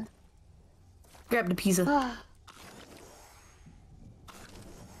pizza. Oh. Grab the pizza.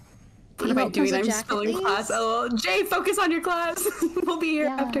 What am I doing? I'm still in class. Oh, Jay, focus on your class. We'll be here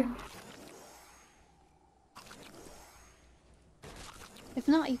after. If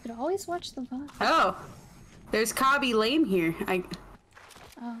not, you could always watch the VOD. Oh. There's Cobby Lame here.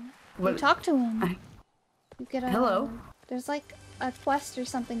 You talk to him. You get a... Hello. There's like a quest or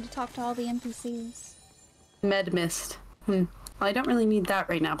something to talk to all the NPCs. Med Mist. Well, I don't really need that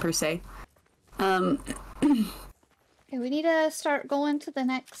right now, per se. Okay, we need to start going to the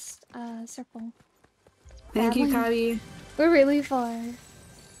next circle. Thank you, Kabi. We're really far.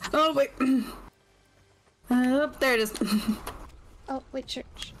 Oh, wait. Oh, there it is. Oh, wait,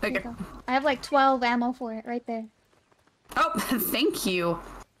 church. Okay. Here you go. I have like 12 ammo for it right there. Oh, thank you.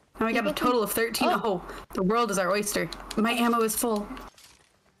 Now I got a total of 13. Oh, the world is our oyster. My ammo is full.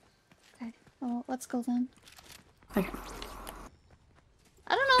 Okay, well, let's go then. Okay.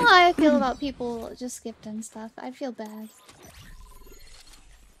 I don't know how I feel about people just gifting stuff. I feel bad.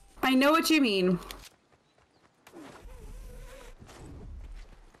 I know what you mean.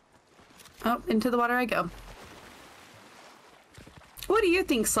 Oh, into the water I go. What do you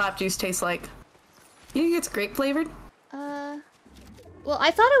think slap juice tastes like? You think it's grape flavored? Well,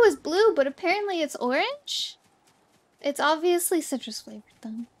 I thought it was blue, but apparently it's orange. It's obviously citrus flavored,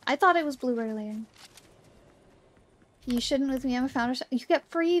 though. I thought it was blue earlier. You shouldn't with me. I'm a founder. You get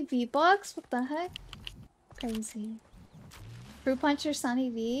free V-Bucks? What the heck? Crazy. Fruit Punch or Sunny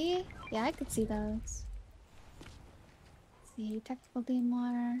V? Yeah, I could see those. Let's see, Tactical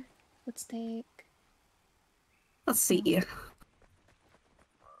DMR. Let's take... Let's see.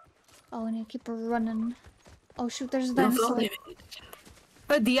 Oh, I need to keep running. Oh shoot, there's a dinosaur.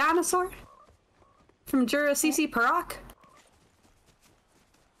 A dinosaur? From Jura CC Parak?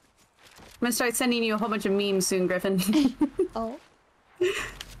 I'm gonna start sending you a whole bunch of memes soon, Griffin. Oh.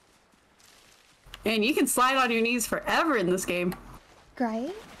 And you can slide on your knees forever in this game.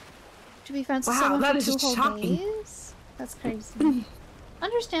 Great. To be friends with Wow, someone that for is 2 whole shocking. days? That's crazy.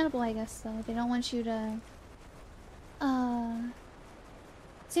 Understandable, I guess, though. They don't want you to...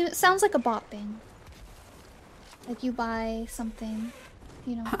 See, it sounds like a bot thing. Like you buy something,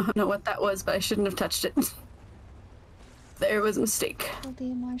 you know. I don't know what that was, but I shouldn't have touched it. There was a mistake.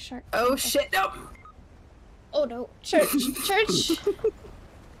 DMR shark. Oh shit, no! Oh no. Church! Church!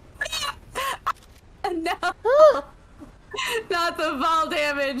 No! Not the fall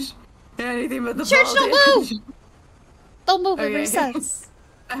damage! Anything but the Church, fall don't damage. move! Don't move, it Okay. resets.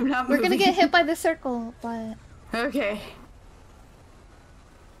 I'm not We're moving. gonna get hit by the circle, but... Okay.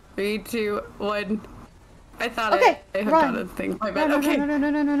 3, 2, 1. I thought Okay, I hooked run. on a thing. My bad. No, Okay.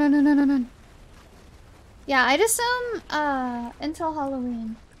 no. Yeah, I'd assume, until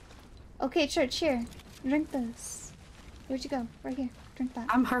Halloween. Okay, church, here. Drink this. Where'd you go? Right here. Drink that.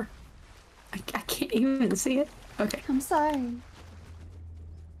 I'm her. I can't even see it. Okay. I'm sorry.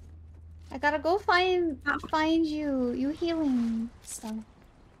 I gotta go find you healing stuff.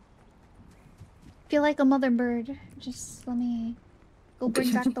 Feel like a mother bird. Just let me go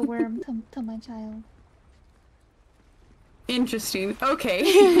bring back the worm to my child. Interesting.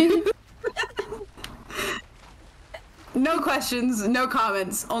 Okay. No questions, no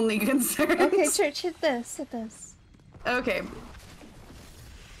comments, only concerns. Okay, church, hit this, hit this. Okay.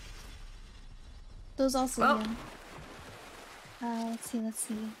 Those also, Well. yeah. Let's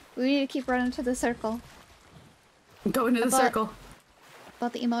see. We need to keep running to the circle. Go into the circle.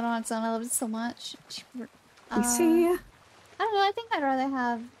 About the emote on its own, I love it so much. You see? I don't know, I think I'd rather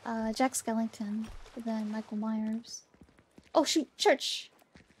have Jack Skellington than Michael Myers. Oh shoot, church!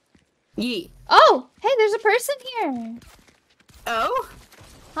 Yeet. Oh! Hey, there's a person here! Oh?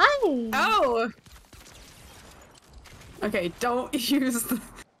 Hi! Oh! Okay, don't use the...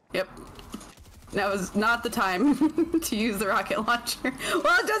 Yep. That was not the time to use the rocket launcher.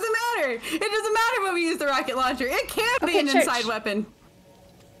 Well, it doesn't matter! It doesn't matter when we use the rocket launcher! It can be an inside weapon!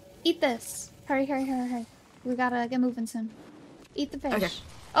 Eat this. Hurry. We gotta get moving soon. Eat the fish. Okay.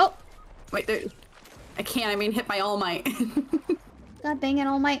 Oh! Wait, there... I can't, I mean hit by All Might. God dang it,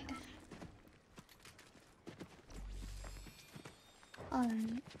 All Might.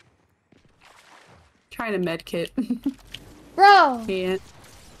 Alright. Trying to medkit. Bro! Can't.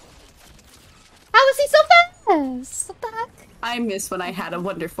 How is he so fast? What the heck? I miss when I had a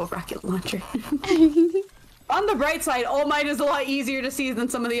wonderful rocket launcher. On the bright side, All Might is a lot easier to see than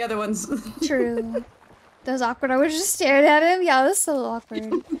some of the other ones. True. That was awkward. I was just staring at him. Yeah, that was so awkward.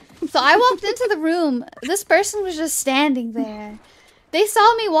 So I walked into the room. This person was just standing there. They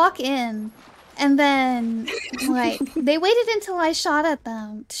saw me walk in. And then, like, they waited until I shot at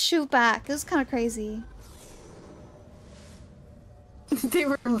them to shoot back. It was kind of crazy. They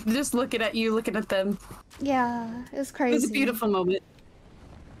were just looking at you, looking at them. Yeah, it was crazy. It was a beautiful moment.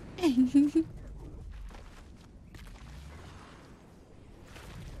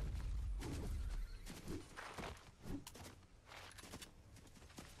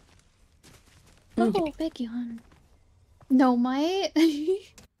 Oh, big yawn. No, might.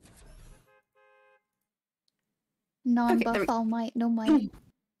 Non-buff all might, no might.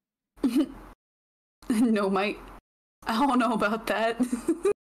 No might. I don't know about that.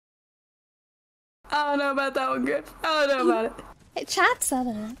 I don't know about that one, Griff. I don't know about it. Hey, chat said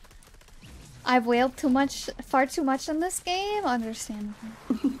it. I've wailed too much, far too much in this game. Understandable.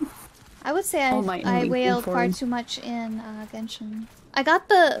 I would say I wailed far too much in Genshin. I got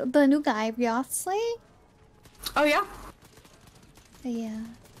the new guy, Ryothsley. Oh yeah. Yeah.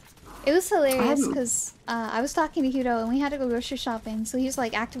 It was hilarious because I was talking to Hudo and we had to go grocery shopping, so he was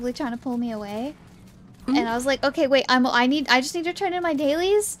like actively trying to pull me away. And I was like, okay, wait, I just need to turn in my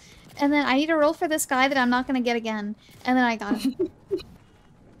dailies, and then I need to roll for this guy that I'm not gonna get again. And then I got him.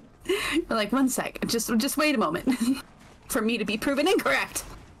 You're like, 1 sec, just wait a moment. For me to be proven incorrect.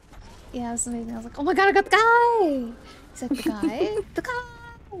 Yeah, it was amazing. I was like, oh my god, I got the guy! He's like, the guy?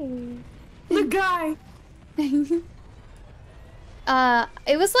 The guy! The guy!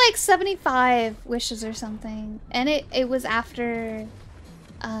 It was like 75 wishes or something. And it was after,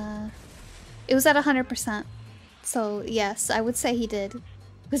 it was at 100%. So, yes, I would say he did.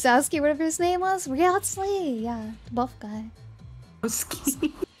 Wazowski, whatever his name was? Ryotsly! Yeah, the buff guy.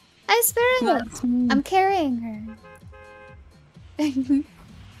 Wazowski. I'm sparing I'm carrying her.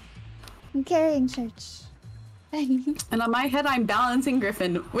 I'm carrying Church. And on my head, I'm balancing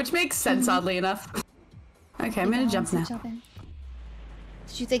Griffin, which makes sense, oddly enough. Okay, I'm gonna jump now.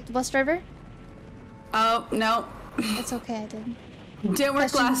 Did you take the bus driver? Oh, no. It's okay, I did. Didn't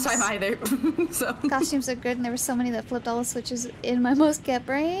work last time either. So. Costumes are good, and there were so many that flipped all the switches in my most get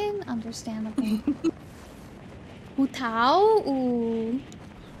brain. Understandable. Wu Tao? Ooh.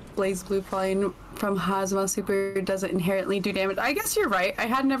 Blaze Blue probably from Hazma Super doesn't inherently do damage. I guess you're right. I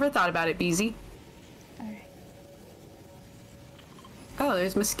had never thought about it, Beezy. Alright. Oh,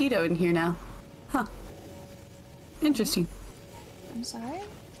 there's mosquito in here now. Huh. Interesting. I'm sorry?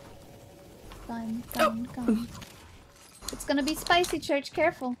 Gun. It's gonna be spicy, Church.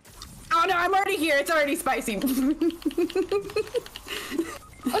 Careful. Oh no, I'm already here. It's already spicy.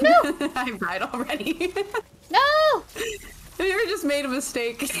 Oh no! I died already. No! Have you ever just made a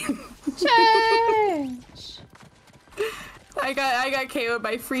mistake? Church! I got KO'd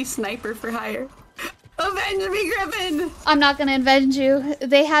by free sniper for hire. Avenge me, Griffin! I'm not gonna avenge you.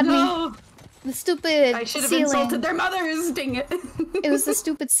 They had me. The stupid I should have ceiling. insulted their mothers, dang it. It was the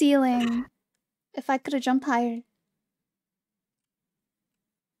stupid ceiling. If I could have jumped higher.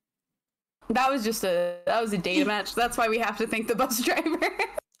 That was a data match. That's why we have to thank the bus driver.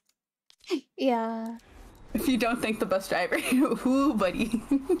 Yeah. If you don't thank the bus driver, ooh, buddy.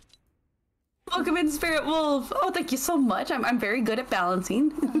 Welcome in, Spirit Wolf. Oh, thank you so much. I'm very good at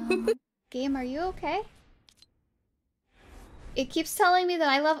balancing. Game, are you okay? It keeps telling me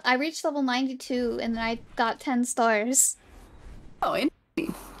that I reached level 92 and then I got 10 stars. Oh,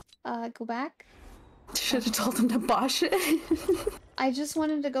 interesting. Go back. Should have told him to bosh it. I just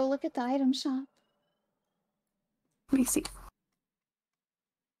wanted to go look at the item shop. Let me see.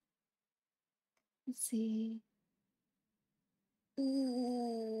 Let's see.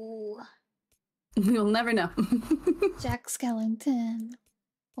 Ooh. You'll never know. Jack Skellington.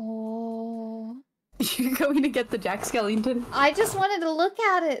 Oh. You're going to get the Jack Skellington? I just wanted to look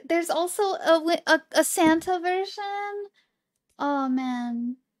at it. There's also a Santa version. Oh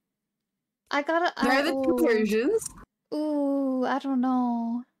man. I gotta. There are the two versions. Ooh, I don't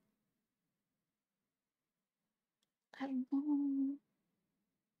know. I don't know.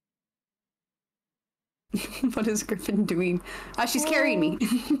 What is Griffin doing? She's carrying me.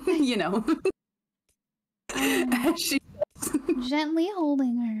 You know. She's gently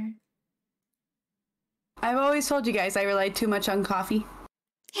holding her. I've always told you guys I relied too much on coffee.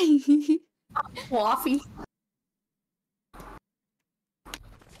 Coffee.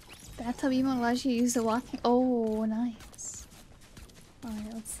 Bathtub emote allows you to use the walking. Oh, nice.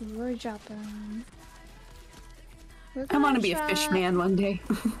 Alright, let's see. We're dropping. I want to be a fish man one day.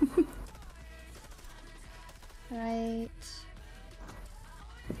 Right.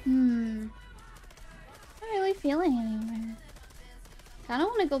 Not really feeling anywhere. I don't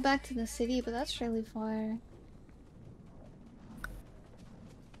want to go back to the city, but that's really far.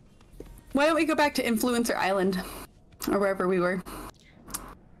 Why don't we go back to Influencer Island? Or wherever we were.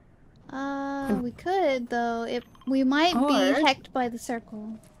 We could, though. We might be hecked by the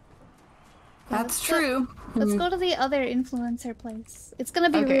circle. Yeah, that's true. Let's go to the other influencer place. It's gonna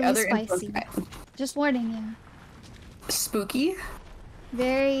be really spicy. Just warning you. Spooky?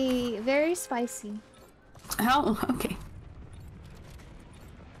 Very, very spicy. Oh, okay.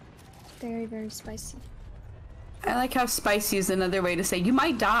 Very, very spicy. I like how spicy is another way to say you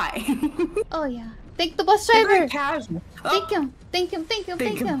might die. Oh yeah. Thank the bus driver! Casual. Thank him! Thank him! Thank him!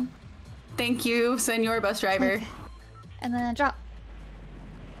 Thank him! Thank you, senor bus driver. Okay. And then drop.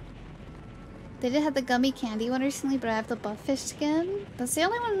 They did have the gummy candy one recently, but I have the buff fish skin. That's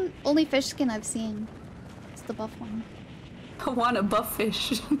the only fish skin I've seen. It's the buff one. I want a buff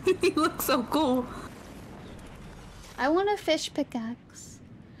fish. He looks so cool. I want a fish pickaxe.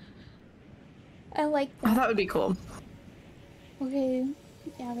 I like that. Oh, that would be cool. Okay.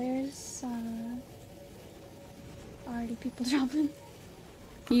 Yeah, there's already people dropping.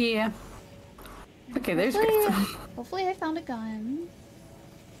 Yeah. Okay, there's hopefully I found a gun.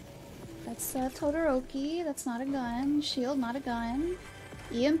 That's Todoroki. That's not a gun. Shield, not a gun.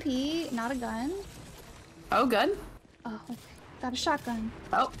 EMP, not a gun. Oh, gun? Oh, okay. Got a shotgun.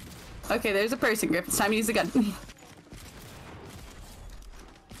 Oh. Okay, there's a person, Griff. It's time to use the gun.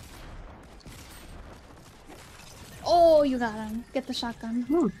 Oh, you got him. Get the shotgun.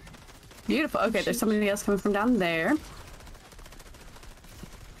 Ooh. Beautiful. Okay, there's somebody else coming from down there.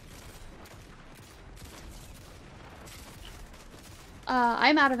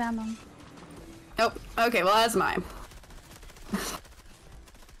 I'm out of ammo. Oh, okay, well, that's mine.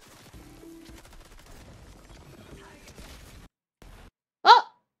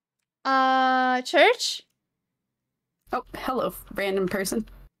 Oh! Church? Oh, hello, random person.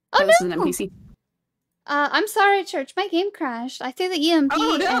 Oh, this no! is an NPC. I'm sorry, Church. My game crashed. I threw the EMP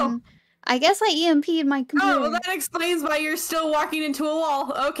and I guess I EMP'd my computer. Oh, well, that explains why you're still walking into a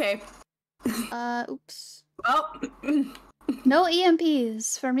wall. Okay. Oops. Well. No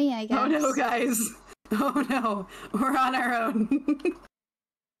EMPs for me, I guess. Oh no, guys. Oh no. We're on our own.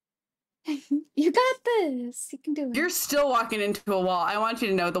 You got this. You can do it. You're still walking into a wall. I want you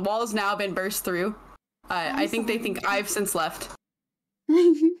to know the wall has now been burst through. I think they think I've since left.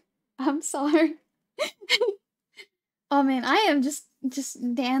 I'm sorry. Oh man, I am just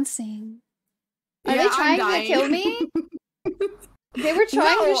dancing. Are they trying to kill me? They were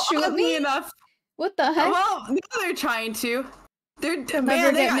trying to shoot me? Enough. What the heck? Well, no, they're trying to. They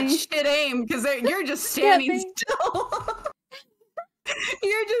got shit aim because you're just standing still.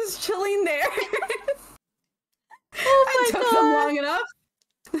 You're just chilling there. Oh my I took them long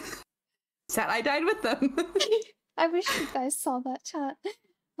enough. Sad I died with them. I wish you guys saw that chat.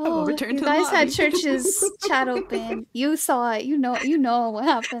 Oh, you guys had Church's chat open. You saw it. You know what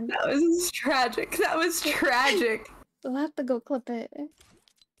happened. That was tragic. That was tragic. We'll have to go clip it.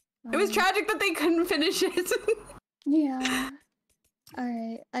 It was tragic that they couldn't finish it. Yeah.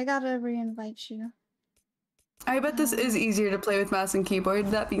 Alright, I gotta re-invite you. I bet this is easier to play with mouse and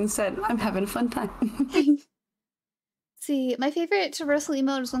keyboard. That being said, I'm having a fun time. See, my favorite traversal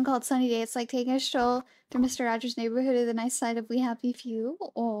emote is one called Sunny Day. It's like taking a stroll through Mr. Rogers' neighborhood of the nice side of We Happy Few.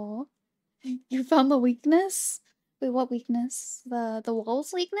 Oh, you found the weakness? Wait, what weakness? The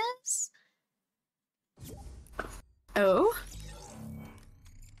wall's weakness? Oh?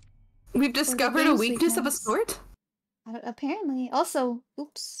 We've discovered a weakness of a sort? Apparently. Also,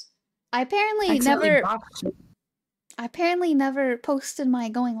 oops. I apparently never posted my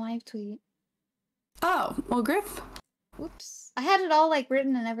going live tweet. Oh, well, Griff. Oops. I had it all like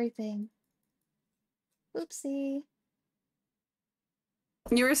written and everything. Oopsie.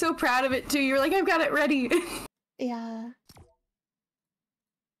 You were so proud of it too. You were like, I've got it ready. Yeah.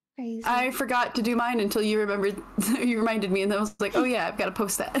 Crazy. I forgot to do mine until you reminded me, and I was like, oh yeah, I've got to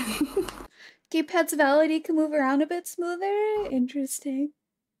post that. Keypad's validity can move around a bit smoother. Interesting.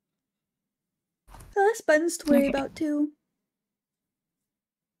 So less buttons to worry about too.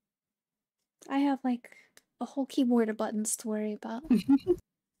 I have like a whole keyboard of buttons to worry about.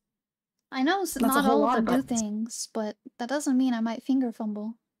 I know not all of them do things, but that doesn't mean I might finger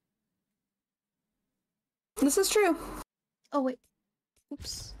fumble. This is true. Oh wait.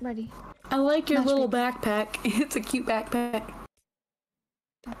 Oops. Ready. I like your little backpack. It's a cute backpack.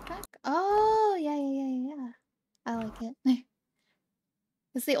 Backpack? Oh, yeah. I like it.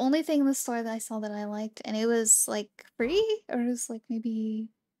 It's the only thing in the store that I saw that I liked, and it was like free, or it was like maybe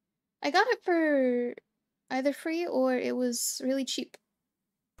I got it for either free or it was really cheap.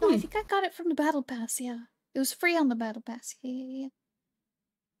 No, I think I got it from the Battle Pass, yeah. It was free on the Battle Pass. Yeah.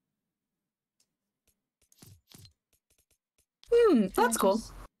 That's cool.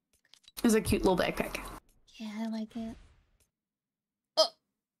 It's a cute little backpack. Yeah, I like it.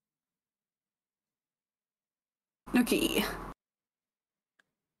 Okay.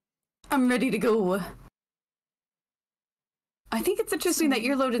 I'm ready to go. I think it's interesting that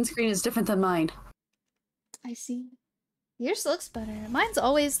your loading screen is different than mine. I see. Yours looks better. Mine's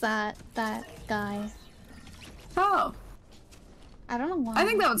always that guy. Oh. I don't know why. I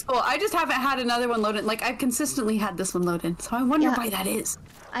think that one's cool. I just haven't had another one loaded. Like, I've consistently had this one loaded, so I wonder why that is.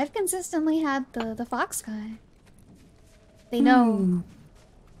 I've consistently had the fox guy. They know.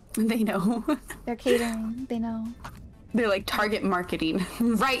 They know. They're catering. They know. They're like target marketing.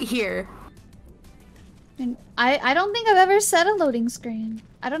 Right here. And I don't think I've ever set a loading screen.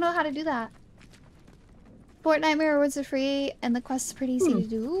 I don't know how to do that. Fortnite rewards are free, and the quest is pretty easy to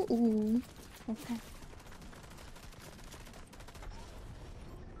do. Ooh. Okay.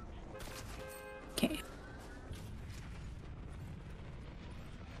 Okay.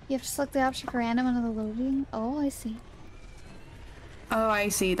 You have to select the option for random under the loading. Oh, I see. Oh, I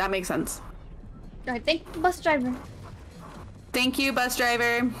see. That makes sense. Alright, thank you, bus driver. Thank you, bus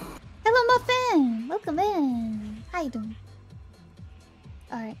driver. Hello, Muffin! Welcome in. How you doing?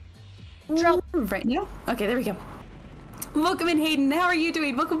 Alright. Drop. Right now? Okay, there we go. Welcome in, Hayden. How are you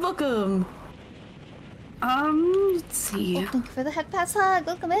doing? Welcome, welcome. Let's see. Oh, thank you for the head pass hug.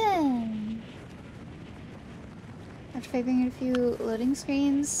 Welcome in. After figuring out a few loading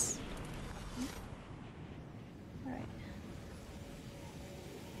screens. Alright.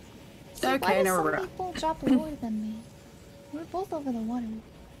 So Okay, why now do we're some people drop lower than me? We're both over the water.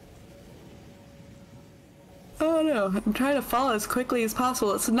 Oh no, I'm trying to fall as quickly as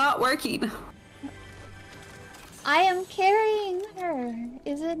possible. It's not working. I am carrying her.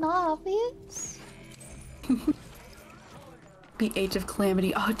 Is it not obvious? The Age of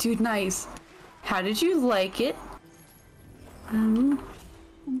Calamity. Oh, dude, nice. How did you like it? I'm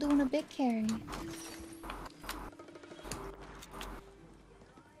doing a big carry.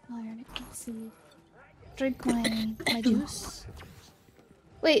 Alright, let's see. Drink my juice.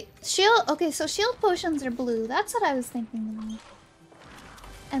 Wait, shield. Okay, so shield potions are blue. That's what I was thinking of.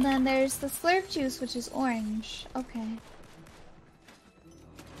 And then there's the slurp juice, which is orange. Okay.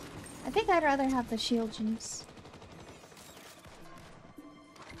 I think I'd rather have the shield juice.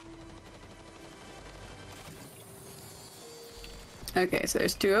 Okay, so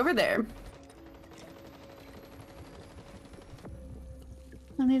there's 2 over there.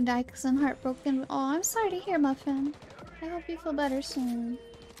 I'm gonna die because I'm heartbroken. Oh, I'm sorry to hear, Muffin. I hope you feel better soon.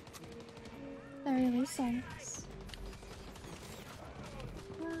 That really sucks.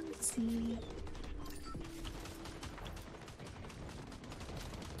 Let's see.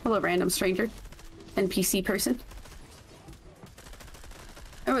 Hello, random stranger. NPC person.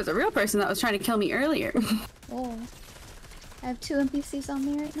 It was a real person that was trying to kill me earlier. Oh. I have 2 NPCs on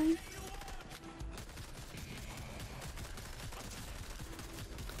me right now.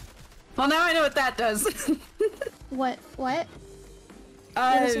 Well, now I know what that does. What? What?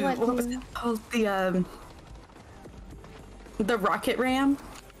 What was it called? The rocket ram?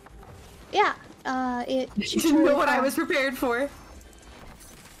 Yeah. It. Didn't know what I was prepared for.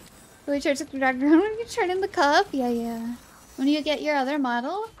 We charge the doctor when you turn in the cup. Yeah. When you get your other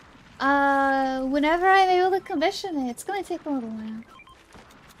model, whenever I'm able to commission it, it's gonna take a little while.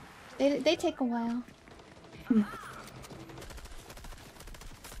 They take a while.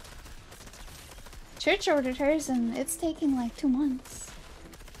 Church ordered hers, and it's taking like 2 months.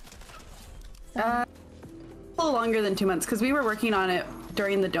 So. A little longer than 2 months because we were working on it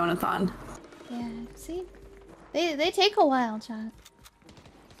during the donathon. Yeah. See, they take a while, chat.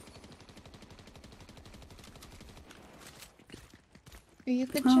 You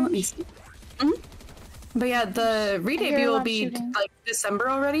could Let me church. see. But yeah, the re-debut will be shooting. like December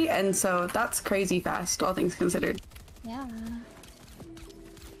already, and so that's crazy fast, all things considered. Yeah.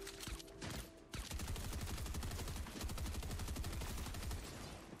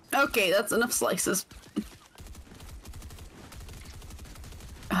 Okay, that's enough slices.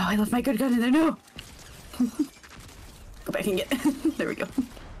 Oh, I left my good gun in there. No. Go back and get. There we go.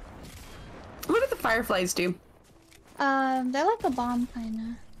 What do the fireflies do? They're like a bomb,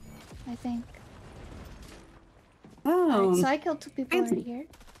 kinda. I think. Oh. Alright, so I killed 2 people fancy. right here.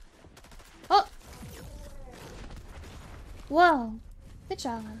 Oh! Whoa! Good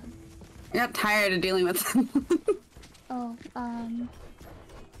job. I got tired of dealing with them. Oh,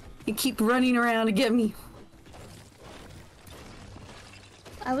 You keep running around to get me.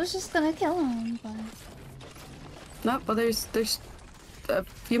 I was just gonna kill him, but... Nope, well there's a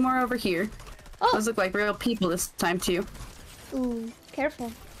few more over here. Oh! Those look like real people this time too. Ooh,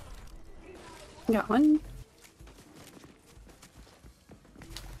 careful. Got one.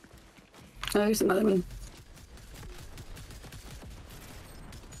 Oh, there's another one.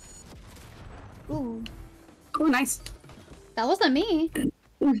 Ooh. Oh, nice. That wasn't me.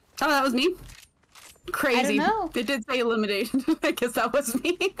 Oh, that was me? Crazy. I don't know. It did say elimination. I guess that was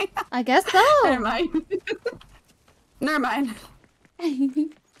me. I guess so. Never mind. Never mind.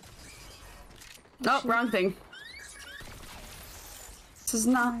 Oh, wrong thing. This is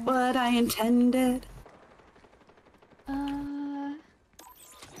not what I intended.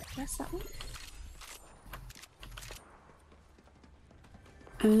 Guess that one?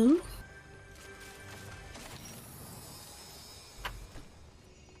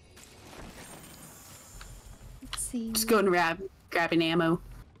 just going grabbing ammo.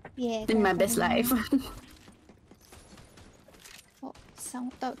 Yeah. In my best life. Oh,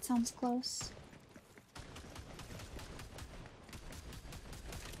 that sounds close.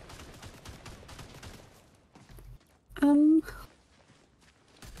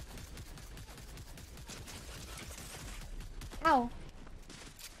 Ow.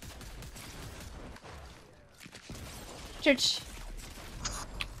 Church.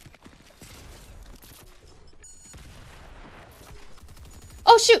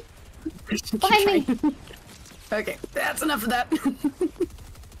 Oh shoot! Behind me! Okay, that's enough of that.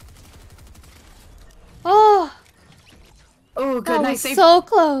 Oh! Oh, good, That nice was save. so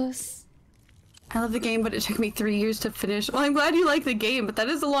close. I love the game, but it took me 3 years to finish. Well, I'm glad you like the game, but that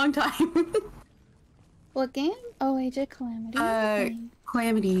is a long time. What game? Oh, Age of Calamity.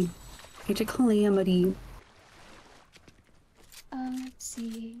 Calamity. Age of Calamity. Let's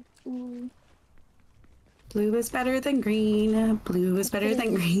see. Ooh. Blue is better than green. Blue is better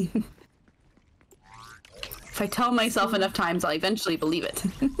than green. If I tell myself enough times, I'll eventually believe it.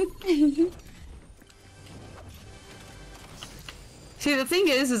 See, the thing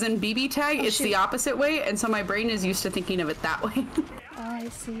is in BB tag, it's the opposite way, and so my brain is used to thinking of it that way. Oh, I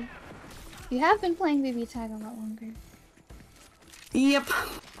see. You have been playing BB tag a lot longer. Yep.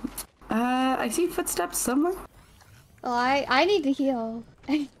 I see footsteps somewhere. Oh, I need to heal.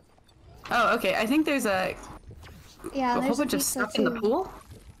 Oh, okay. I think there's a whole bunch of stuff in the pool.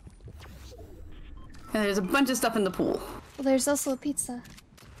 Yeah, there's a bunch of stuff in the pool. Well, there's also a pizza.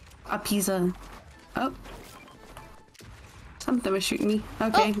 A pizza. Oh. Something was shooting me.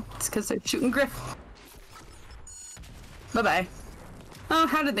 Okay, it's because they're shooting Griff. Bye-bye. Oh,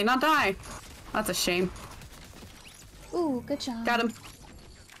 how did they not die? That's a shame. Ooh, good job. Got him.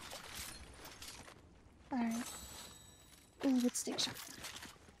 Alright. Ooh, let's take shot.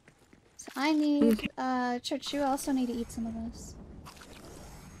 So I need, Church, you also need to eat some of this.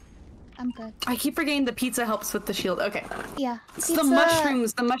 I'm good. I keep forgetting the pizza helps with the shield. Okay. Yeah. It's pizza...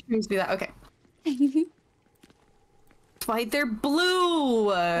 the mushrooms do that. Okay. That's why they're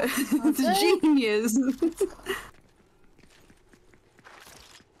blue! It's genius!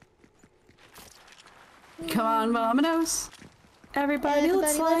 Come on, Vominos. Everybody,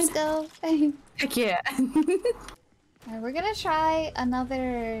 let's go. Heck yeah. Alright, we're gonna try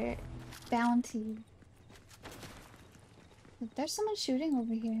another bounty. There's someone shooting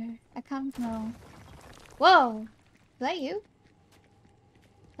over here. I can't know. Whoa! Is that you?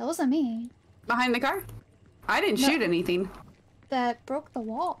 That wasn't me. Behind the car? I didn't shoot anything. That broke the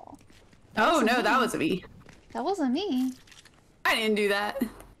wall. Oh no, that wasn't me. That wasn't me. I didn't do that.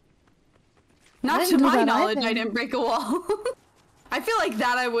 Not to my knowledge, I didn't break a wall. I feel like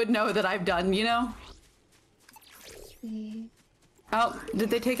that I would know that I've done, you know? See. Oh, did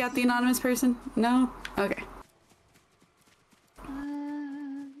they take out the anonymous person? No? Okay.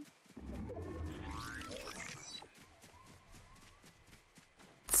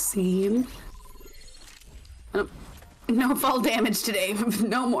 Let's see. Oh, no fall damage today.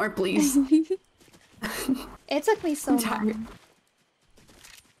 No more, please. It took me so long.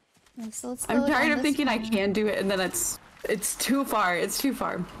 So I'm tired of thinking I can do it, and then it's too far. It's too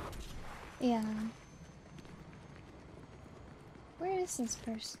far. Yeah. Where is this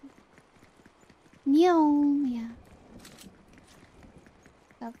person? Meow. Yeah.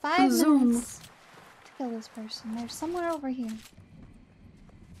 Got 5 minutes to kill this person. They're somewhere over here.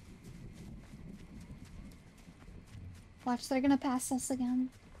 Watch, they're gonna pass us again.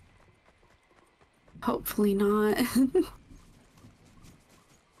 Hopefully not.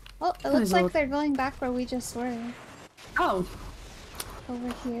 Oh, it looks like they're going back where we just were. Oh.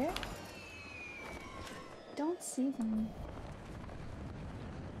 Over here. Don't see them.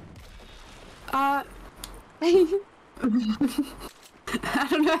 I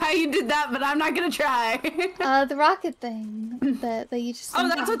don't know how you did that, but I'm not gonna try. The rocket thing that you just. Oh,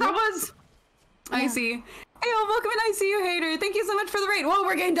 that's what that was. Yeah. I see. Hey, welcome in. I see you, hater. Thank you so much for the raid. Whoa,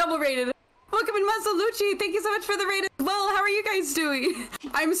 we're getting double rated. Welcome in, Masalucci. Thank you so much for the raid as well. How are you guys doing?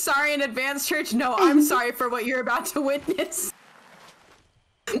 I'm sorry in advance, Church. No, I'm sorry for what you're about to witness.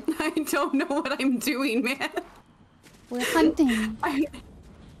 I don't know what I'm doing, man. We're hunting.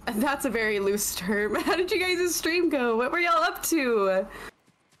 That's a very loose term. How did you guys' stream go? What were y'all up to?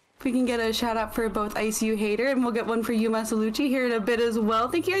 We can get a shout out for both ICU Hater, and we'll get one for you, Masalucci, here in a bit as well.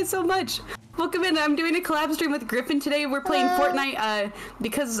 Thank you guys so much. Welcome in. I'm doing a collab stream with Griffin today. We're playing Fortnite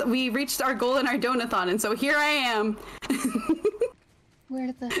because we reached our goal in our donathon, and so here I am.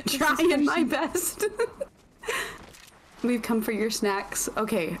 Where the trying my best. We've come for your snacks.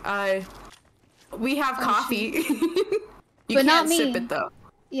 Okay, we have coffee. You but can't not me. sip it though.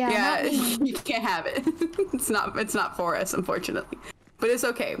 Yeah, Yeah, not me. you can't have it. It's not for us, unfortunately. But it's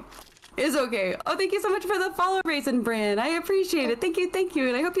okay. It's okay. Oh, thank you so much for the follow, Raisin Brand. I appreciate it. Thank you,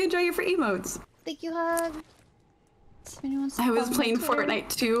 and I hope you enjoy your free emotes. Thank you, Hug. If anyone wants to I was follow playing my Twitter. Fortnite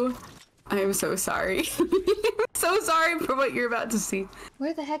too. I am so sorry. So sorry for what you're about to see.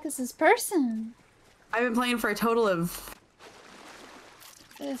 Where the heck is this person? I've been playing for a total of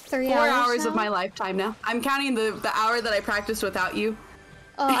 3 4 hours now? of my lifetime now. I'm counting the hour that I practiced without you.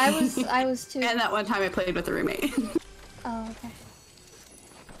 Oh, I was too. And that one time I played with a roommate. Oh, okay.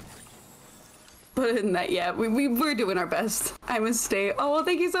 But other than that, yeah, we're doing our best. I must stay. Oh, well,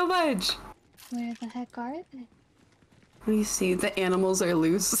 thank you so much. Where the heck are they? Let me see. The animals are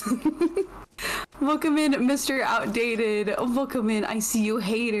loose. Welcome in, Mr. Outdated. Welcome in. I see you,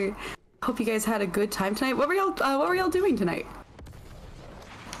 hater. Hope you guys had a good time tonight. What were y'all doing tonight?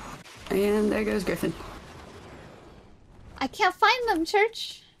 And there goes Griffin. I can't find them,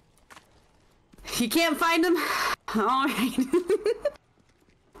 Church. You can't find him? All right.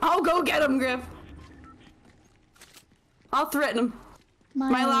 I'll go get him, Griff. I'll threaten him.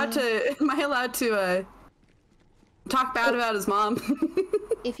 Am I allowed to talk bad about his mom?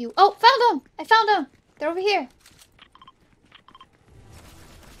 If you... Oh, found them! I found them! They're over here.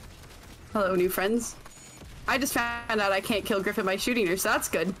 Hello, new friends. I just found out I can't kill Griffin by shooting her, so that's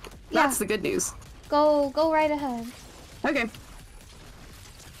good. Yeah. That's the good news. Go right ahead. Okay.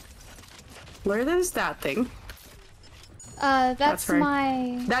 Where is that thing? That's right.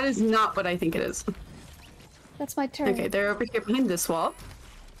 my... That is not what I think it is. That's my turret. Okay, they're over here behind this wall.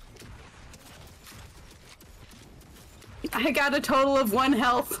 I got a total of 1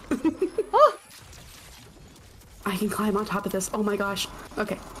 health. Oh! I can climb on top of this. Oh my gosh.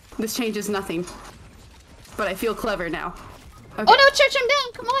 Okay, this changes nothing. But I feel clever now. Okay. Oh no, Church, I'm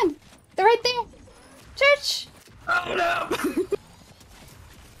down! Come on! They're right there! Church! Oh no!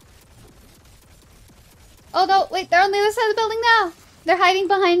 Oh no, wait, they're on the other side of the building now! They're hiding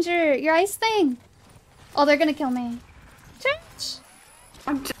behind your ice thing! Oh, they're gonna kill me. Church!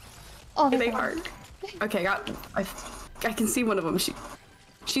 I'm just... Oh, They they're hard. Okay, I can see one of them.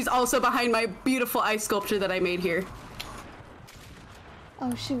 She's also behind my beautiful ice sculpture that I made here.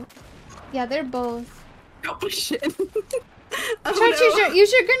 Oh shoot. Yeah, they're both. Oh shit. Oh, Church, no.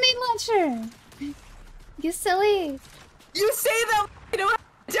 use your grenade launcher! You silly! You say that I don't have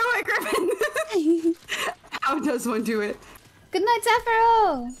to do it, Griffin! How does one do it? Good night,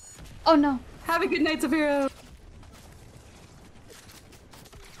 Zafiro! Oh no. Have a good night, Zafiro.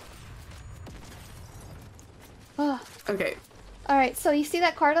 Oh. Okay. Alright, so you see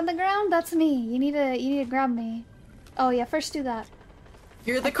that card on the ground? That's me. You need to grab me. Oh yeah, first do that.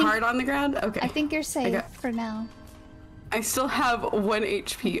 You're the card on the ground? Okay. I think you're safe for now. I still have 1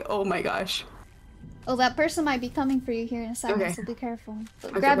 HP. Oh my gosh. Oh, that person might be coming for you here in a second, Okay. so be careful.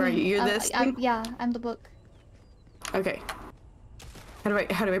 But Okay, grab where are me. you? You're this thing? Yeah, I'm the book. Okay. How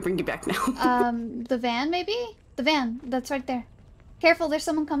do I bring you back now? The van maybe? The van, that's right there. Careful, there's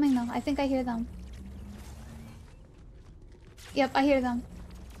someone coming though. I think I hear them. Yep, I hear them.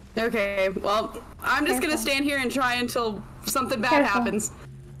 Okay, well, I'm just gonna stand here and try until something bad happens.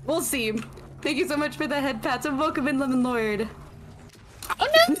 We'll see. Thank you so much for the head pats and welcome in, Lemon Lord. Oh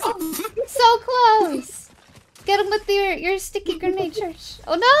no! So close! Get him with your sticky grenade, Church.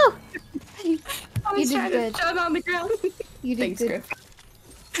 Oh no! I was trying to shut on the ground. You did Thanks, good. Griff.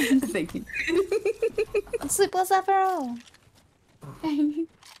 Thank you. Sleep well, Zafiro.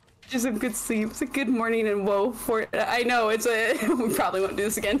 Just a good sleep. It's a good morning and whoa for I know it's a we probably won't do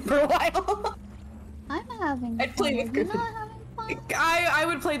this again for a while. I'm having fun. I'd play with Griffin. You're not having fun? I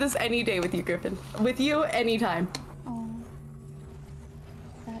would play this any day with you, Griffin. With you anytime. Oh.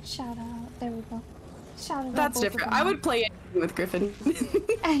 That shout out. There we go. Shout out. That's different. I would play anything with Griffin.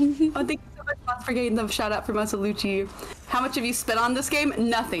 Oh, thank you so much Boss, for getting the shout out from Masalucci. How much have you spent on this game?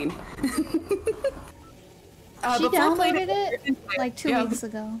 Nothing. She downloaded it like 2 weeks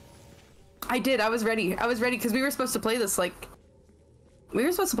ago. I did. I was ready. I was ready because we were supposed to play this we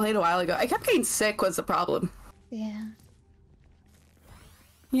were supposed to play it a while ago. I kept getting sick was the problem. Yeah.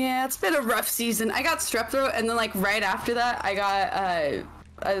 Yeah, it's been a rough season. I got strep throat and then like right after that I got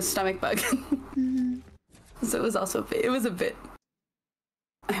a stomach bug. Mm-hmm. So it was also it was a bit.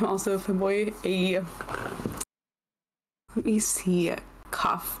 I'm also a fanboy. Let me see.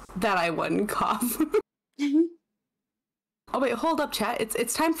 Cough. That I won. Cough. Oh wait, hold up, chat.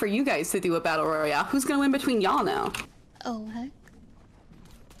 It's time for you guys to do a battle royale. Who's gonna win between y'all now? Oh heck.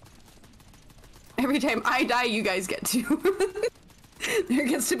 Every time I die, you guys get to. There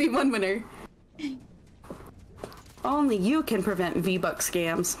gets to be one winner. Only you can prevent V-Buck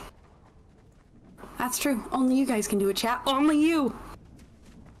scams. That's true. Only you guys can do it, chat. Only you.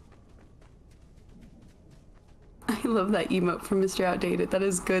 I love that emote from Mr. Outdated. That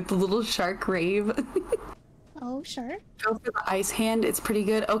is good. The little shark rave. Oh, sure. Go for the ice hand. It's pretty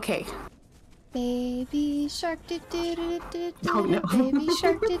good. Okay. Baby shark do do do do do Oh do. no. Baby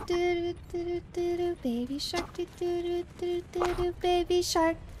shark do do do do do do. Baby shark do do do do do do. Baby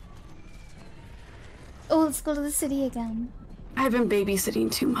shark. Oh, let's go to the city again. I've been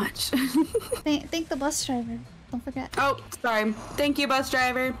babysitting too much. Thank the bus driver. Don't forget. Oh, sorry. Thank you, bus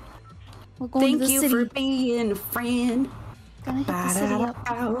driver. We're going to Thank the you city. for being a friend. Gonna hit the city up.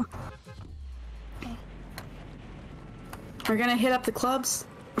 Ba-da-da-ow. Okay. We're gonna hit up the clubs.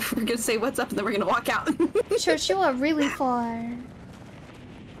 We're gonna say what's up and then we're gonna walk out. Church, you are really far.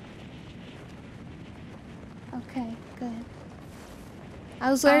 Okay, good. I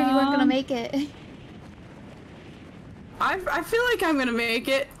was worried you weren't gonna make it. I feel like I'm gonna make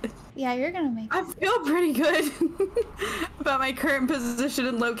it. Yeah, you're gonna make it. I feel pretty good about my current position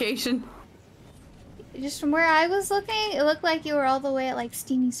and location. Just from where I was looking, it looked like you were all the way at like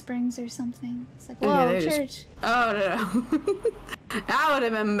Steamy Springs or something. It's like, whoa, church. Oh no. That would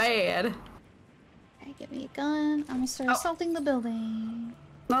have been bad. Alright, get me a gun. I'm gonna start assaulting the building.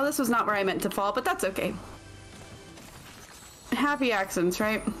 No, this was not where I meant to fall, but that's okay. Happy accidents,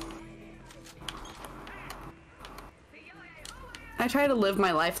 right? I try to live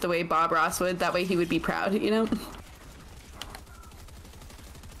my life the way Bob Ross would, that way he would be proud, you know?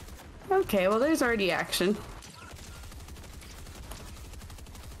 Okay, well there's already action.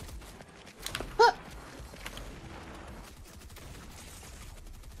 Huh.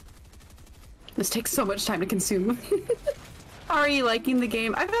 This takes so much time to consume. Are you liking the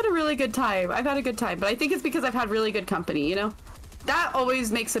game? I've had a really good time. I've had a good time, but I think it's because I've had really good company, you know? That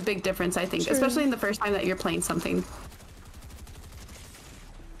always makes a big difference, I think, especially in the first time that you're playing something.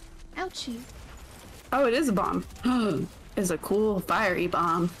 Ouchie. Oh, it is a bomb. It's a cool, fiery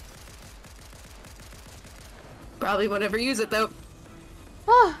bomb. Probably won't ever use it, though.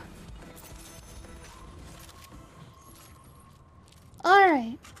 Oh.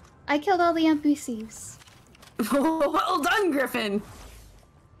 Alright. I killed all the NPCs. Well done, Griffin!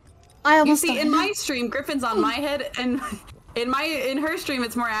 I almost You see, died. in my stream, Griffin's on my head, and in her stream,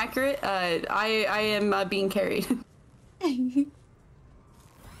 it's more accurate. I am being carried.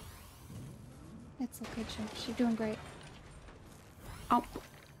 It's okay, Church. You're doing great. Oh,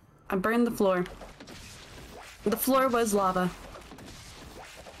 I burned the floor. The floor was lava.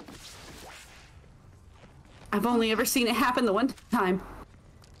 I've only ever seen it happen the one time.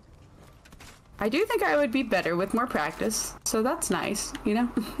 I do think I would be better with more practice, so that's nice, you know?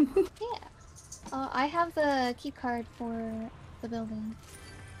 Yeah. I have the key card for the building.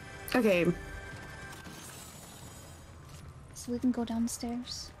 Okay. So we can go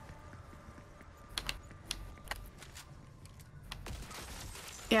downstairs.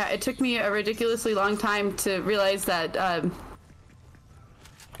 Yeah, it took me a ridiculously long time to realize that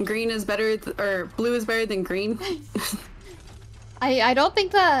green is better, or blue is better than green. I don't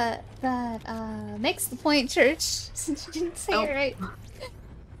think that makes the point, Church. Since you didn't say it right.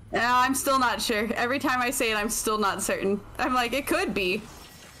 No, I'm still not sure. Every time I say it, I'm still not certain. I'm like, it could be.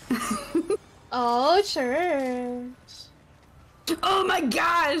 Oh, Church. Oh my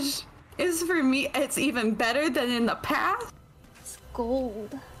gosh! Is for me, it's even better than in the past? It's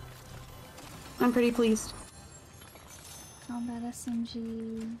gold. I'm pretty pleased. Combat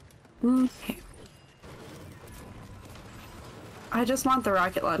SMG. Okay. I just want the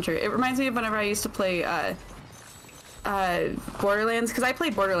rocket launcher. It reminds me of whenever I used to play Borderlands, because I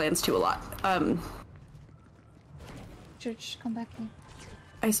played Borderlands 2 a lot. Church, come back here.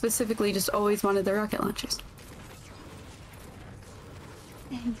 I specifically just always wanted the rocket launchers.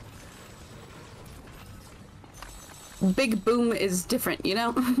 Big Boom is different, you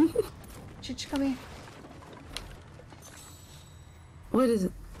know? Church, come here. What is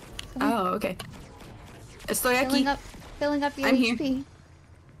it? Come here. Oh, okay. Estoy aquí. Filling up your I'm here. HP.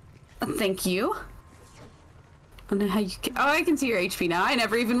 Thank you. I don't know how you can... Oh, I can see your HP now. I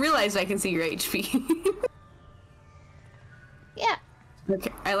never even realized I can see your HP. Yeah.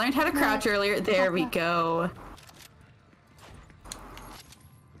 Okay, I learned how to crouch earlier. There we go.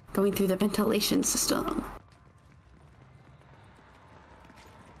 Going through the ventilation system.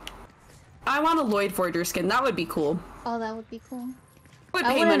 I want a Lloyd Forger skin. That would be cool. Oh, that would be cool. Would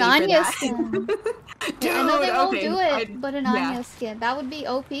I pay want an money for Anya that. skin. Dude, I know they won't okay. do it, but an yeah. Anya skin. That would be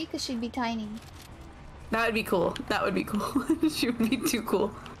OP because she'd be tiny. That would be cool. That would be cool. She would be too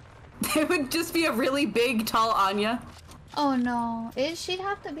cool. It would just be a really big, tall Anya. Oh no. She'd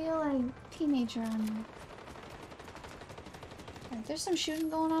have to be like teenager Anya. Alright, there's some shooting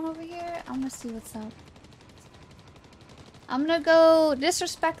going on over here. I'm gonna see what's up. I'm gonna go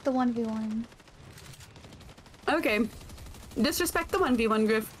disrespect the 1v1. Okay. Disrespect the 1v1,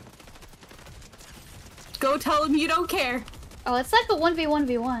 Griff. Go tell him you don't care. Oh, it's like a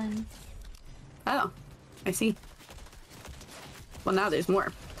 1v1v1. Oh, I see. Well, now there's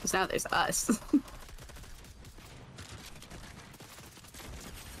more. Because now there's us.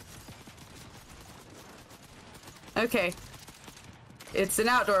 Okay. It's an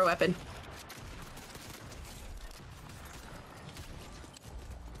outdoor weapon.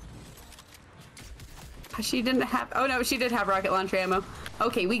 She didn't have... Oh no, she did have rocket launcher ammo.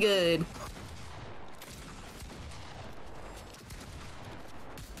 Okay, we good.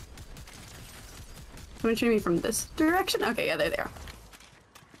 Someone shooting me from this direction? Okay, yeah, there they are.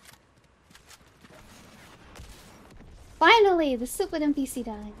 Finally, the stupid NPC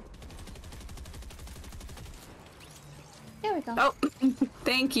died. There we go. Oh,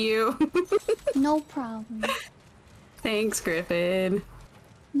 thank you. No problem. Thanks, Griffin.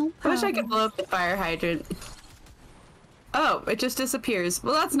 No I problem. wish I could blow up the fire hydrant. Oh, it just disappears.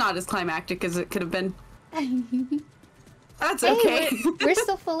 Well, that's not as climactic as it could have been. That's okay. Hey, we're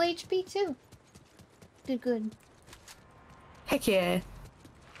still full HP too. Did good. Heck yeah.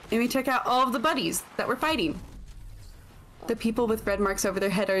 Let me check out all of the buddies that we're fighting. The people with red marks over their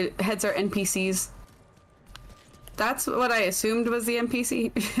heads are NPCs. That's what I assumed was the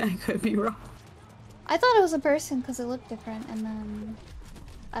NPC. I could be wrong. I thought it was a person because it looked different, and then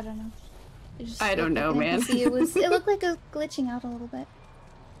I don't know. It just I don't know, like man. It looked like it was glitching out a little bit.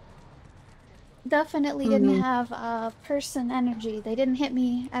 Definitely didn't have person energy. They didn't hit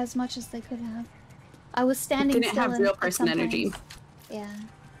me as much as they could have. I was standing Didn't still have real person energy. Yeah.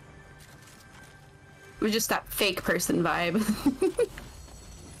 It was just that fake person vibe.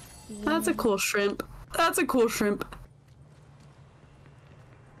 Yeah. That's a cool shrimp. That's a cool shrimp.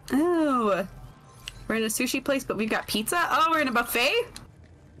 Oh. We're in a sushi place, but we've got pizza? Oh, we're in a buffet?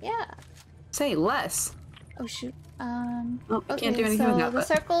 Yeah. Say less. Oh shoot. Oh, I Okay, can't do anything so with that, the but...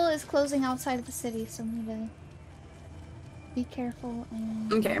 circle is closing outside of the city, so we need to be careful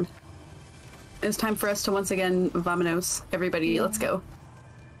and... Okay. It's time for us to once again vamonos. Everybody, Yeah. let's go.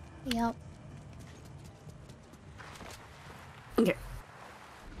 Yep. Okay.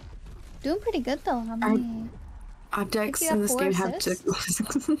 Doing pretty good though. How many? Objects you in have this 4 game have assists?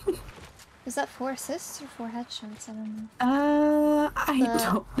 to... Is that 4 assists or 4 headshots? I don't know. I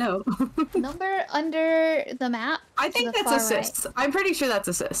don't know. Number under the map. I to think the that's far assists. right. I'm pretty sure that's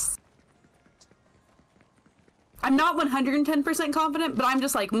assists. I'm not 110% confident, but I'm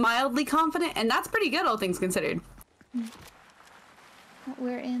just like mildly confident, and that's pretty good, all things considered.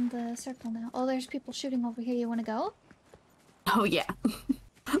 We're in the circle now. Oh, there's people shooting over here. You want to go? Oh yeah.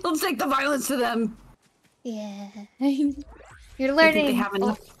 Let's take the violence to them. Yeah. You're learning. they have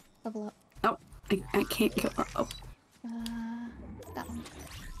enough- Level up. Oh, I can't go. Oh. That one.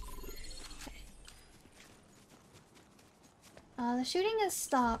 Okay. The shooting has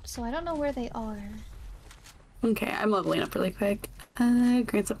stopped, so I don't know where they are. Okay, I'm leveling up really quick.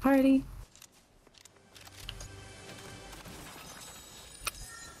 Grants a party.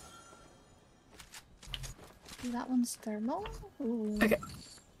 Ooh, that one's thermal. Ooh. Okay.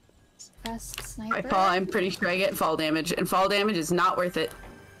 Suppressed sniper. I fall. I'm pretty sure I get fall damage, and fall damage is not worth it.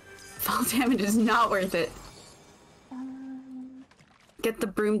 Fall damage is not worth it. Get the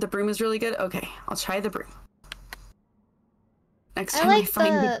broom. The broom is really good. Okay, I'll try the broom. Next time I like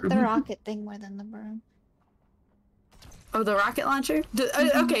find the the broom. rocket thing more than the broom. Oh, the rocket launcher?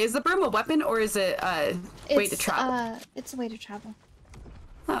 Okay, is the broom a weapon or is it a way to travel? It's a way to travel.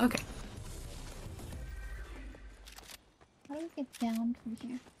 Oh, okay. How do we get down from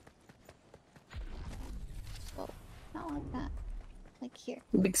here? Whoa, not like that. Like here.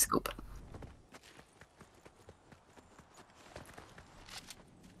 Big scoop.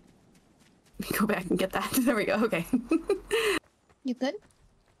 Go back and get that. There we go. Okay. You good?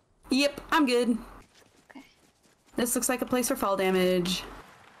 Yep, I'm good. Okay. This looks like a place for fall damage.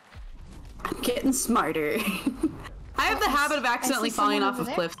 I'm getting smarter. I have the habit of accidentally falling off of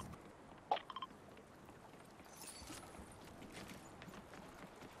cliffs.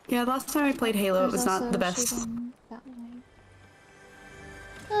 Yeah, last time I played Halo, it was not the best. That way.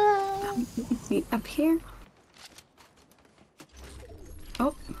 Let's see, up here.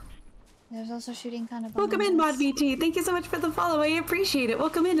 Oh. There's also shooting kind of. Welcome in, Mod VT. Thank you so much for the follow. I appreciate it.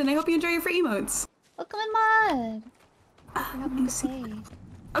 Welcome in, and I hope you enjoy your free emotes. Welcome in, Mod. Have a good day.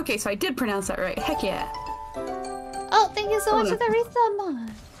 Okay, so I did pronounce that right. Heck yeah. Oh, thank you so much no. for the resub,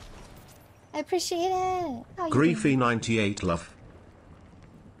 Mod. I appreciate it. How you doing? Griefy98 love.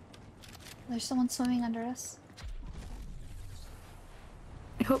 There's someone swimming under us.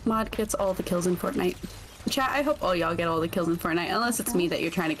 I hope Mod gets all the kills in Fortnite. Chat, I hope all y'all get all the kills in Fortnite, unless it's me that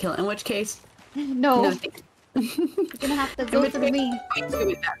you're trying to kill, in which case... No. No, thanks. You're gonna have to go through me.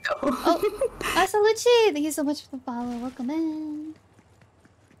 Oh, Asaluchi! Thank you so much for the follow. Welcome in.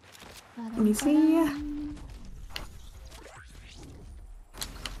 Let me see.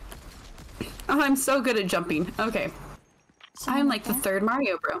 Oh, I'm so good at jumping. Okay. I'm like the third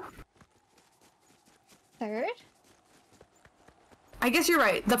Mario bro. Third? I guess you're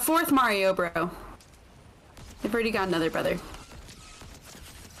right. The fourth Mario bro. They've already got another brother.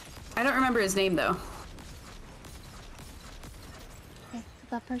 I don't remember his name though. Okay,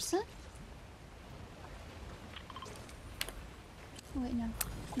 that person? Oh, wait, no.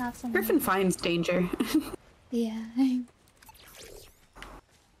 Not someone. Griffin finds danger. Yeah.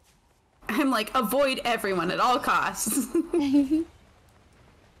 I'm like, avoid everyone at all costs. Let's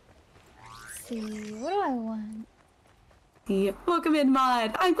see, what do I want? Yep. Welcome in,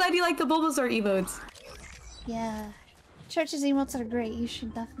 Mod. I'm glad you like the Bulbasaur emotes. Yeah. Church's emotes are great. You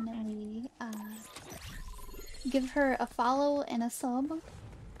should definitely give her a follow and a sub.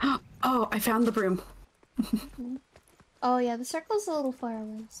 Oh, I found the broom. Oh yeah, the circle's a little far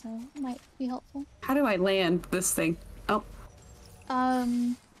away, so it might be helpful. How do I land this thing? Oh.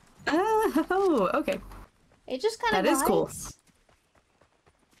 Oh, okay. It just kind of That is cool.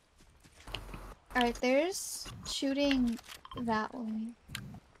 Alright, there's shooting that way,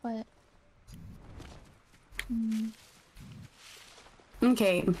 but...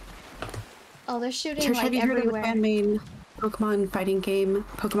 Okay. Oh, they're shooting Church, like have you everywhere. heard of the fan-made Pokemon fighting game,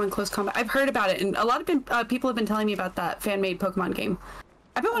 Pokemon Close Combat? I've heard about it, and a lot of people have been telling me about that fan-made Pokemon game.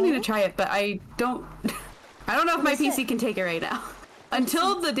 I've been wanting to try it, but I don't know if my PC can take it right now.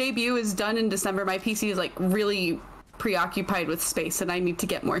 Until the debut is done in December, my PC is like really preoccupied with space, and I need to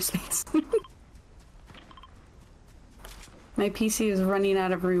get more space. My PC is running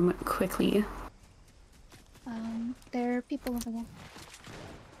out of room quickly. There are people over there.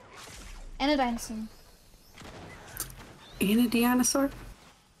 And a dinosaur. And a dinosaur?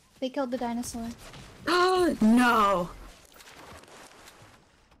 They killed the dinosaur. Oh, no!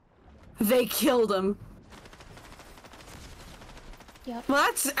 They killed him. Yep. Well,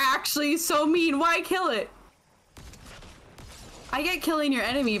 that's actually so mean. Why kill it? I get killing your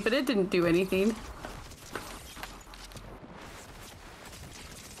enemy, but it didn't do anything.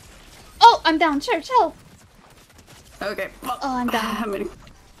 Oh, I'm down. Church, help! Okay. Well, Oh, I'm down. I'm gonna...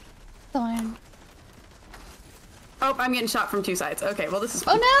 Darn. Oh, I'm getting shot from two sides. Okay, well, this is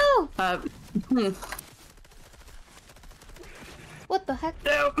fun. Oh no! What the heck?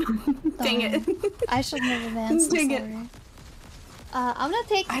 No. Dang it. I shouldn't have advanced. Dang it. I'm gonna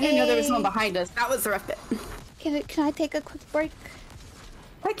take I didn't know there was someone behind us. That was the rough bit. Can I take a quick break?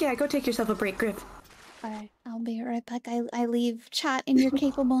 Heck yeah, go take yourself a break, Griff. Alright, I'll be right back. I leave chat in your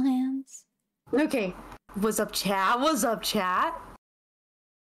capable hands. Okay. What's up, chat? What's up, chat?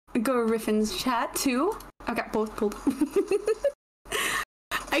 Go to Riffin's chat, too. I got both pulled.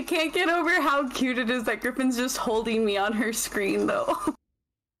 I can't get over how cute it is that Griffin's just holding me on her screen, though.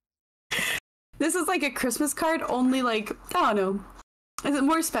 This is like a Christmas card, only like, I don't know. Is it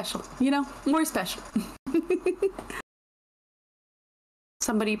more special? You know? More special.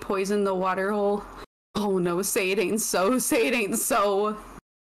 Somebody poisoned the water hole. Oh no, say it ain't so. Say it ain't so.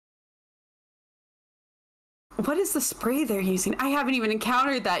 What is the spray they're using? I haven't even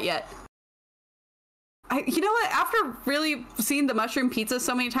encountered that yet. You know what? After really seeing the mushroom pizza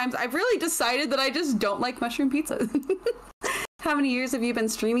so many times, I've really decided that I just don't like mushroom pizza. How many years have you been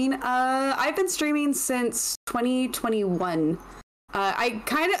streaming? I've been streaming since 2021.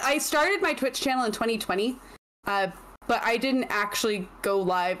 I started my Twitch channel in 2020, but I didn't actually go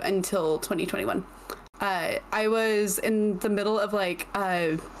live until 2021. I was in the middle of like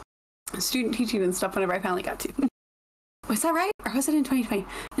student teaching and stuff whenever I finally got to. Was that right? Or was it in 2020?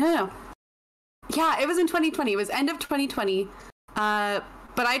 No. Yeah, it was in 2020. It was end of 2020. But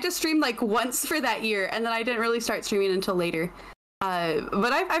I just streamed like once for that year, and then I didn't really start streaming until later.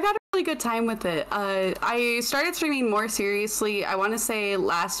 But I've had a really good time with it. I started streaming more seriously, I want to say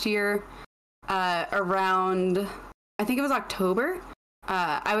last year, around, I think it was October.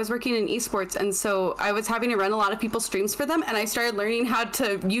 I was working in esports, and so I was having to run a lot of people's streams for them, and I started learning how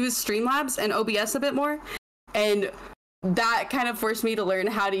to use Streamlabs and OBS a bit more, and that kind of forced me to learn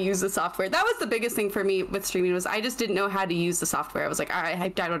how to use the software. That was the biggest thing for me with streaming, was I just didn't know how to use the software. I was like, all right, I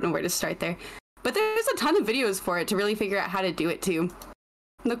don't know where to start there. But there's a ton of videos for it to really figure out how to do it too.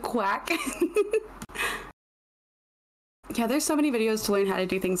 The quack. Yeah, there's so many videos to learn how to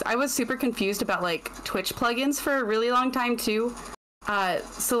do things. I was super confused about like Twitch plugins for a really long time too.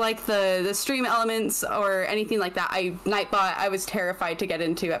 So like the stream elements or anything like that, Nightbot, I was terrified to get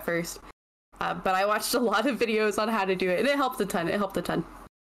into at first. But I watched a lot of videos on how to do it, and it helped a ton.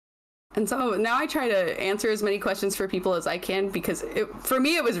 And so now I try to answer as many questions for people as I can because for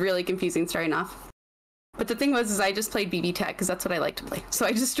me it was really confusing starting off. But the thing was is I just played BB tag because that's what I like to play. So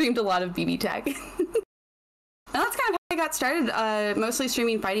I just streamed a lot of BB tag. And that's kind of how I got started, mostly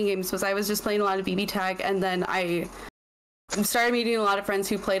streaming fighting games, was I was just playing a lot of BB tag, and then I started meeting a lot of friends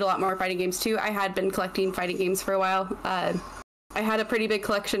who played a lot more fighting games too. I had been collecting fighting games for a while. I had a pretty big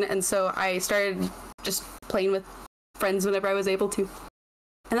collection, and so I started just playing with friends whenever I was able to.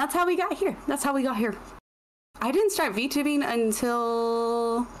 And that's how we got here. I didn't start VTubing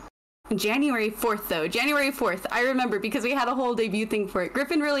until January 4th, though. January 4th. I remember because we had a whole debut thing for it.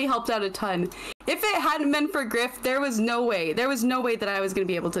 Griffin really helped out a ton. If it hadn't been for Griff, there was no way that I was going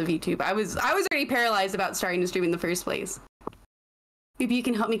to be able to VTube. I was already paralyzed about starting to stream in the first place. Maybe you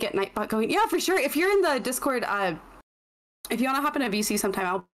can help me get Nightbot going. Yeah, for sure. If you're in the Discord, if you want to hop in a VC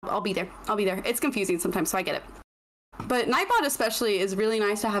sometime, I'll be there. It's confusing sometimes, so I get it. But Nightbot especially is really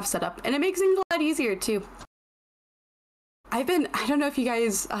nice to have set up, and it makes things a lot easier too. I don't know if you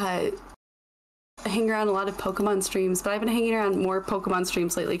guys hang around a lot of Pokemon streams, but I've been hanging around more Pokemon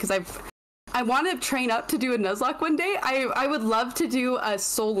streams lately because I want to train up to do a Nuzlocke one day. I would love to do a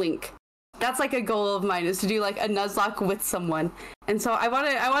Soul Link. That's like a goal of mine, is to do like a Nuzlocke with someone. And so I want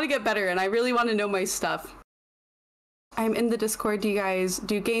to get better, and I really want to know my stuff. I'm in the Discord. Do you guys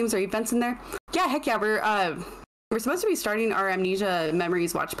do games or events in there? Yeah, heck yeah. We're supposed to be starting our Amnesia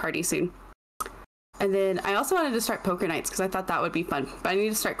Memories watch party soon. And then I also wanted to start poker nights because I thought that would be fun, but I need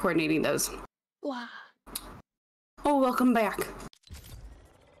to start coordinating those. Wow. Oh, welcome back.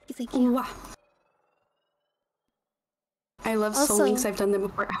 Thank you. Wow. I love Soul Links. I've done them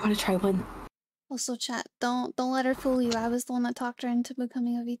before. I want to try one. Also, chat, don't let her fool you. I was the one that talked her into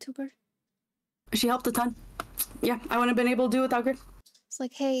becoming a VTuber. She helped a ton. Yeah, I wouldn't have been able to do it without her. It's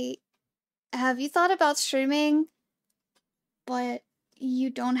like, hey, have you thought about streaming, but you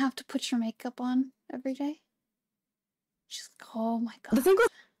don't have to put your makeup on every day? She's like, oh my god. The thing was,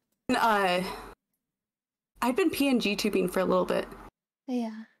 I've been PNG tubing for a little bit.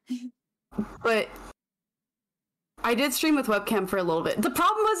 Yeah. But I did stream with webcam for a little bit. The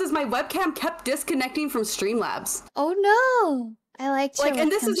problem was my webcam kept disconnecting from Streamlabs. Oh no! I like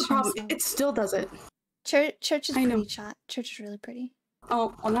and this is the problem. It still does it. Church is pretty, chat. Church is really pretty.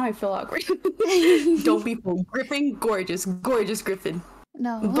 Oh, well, now I feel awkward. Don't be fooled. Griffin, gorgeous Griffin.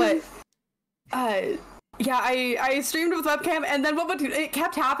 No. But, yeah, I streamed with webcam, and then it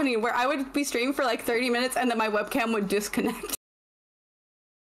kept happening where I would be streaming for like 30 minutes, and then my webcam would disconnect.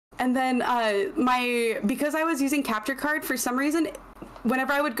 And then, because I was using capture card for some reason,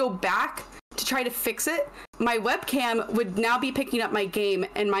 whenever I would go back to try to fix it, my webcam would now be picking up my game,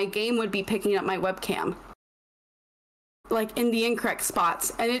 and my game would be picking up my webcam. Like in the incorrect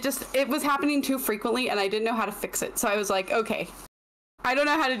spots. And it was happening too frequently, and I didn't know how to fix it. So I was like, okay, I don't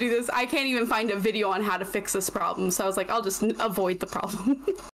know how to do this. I can't even find a video on how to fix this problem. So I was like, I'll just avoid the problem.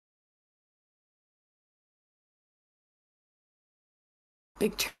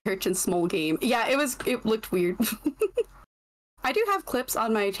 Big church and small game. Yeah, it looked weird. I do have clips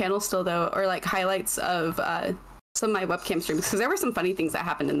on my channel still though, or like highlights of some of my webcam streams, because there were some funny things that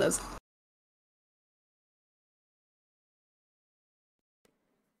happened in those.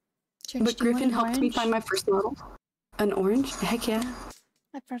 Church, but Griffin helped me find my first model. An orange? Heck yeah.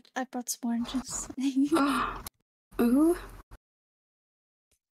 I brought some oranges. Ooh.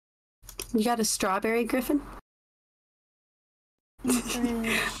 You got a strawberry, Griffin?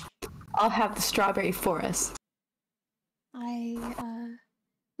 I'll have the strawberry for us. I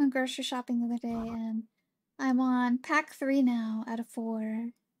went grocery shopping the other day, and I'm on pack 3 now out of 4.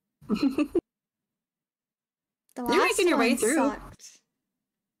 The last You're making your way through. Sucked.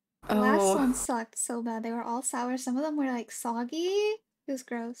 The last one sucked so bad. They were all sour. Some of them were like soggy. It was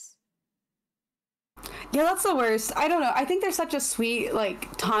gross. Yeah, that's the worst. I don't know. I think there's such a sweet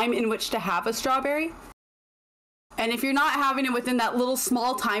like time in which to have a strawberry. And if you're not having it within that little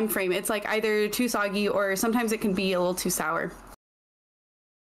small time frame, it's like either too soggy or sometimes it can be a little too sour.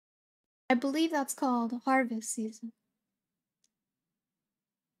 I believe that's called harvest season.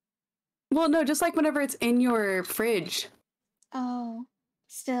 Well, no, just like whenever it's in your fridge. Oh,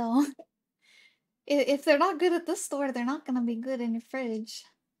 still. If they're not good at the store, they're not gonna be good in your fridge.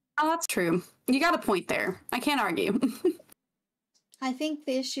 Oh, that's true. You got a point there. I can't argue. I think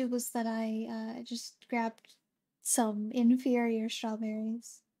the issue was that I just grabbed some inferior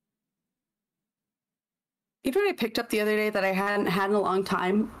strawberries. You know what I picked up the other day that I hadn't had in a long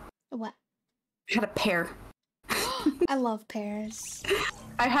time? What? I had a pear. I love pears.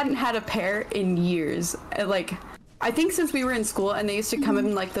 I hadn't had a pear in years. Like, I think since we were in school, and they used to come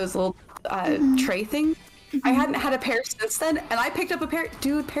in like those little tray things. I hadn't had a pear since then, and I picked up a pear.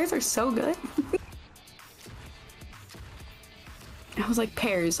 Dude, pears are so good. I was like,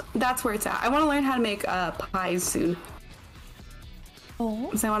 pears. That's where it's at. I want to learn how to make pies soon. Oh.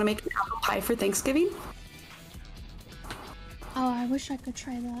 Because I want to make an apple pie for Thanksgiving. Oh, I wish I could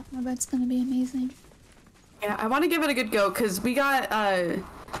try that. I bet it's gonna be amazing. Yeah, I want to give it a good go because we got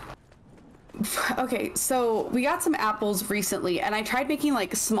okay, so we got some apples recently, and I tried making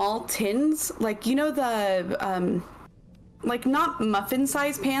like small tins, like you know the like not muffin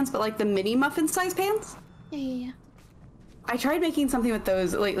size pans, but like the mini muffin size pans. Yeah. I tried making something with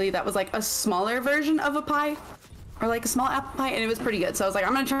those lately that was like a smaller version of a pie, or like a small apple pie, and it was pretty good. So I was like,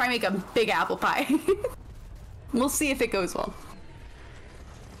 I'm gonna try and make a big apple pie. We'll see if it goes well.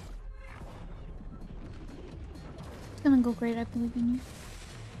 It's gonna go great, I believe in you.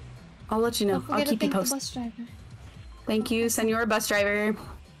 I'll let you know. I'll keep you posted. Bus driver. Thank you, Senor Bus Driver.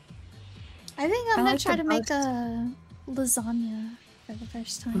 I think I'm gonna like try the to make bus. a lasagna for the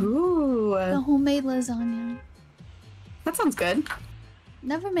first time. Ooh, The homemade lasagna. that sounds good.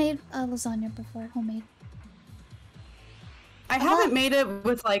 Never made a lasagna before, homemade. I haven't made it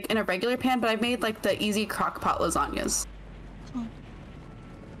with like in a regular pan, but I've made like the easy crock pot lasagnas. Huh.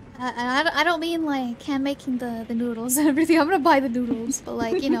 I don't mean like hand making the noodles and everything. I'm gonna buy the noodles, but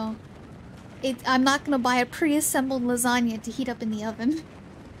like, you know, I'm not gonna buy a pre-assembled lasagna to heat up in the oven.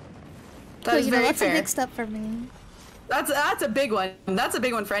 That So, is you know, very that's fair. a big step for me. That's a big one. That's a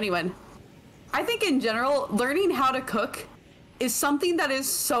big one for anyone. I think in general, learning how to cook is something that is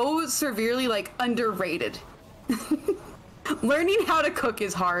so severely like underrated. Learning how to cook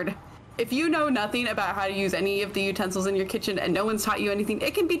is hard. If you know nothing about how to use any of the utensils in your kitchen and no one's taught you anything,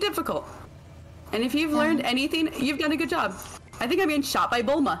 it can be difficult. And if you've learned anything, you've done a good job. I think I'm being shot by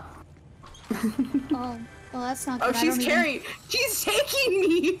Bulma. Oh, well, that's not Oh, good. she's carrying. She's taking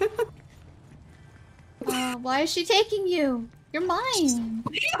me. Why is she taking you? You're mine.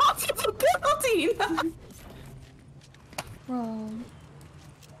 Get off the building. Bro.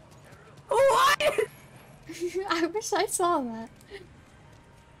 What? I wish I saw that.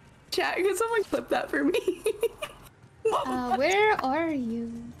 Chat, can someone clip that for me? Where are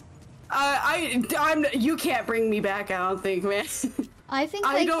you? I'm. You can't bring me back. I don't think, man. I think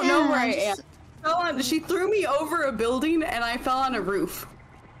I don't know where I am. Just- She threw me over a building, and I fell on a roof.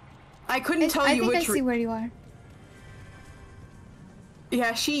 I couldn't tell you which. I see where you are.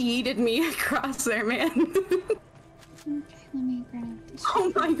 Yeah, she yeeted me across there, man. Okay, let me grab this.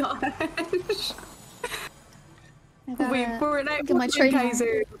 Oh my gosh. Wait, Fortnite, get my trademark.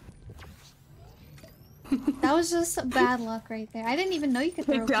 Kaiser. That was just bad luck right there. I didn't even know you could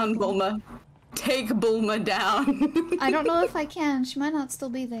throw Take down people. Bulma. Take Bulma down. I don't know if I can. She might not still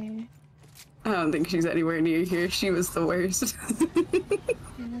be there. I don't think she's anywhere near here. She was the worst.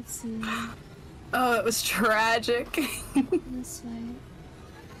 Okay, let's see. Oh, it was tragic. This way.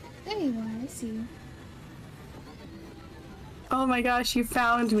 There you are. I see you. Oh my gosh, you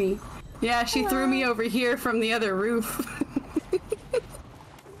found me. Yeah, she threw me over here from the other roof.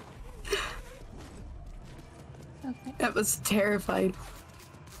 Okay. That was terrified.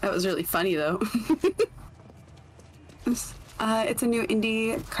 That was really funny though. It's a new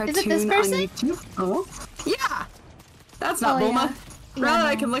indie cartoon this person? on YouTube. Oh, yeah. That's not Oh, Bulma. yeah. Now Yeah, that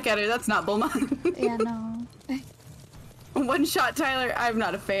I no. can look at her, that's not Bulma. Yeah, no. One shot Tyler, I'm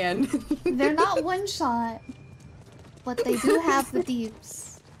not a fan. They're not one shot, but they do have the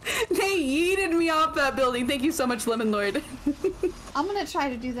deeps. They yeeted me off that building. Thank you so much, Lemon Lord. I'm gonna try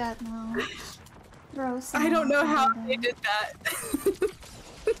to do that now. Throw some I don't know how down. they did that.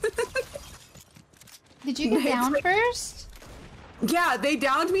 Did you get down first? Yeah, they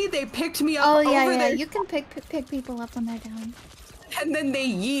downed me, they picked me up Oh over yeah, yeah. there, You can pick people up when they're down. and then they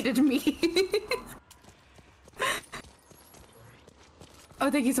yeeted me. Oh,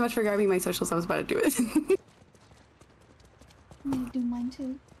 thank you so much for grabbing my socials. I was about to do it. I'm gonna do mine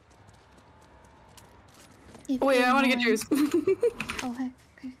too. Wait, I want to get yours. Oh heck,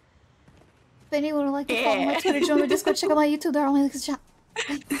 okay. If anyone would like to follow my Twitter, join my Discord, check out my YouTube. There are only links in the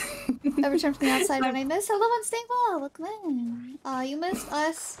chat. I returned from the outside when I missed. Hello, unstable. Look man. You missed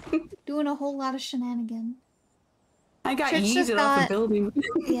us doing a whole lot of shenanigans. I got Church just yeeted off got- the building.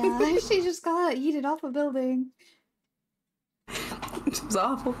 Yeah, she just got yeeted off a building. It was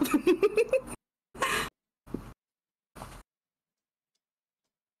awful.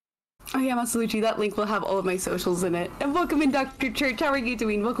 Oh yeah, Masalucci, that link will have all of my socials in it. And welcome in, Dr. Church. How are you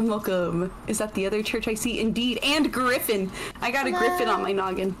doing? Welcome, welcome. Is that the other church I see? Indeed. And Griffin. I got a Griffin on my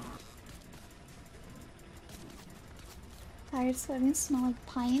noggin. Tired sweating, smell like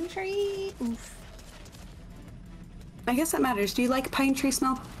pine tree. Oof. I guess that matters. Do you like pine tree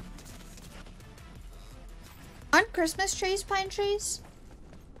smell? Aren't Christmas trees pine trees?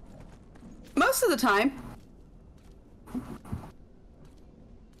 Most of the time.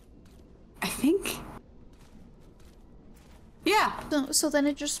 I think. Yeah. So then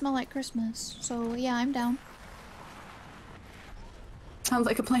it just smell like Christmas. So yeah, I'm down. Sounds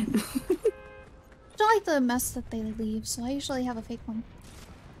like a plan. I don't like the mess that they leave, so I usually have a fake one.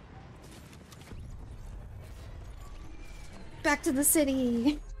 Back to the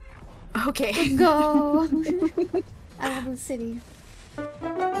city. Okay. Let's go. I love the city.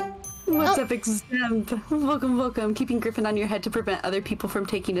 What's up, Exempt? Welcome, welcome. Keeping Griffin on your head to prevent other people from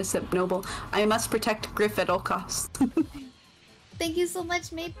taking a sip noble. I must protect Griff at all costs. Thank you so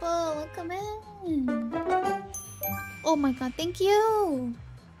much, Maple. Welcome in. Oh my god, thank you.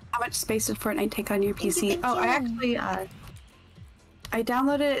 How much space did Fortnite take on your PC? Thank you. I actually, I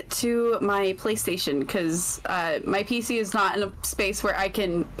downloaded it to my PlayStation because my PC is not in a space where I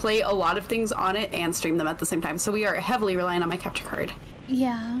can play a lot of things on it and stream them at the same time. So we are heavily relying on my capture card.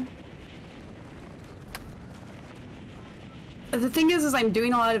 Yeah. The thing is I'm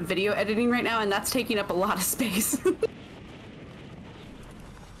doing a lot of video editing right now, and that's taking up a lot of space.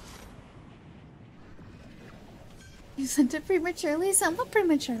 You sent it prematurely? Sent what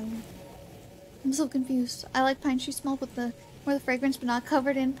prematurely? I'm so confused. I like pine tree smell with the more the fragrance, but not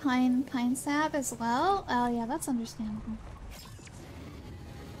covered in pine sap as well. Oh yeah, that's understandable.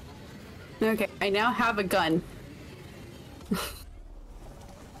 Okay, I now have a gun.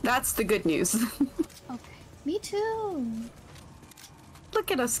 That's the good news. Okay, me too. Look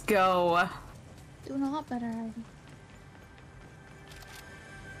at us go. Doing a lot better already.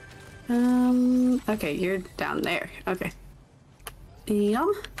 Okay, you're down there. Okay.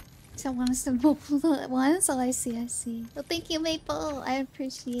 Yum. So one is the vocal at once? Oh, I see, I see. Well, thank you, Maple. I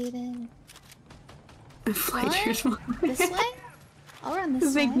appreciate it. Flighters. This way? I'll run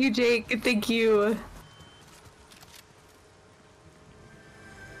this way. Thank you, Jake. Thank you.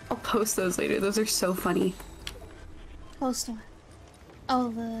 I'll post those later. Those are so funny. Post what? Oh,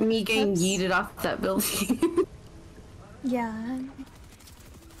 the Me getting clips? yeeted off that building. Yeah.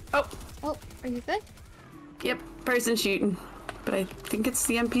 Oh. Oh, are you good? Yep, person shooting. But I think it's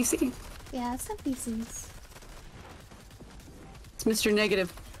the NPC. Yeah, it's NPCs. It's Mr.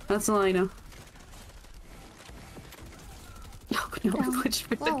 Negative. That's all I know. Oh no, glitch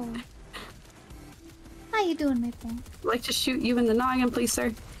for Whoa. How you doing, Maple? I'd like to shoot you in the noggin, please,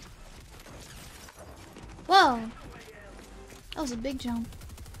 sir. Whoa! That was a big jump.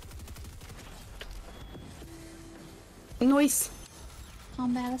 Noise.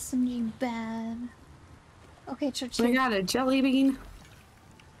 Combat SMG bad. Okay, Church. I got a jelly bean.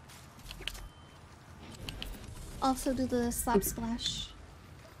 Also do the slap splash.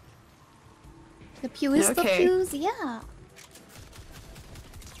 The pewest of Okay. pews? Yeah.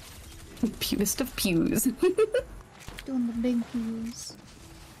 Pewest of pews. Doing the big pews.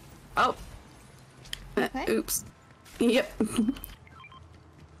 Oh. Okay. Oops. Yep.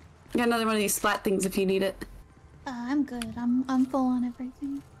 Got another one of these splat things if you need it. I'm good. I'm full on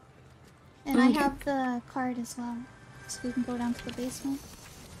everything. And I Okay. have the card as well. So we can go down to the basement.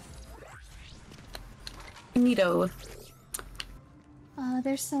 Neato.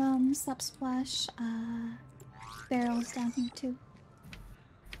 There's some slap splash barrels down here too.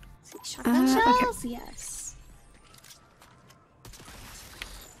 See, shotgun shells? okay. Yes.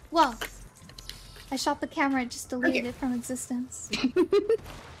 Whoa! I shot the camera, it just deleted it from existence.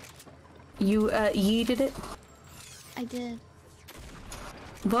 You yeeted it? I did.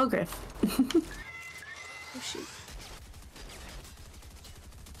 Well, Griff. Oh shoot.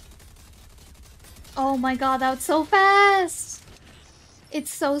 Oh my god, that was so fast!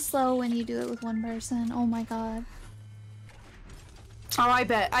 It's so slow when you do it with one person. Oh my god. Oh, I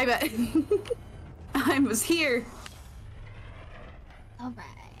bet. I was here. Alright.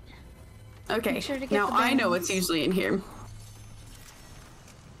 Okay, Make sure to get now the I know barrels. what's usually in here.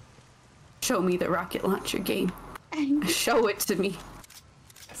 Show me the rocket launcher game. Show it to me.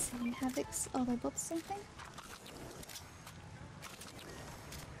 See, Havoc's. Oh, they're both the same thing?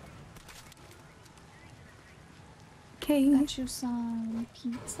 Okay. Got you some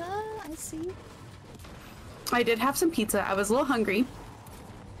pizza, I see. I did have some pizza. I was a little hungry.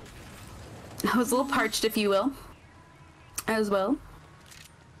 I was a little parched, if you will. As well.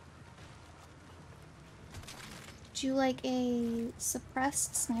 Would you like a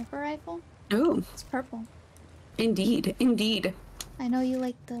suppressed sniper rifle? Oh, It's purple. indeed, indeed. I know you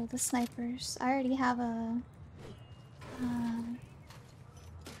like the snipers. I already have a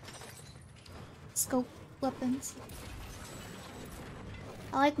scope weapons.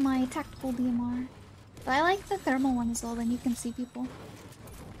 I like my tactical DMR. But I like the thermal one as well, then you can see people.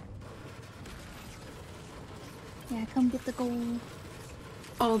 Yeah, come get the gold.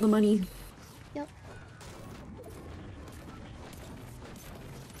 All the money. Yep.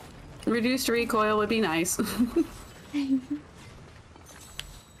 Reduced recoil would be nice. Alright.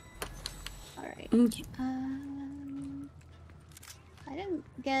 Okay. I didn't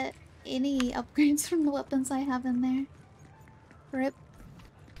get any upgrades from the weapons I have in there. Rip.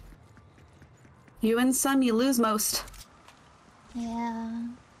 You win some, you lose most. Yeah.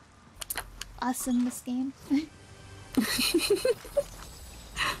 Us in this game.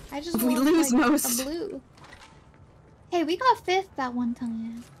 I just We want, lose like, most. a blue. Hey, we got 5th that one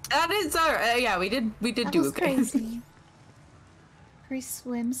time. That is alright. Yeah, we did That do was okay. crazy. Increase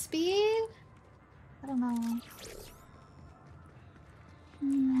swim speed? I don't know.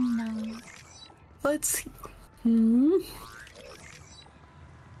 No. Let's see.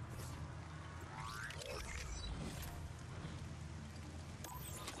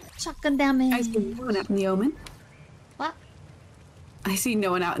 Shotgun damage. I see no one out in the open. What? I see no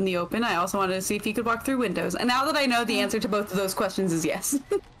one out in the open. I also wanted to see if you could walk through windows. And now that I know the answer to both of those questions is yes.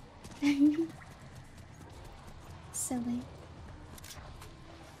 Silly.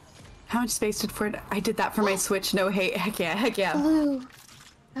 How much space did Fortnite? I did that for my Switch. No hate. Heck yeah. Heck yeah. Blue.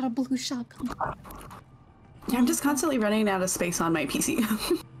 Got a blue shotgun. Yeah, I'm just constantly running out of space on my PC.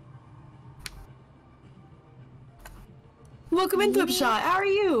 Welcome in, Flipshot. How are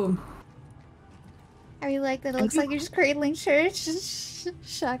you? Are you like that? It looks like you're just cradling church, just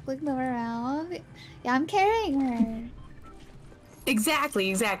shuckling them around. Yeah, I'm carrying her.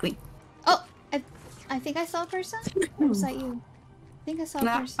 Exactly. Oh, I think I saw a person. Or was that you? I think I saw a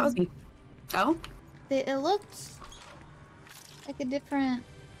Nah, person. that was me. Oh? It looked like a different.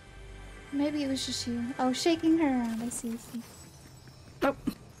 Maybe it was just you. Oh, shaking her around. I see. Oh. How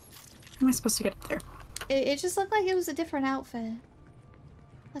am I supposed to get up there? It just looked like it was a different outfit.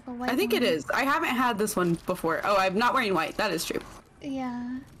 Like a white I think one. it is. I haven't had this one before. Oh, I'm not wearing white. That is true.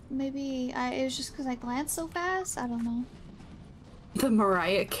 Yeah. Maybe it was just because I glanced so fast. I don't know. The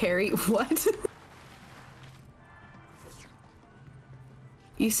Mariah Carey? What?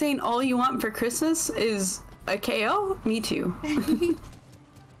 You saying all you want for Christmas is a KO? Me too.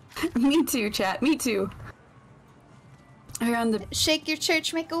 Me too, chat. Me too. Around the... Shake your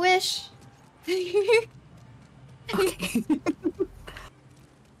church, make a wish. Okay.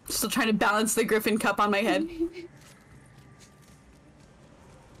 Still trying to balance the Griffin cup on my head.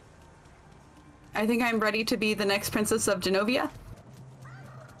 I think I'm ready to be the next Princess of Genovia.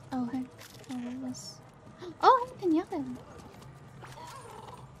 Oh, heck. Oh, this. Oh, I can yell at him.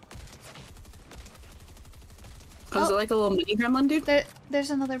 Was it like a little mini gremlin dude?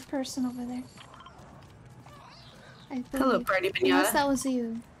 There's another person over there. Hello, Party Pinata. Unless that was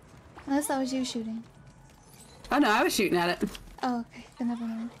you. Unless that was you shooting. Oh no, I was shooting at it. Oh, okay. Then never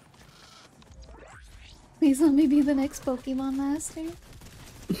mind. Please let me be the next Pokemon Master.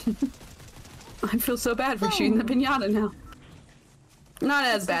 I feel so bad for shooting the pinata now. Not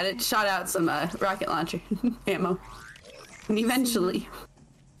as bad. It shot out some rocket launcher ammo. And eventually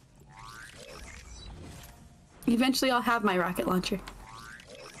I'll have my rocket launcher.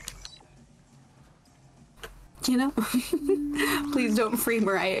 You know? Please don't free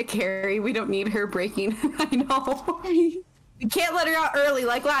Mariah Carey. We don't need her breaking. I know. We can't let her out early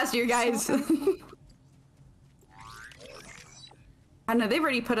like last year, guys. I know, they've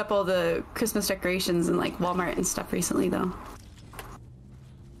already put up all the Christmas decorations in like Walmart and stuff recently, though.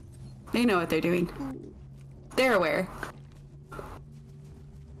 They know what they're doing. They're aware.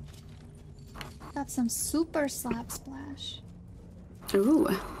 Got some super slap splash. Ooh.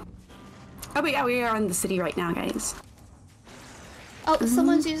 Oh, but yeah, we are in the city right now, guys. Oh,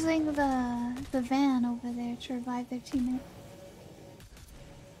 someone's using the van over there to revive their teammate.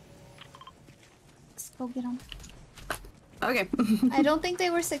 Let's go get them. Okay. I don't think they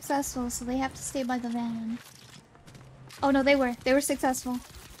were successful, so they have to stay by the van. Oh no, they were. They were successful.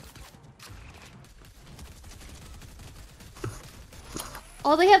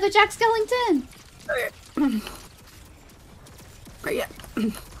 Oh, they have the Jack Skellington! Okay. Right, yeah.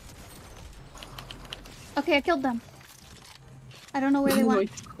 Okay, I killed them. I don't know where they went.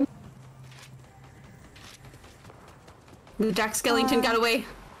 The Jack Skellington got away.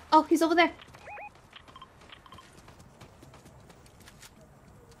 Oh, he's over there.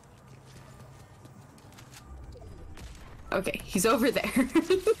 Okay, he's over there.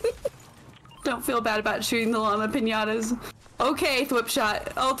 Don't feel bad about shooting the llama pinatas. Okay, Thwip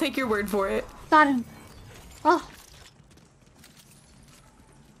Shot. I'll take your word for it. Got him. Oh.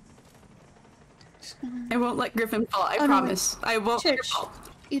 I won't let Griffin fall. I Oh, no, promise. I won't let her Church. fall.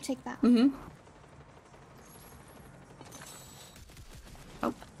 You take that. Mm-hmm.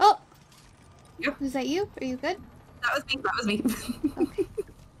 Oh. Oh! Yep. Was that you? Are you good? That was me. Okay.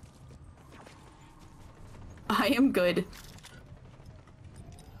 I am good.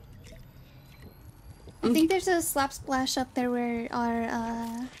 I think there's a slap splash up there where our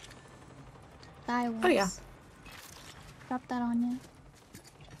guy was. Oh yeah. Drop that on you.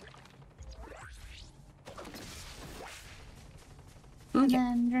 Okay. And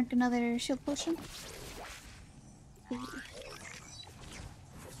then drink another shield potion.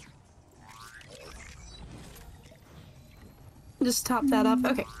 Just top that up.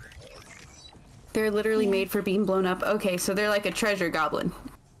 Okay. They're literally made for being blown up. Okay, so they're like a treasure goblin.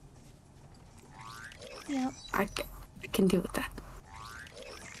 Yep. I can deal with that.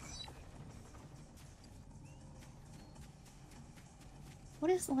 What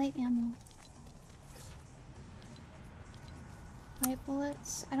is light ammo? Light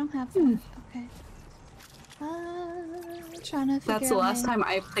bullets? I don't have that. Okay. Trying to figure That's the last time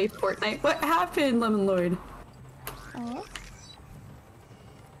I played Fortnite. What happened, Lemon Lord? Oh.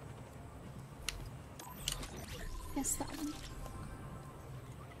 Guess that one.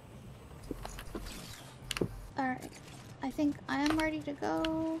 Alright. I think I am ready to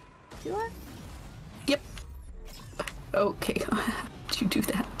go. Do I? Yep. Okay. How'd you do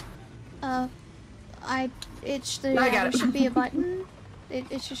that? I got it. There should be a button.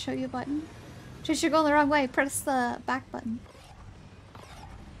 It should show you a button. Just you're going the wrong way. Press the back button.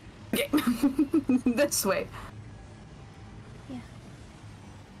 Okay. This way. Yeah.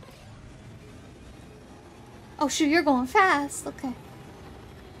 Oh shoot, you're going fast. Okay.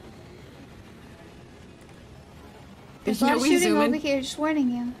 There's a lot of shooting over here, just warning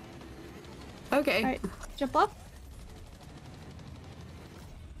you. Okay. Alright, jump up.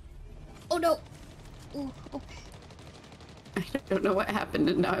 Oh no! Ooh, okay. I don't know what happened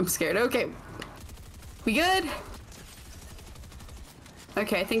and now I'm scared. Okay. We good?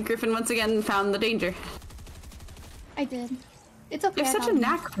 Okay, I think Griffin once again found the danger. I did. It's okay. You have such a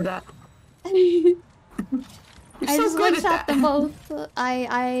knack for that. I You're so just good one-shot at that. them both.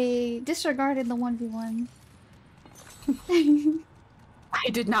 I disregarded the 1v1. I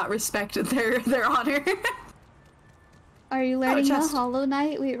did not respect their honor. Are you learning the Hollow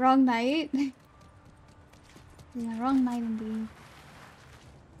Knight? Wait, wrong night? Yeah, wrong night indeed.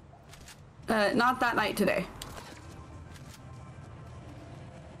 Not that night today.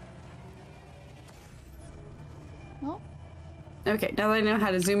 Oh. Okay, now that I know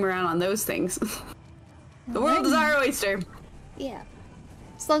how to zoom around on those things. The world is our oyster. Yeah.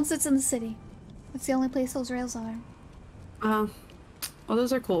 As long as it's in the city. That's the only place those rails are. Well,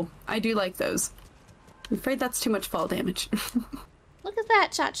 those are cool. I do like those. I'm afraid that's too much fall damage. Look at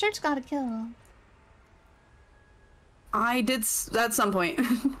that! Shot Shirt's got a kill. I did at some point.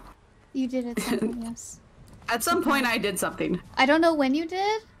 You did at some point, yes. At some point I did something. I don't know when you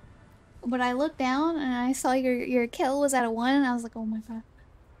did, but I looked down and I saw your kill was at a 1 and I was like, oh my god.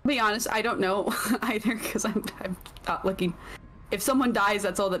 To be honest, I don't know either because I'm not looking. If someone dies,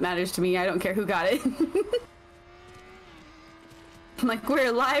 that's all that matters to me. I don't care who got it. I'm like, we're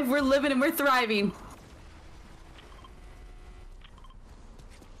alive, we're living, and we're thriving.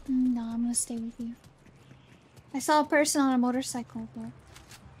 No, I'm gonna stay with you. I saw a person on a motorcycle, but I'm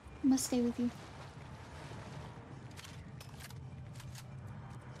gonna stay with you.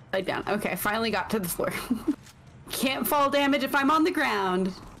 Lie down. Okay, I finally got to the floor. Can't fall damage if I'm on the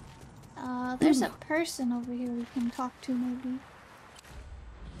ground. There's a person over here we can talk to, maybe.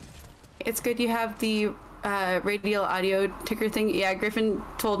 It's good you have the radial audio ticker thing. Yeah, Griffin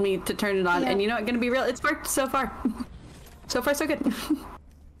told me to turn it on, and you know what? Gonna be real. It's worked so far. So far, so good.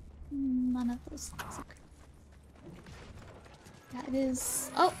 None of those things. Okay. Yeah, it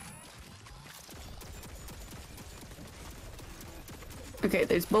is. Oh. Okay,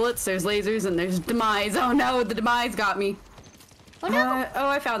 there's bullets, there's lasers, and there's demise. Oh no, the demise got me. Oh no! Oh,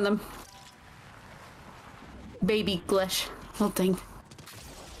 I found them. Baby Glish. Little thing.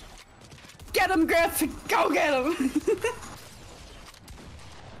 Get him, Griff! Go get him!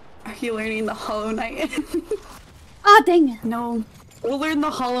 Are you learning the Hollow Knight? Ah, dang it! No. We'll learn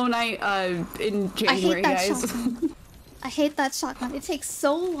the Hollow Knight in January, guys. Shotgun. I hate that shotgun. It takes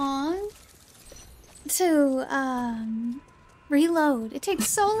so long to reload. It takes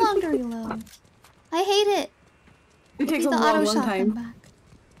so long to reload. I hate it. It takes a long time. Back.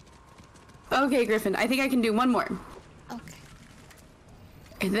 Okay, Griffin, I think I can do one more. Okay.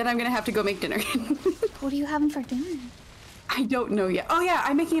 And then I'm gonna have to go make dinner. What are you having for dinner? I don't know yet. Oh yeah,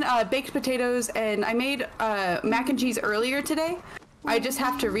 I'm making baked potatoes, and I made mac and cheese earlier today. I just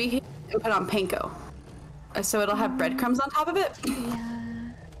have to reheat and put on panko. So it'll have breadcrumbs on top of it.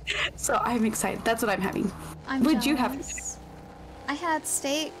 Yeah. So I'm excited. That's what I'm having. I'm What'd you have? I had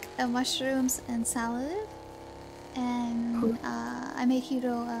steak and mushrooms and salad. and I made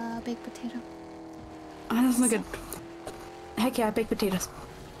Hiro baked potato. Oh, that doesn't look good. Heck yeah, baked potatoes.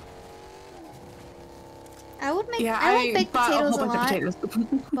 I would make Yeah, I like baked bought potatoes a whole bunch of potatoes.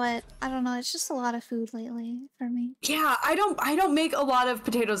 but I don't know. It's just a lot of food lately for me. Yeah, I don't make a lot of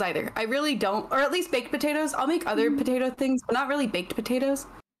potatoes either. I really don't, or at least baked potatoes. I'll make other potato things, but not really baked potatoes.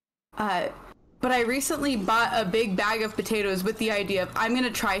 But I recently bought a big bag of potatoes with the idea of I'm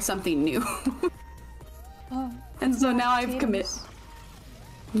gonna try something new. Oh, and so now potatoes. I've committed.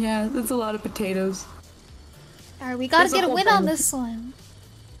 Yeah, that's a lot of potatoes. Alright, we gotta There's a get a whole win thing. on this one.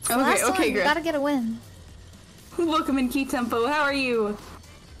 It's the Okay, last okay, one. We Griff. gotta get a win. Welcome in Key Tempo. How are you?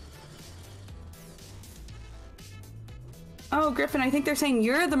 Oh, Griffin, I think they're saying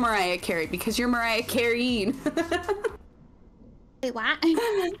you're the Mariah Carey because you're Mariah carrying. Wait, what?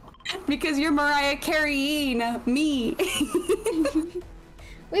 Because you're Mariah carrying me. Wait,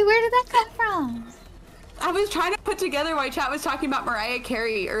 where did that come from? I was trying to put together why chat was talking about Mariah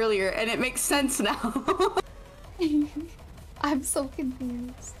Carey earlier, and it makes sense now. I'm so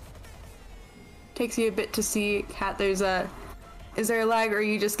confused. Takes you a bit to see, Kat. Is there a lag, or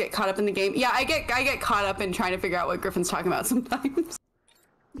you just get caught up in the game? Yeah, I get caught up in trying to figure out what Griffin's talking about sometimes.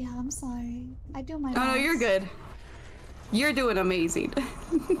 Yeah, I'm sorry. I do my Oh best. no, you're good. You're doing amazing.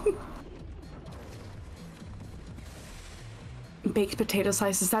 Baked potato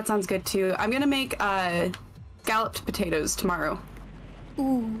slices, that sounds good too. I'm gonna make scalloped potatoes tomorrow.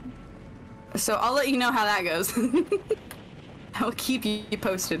 Ooh. So I'll let you know how that goes. I'll keep you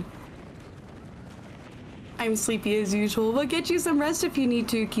posted. I'm sleepy as usual. We'll get you some rest if you need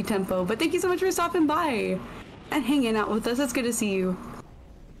to, Key Tempo. But thank you so much for stopping by and hanging out with us. It's good to see you.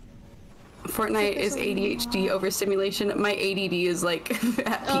 Fortnite is ADHD overstimulation. My ADD is like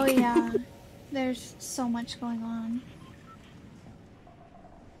at Oh peak. yeah. There's so much going on.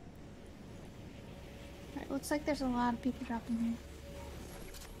 Alright, looks like there's a lot of people dropping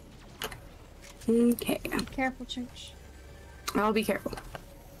here. Okay. Careful, church. I'll be careful.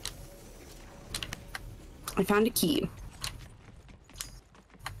 I found a key.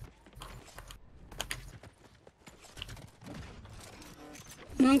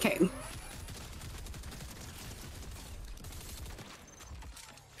 Okay.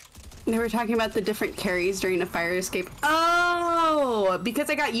 They were talking about the different carries during a fire escape. Oh, because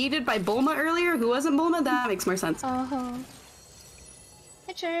I got yeeted by Bulma earlier, who wasn't Bulma? That makes more sense. Oh.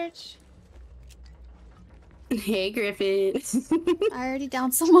 Hi, church. Hey, Griffin. I already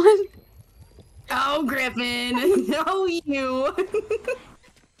downed someone. Oh, Griffin. Oh, you.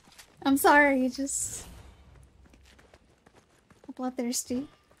 I'm sorry, just... bloodthirsty.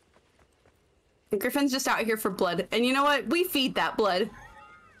 Griffin's just out here for blood. And you know what? We feed that blood.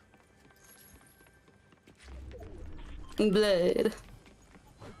 Blood.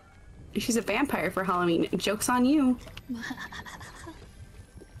 She's a vampire for Halloween. Joke's on you.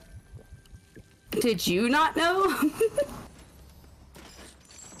 Did you not know?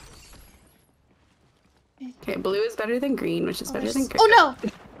 Okay, blue is better than green, which is better than green. Oh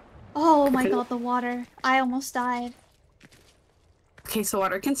no! Oh my god, the water. I almost died. Okay, so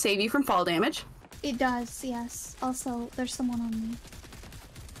water can save you from fall damage. It does, yes. Also, there's someone on me.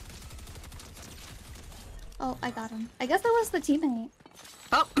 Oh, I got him. I guess that was the teammate.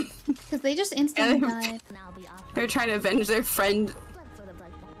 Oh! Because they just instantly died. They're trying to avenge their friend.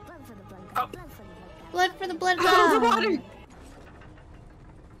 Oh. Blood for the blood Oh, god! the water!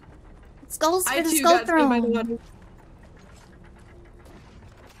 Skulls for I the too skull got stung by the throne! water.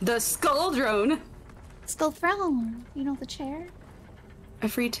 The skull drone! Skull throne! You know the chair? A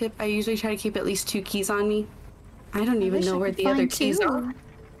free tip, I usually try to keep at least 2 keys on me. I don't even wish know I where could the other find keys 2. are.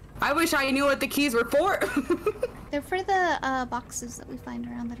 I wish I knew what the keys were for! They're for the boxes that we find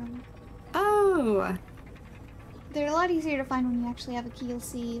around the room. Oh! They're a lot easier to find when you actually have a key. You'll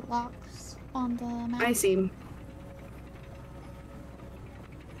see locks on the map. I see.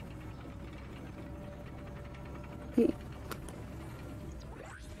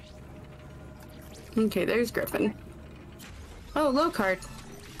 Okay, there's Griffin. Oh, low card.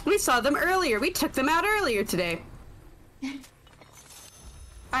 We saw them earlier. We took them out earlier today.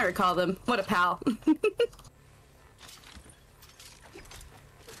 I recall them. What a pal.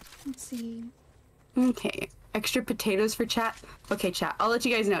 Let's see. Okay. Extra potatoes for chat. Okay, chat. I'll let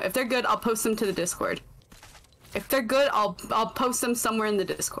you guys know. If they're good, I'll post them to the Discord. If they're good, I'll post them somewhere in the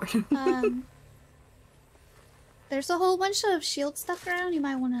Discord. There's a whole bunch of shield stuff around. You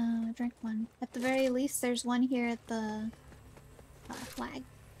might want to drink one. At the very least, there's one here at the flag.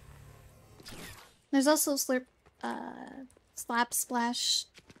 There's also slap splash.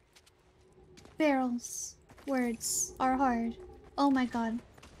 Barrels. Words are hard. Oh my god.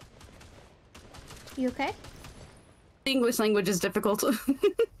 You okay? The English language is difficult. Okay,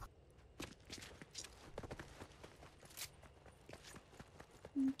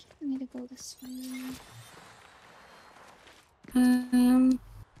 I need to go this way.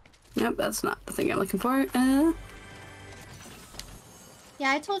 Nope, that's not the thing I'm looking for.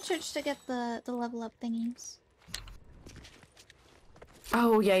 Yeah, I told Church to get the level up thingies.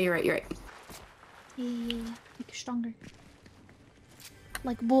 Oh, yeah, you're right, you're right. Yeah, make you stronger.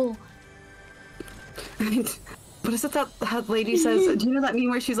 Like bull. What is it that lady says? Do you know that meme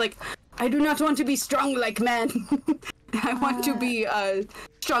where she's like, I do not want to be strong like man. I want to be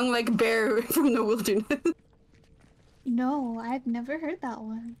strong like bear from the wilderness. No, I've never heard that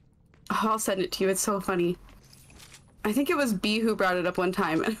one. Oh, I'll send it to you. It's so funny. I think it was B who brought it up one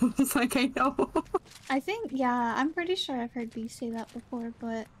time, and I was like, I know. I think, yeah, I'm pretty sure I've heard B say that before,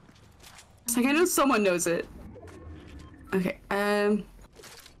 but... It's like, I know someone knows it. Okay, oh,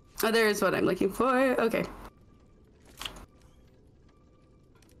 there's what I'm looking for. Okay.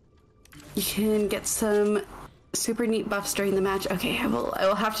 You can get some super neat buffs during the match. Okay, I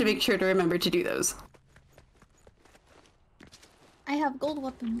will have to make sure to remember to do those. I have gold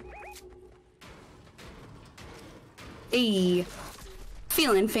weapon. Hey,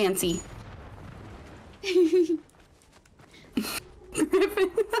 feeling fancy. Did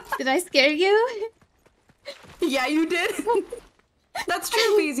I scare you? Yeah, you did. That's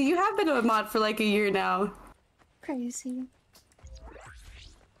true, Beezy. You have been a mod for like a year now. Crazy.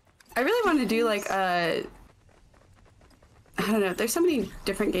 I really want to do like I don't know. There's so many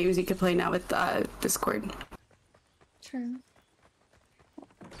different games you could play now with Discord. True. I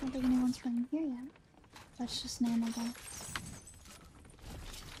don't think anyone's playing here yet. That's just normal box.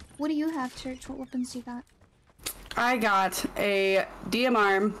 What do you have, Church? What weapons you got? I got a DM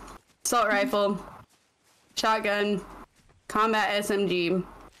arm, assault rifle, shotgun, combat SMG,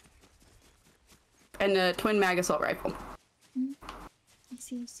 and a twin mag assault rifle. I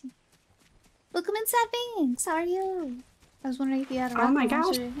see, I see. Welcome in, Sad Thanks! How are you? I was wondering if you had a Oh rocket my gosh.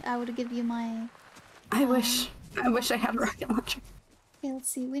 launcher. I would give you my... I wish I had a rocket launcher. Okay, let's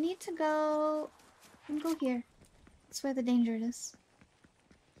see. We need to go... We can go here. That's where the danger is.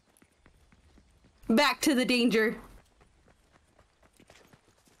 Back to the danger.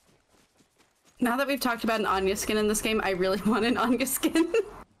 Now that we've talked about an Anya skin in this game, I really want an Anya skin.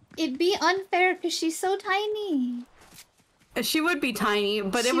 It'd be unfair because she's so tiny. She would be tiny,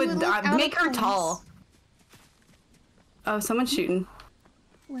 but it She would would look out make of her place. tall. Oh, someone's shooting.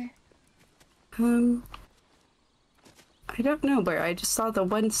 Where? I don't know where. I just saw the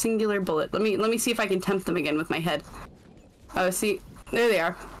one singular bullet. Let me see if I can tempt them again with my head. Oh, see, there they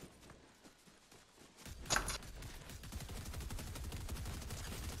are.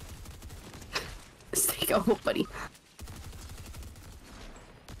 Stay go, buddy.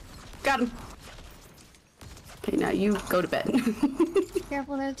 Got him. Okay, now you go to bed.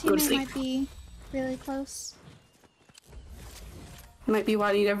 Careful, their Go to teammate sleep. might be really close. Might be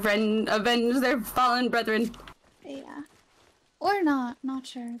wanting to avenge their fallen brethren. Yeah. Or not, not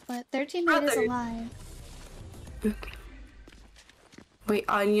sure, but their teammate is Brother. alive. Okay. Wait,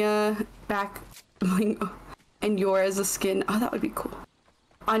 Anya back and Yora's a skin. Oh, that would be cool.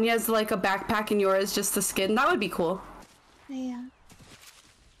 Anya's like a backpack and Yora's just the skin. That would be cool. Yeah.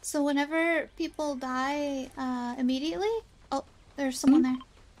 So whenever people die immediately... Oh, there's someone there.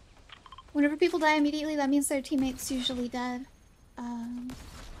 Whenever people die immediately, that means their teammate's usually dead.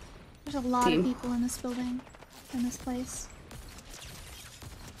 There's a lot of people in this building, in this place.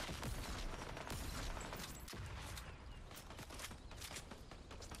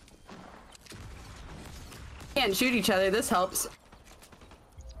 Can't shoot each other, this helps.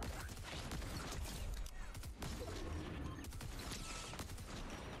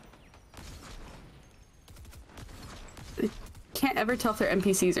 I can't ever tell if they're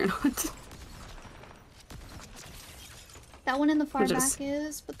NPCs or not. That one in the far Just- back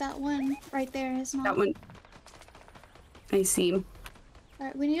is, but that one right there is not. That one. I see.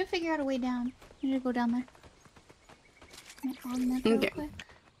 Alright, we need to figure out a way down. We need to go down there. On that real Okay. quick.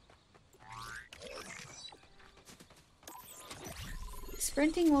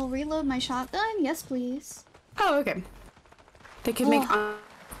 Sprinting will reload my shotgun? Yes, please. Oh, okay. They could make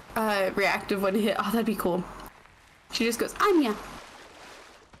reactive when hit. Oh, that'd be cool. She just goes, Anya.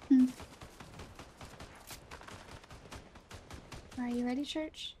 Are you ready,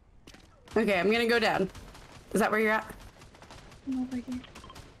 Church? Okay, I'm gonna go down. Is that where you're at? I'm over here.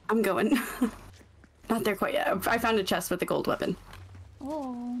 I'm going. Not there quite yet. I found a chest with a gold weapon.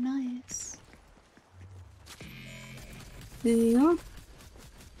 Oh, nice. Yeah.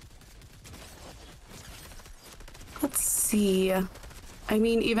 Let's see. I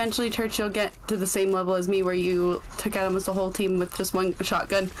mean, eventually, Church, you'll get to the same level as me where you took out almost the whole team with just one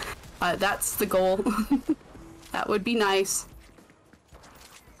shotgun. That's the goal. That would be nice.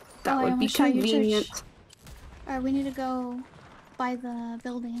 That would be convenient. Alright, we need to go by the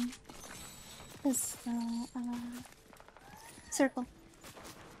building. This, circle.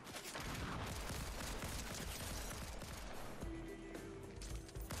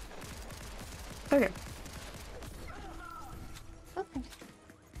 Okay. Okay.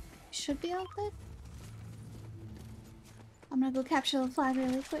 Should be all good. I'm gonna go capture the flag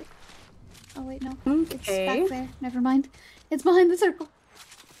really quick. Oh wait, no. Okay. It's back there. Never mind. It's behind the circle.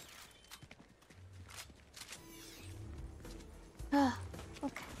 Ah,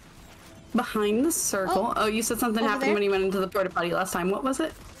 okay. Behind the circle? Oh, you said something happened there? when you went into the porta potty last time. What was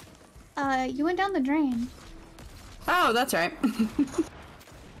it? You went down the drain. Oh, that's right.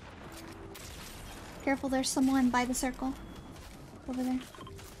 Careful, there's someone by the circle. Over there.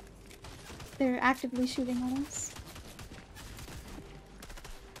 They're actively shooting at us.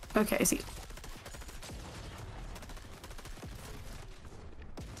 Okay, I see.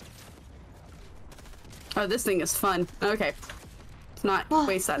 Oh, this thing is fun. Okay. Let's not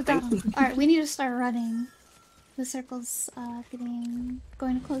waste that thing. Alright, we need to start running. The circle's going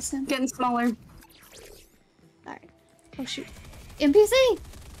to close soon. Getting smaller. Alright. Oh shoot. NPC!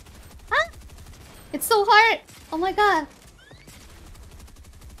 Huh? It's so hard! Oh my god.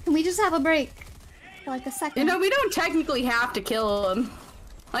 Can we just have a break? For like a second. You know, we don't technically have to kill him.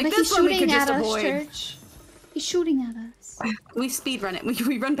 Like, but this one we could just avoid. Church. He's shooting at us. We speed run it.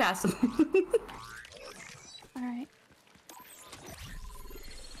 We run past him. Alright.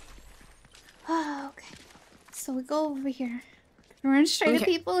 Ah, okay. So we go over here. Run straight at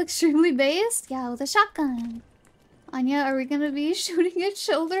people, extremely based? Yeah, with a shotgun. Anya, are we gonna be shooting at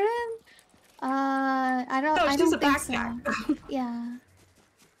children? I don't think so. Yeah.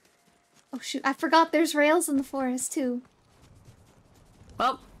 Oh shoot, I forgot there's rails in the forest too.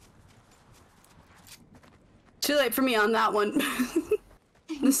 Well. Too late for me on that one.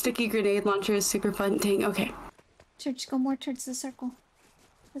 The sticky grenade launcher is super fun. Dang, okay. Church, go more towards the circle.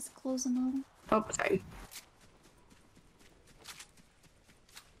 It's closing on them. Oh, sorry.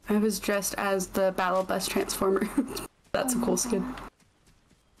 I was dressed as the Battle Bus Transformer. That's a cool skin.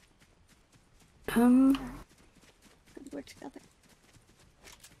 Good work together.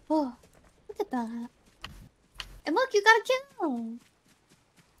 Oh, look at that. And look, you got a kill!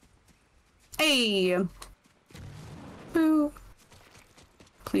 Hey! Boo.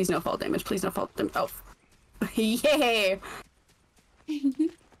 Please no fall damage. Please no fall damage. Oh. Yay!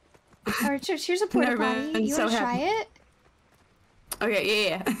 Alright, Church, here's a porta potty. You wanna try it? Okay,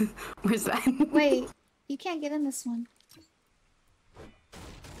 yeah. Where's that? Wait, you can't get in this one.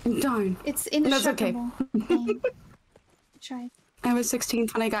 Darn. It's indestructible. That's okay. Try. I was 16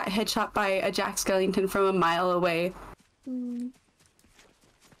 when I got headshot by a Jack Skellington from a mile away. Ooh.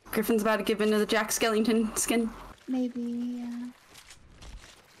 Griffin's about to give into the Jack Skellington skin. Maybe, yeah.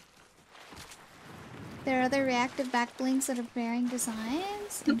 There are other reactive back blinks that are varying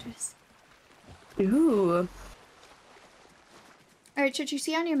designs. Interesting. Ooh. Alright, Church, you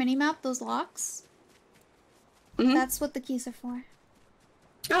see on your minimap those locks? Mm-hmm. That's what the keys are for.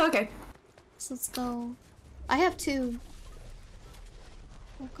 Oh, okay. So let's go. I have 2.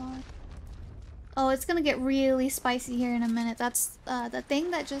 Oh god. Oh, it's gonna get really spicy here in a minute. That's the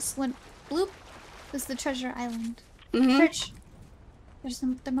thing that just went bloop was the treasure island. Mm-hmm. Church, there's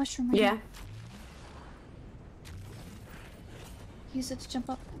the mushroom right Yeah. here. Use it to jump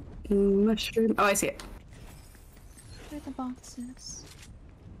up. Mushroom. Oh, I see it. Where are the boxes?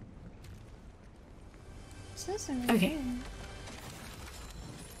 Those are right Okay. there.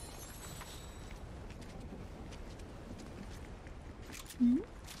 Hmm?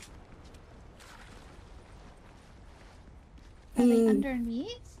 Are they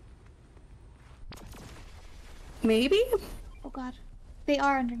underneath? Maybe? Oh god. They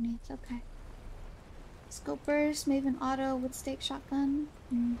are underneath, okay. Scope burst, Maven auto with stake shotgun.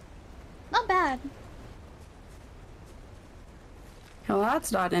 Not bad. Well,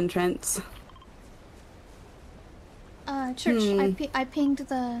 that's not entrance. Church, I pinged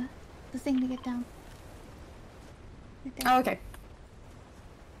the thing to get down. Right there. Oh, okay.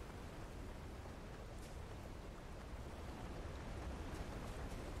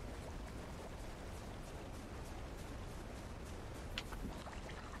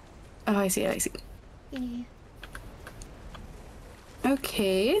 Oh, I see, I see. Yeah.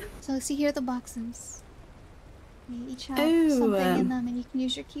 Okay. So see here are the boxes. They each have Ooh, something in them, and you can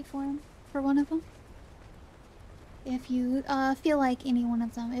use your key for them, for one of them. If you feel like any one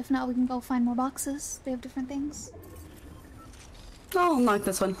of them. If not, we can go find more boxes. They have different things. I'll unlock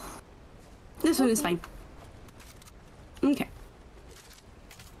this one. This one is fine. Okay. I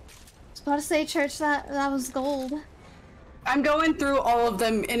was about to say, Church, that was gold. I'm going through all of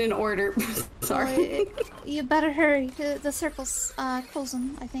them in an order. Sorry. Oh, you better hurry. The circle's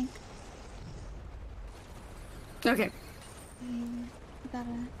closing, I think. Okay. You gotta...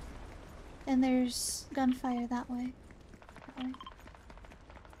 And there's gunfire that way. That way.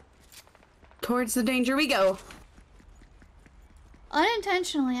 Towards the danger we go.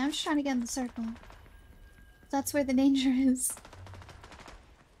 Unintentionally, I'm just trying to get in the circle. That's where the danger is.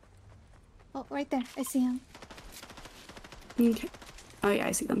 Oh, right there. I see him. Okay. Oh yeah,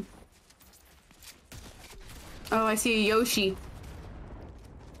 I see them. Oh, I see a Yoshi.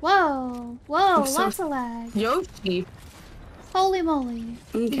 Whoa! Whoa! Lots of lag. Yoshi? Holy moly.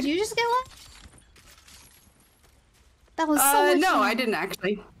 Okay. Did you just get lag? That was so much no, lag. I didn't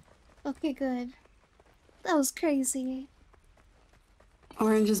actually. Okay, good. That was crazy.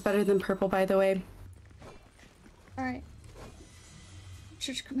 Orange is better than purple, by the way. Alright.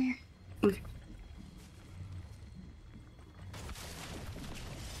 Church, come here. Okay.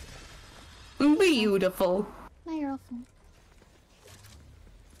 Beautiful. Now you're awful.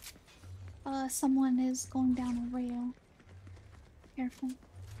 Someone is going down a rail. Careful.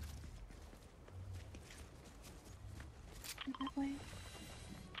 Go that way.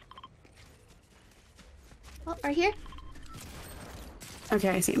 Oh, right here? Okay,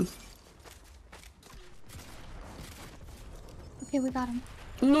 I see him. Okay, we got him.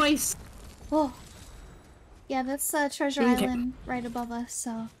 Nice. Whoa. Yeah, that's Treasure Okay. Island right above us,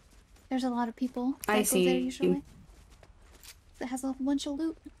 so there's a lot of people that I go see. there usually. It has a whole bunch of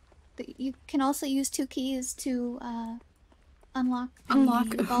loot. You can also use 2 keys to unlock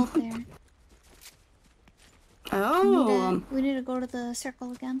the vault there. Oh. We need to go to the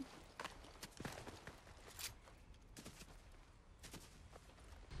circle again.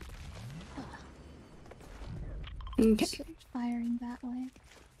 Okay. Just firing that way.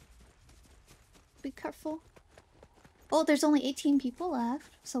 Be careful. Oh, there's only 18 people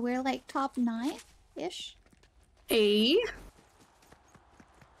left, so we're like top 9-ish.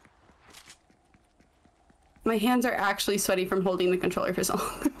 My hands are actually sweaty from holding the controller for so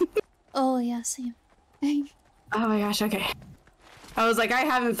long. Oh yeah, same. Oh my gosh, okay. I was like, I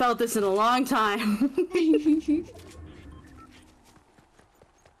haven't felt this in a long time.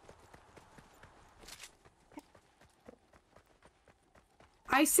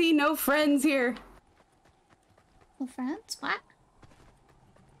 I see no friends here. No friends? What?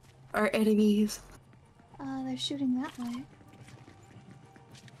 Our enemies. They're shooting that way.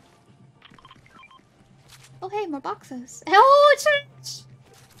 Oh hey, more boxes. Oh, church!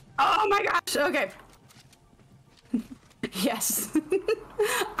 Oh my gosh, okay. Yes.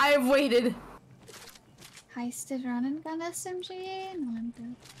 I have waited. Heisted run and gun SMG? No, I'm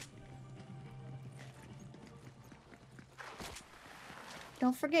good.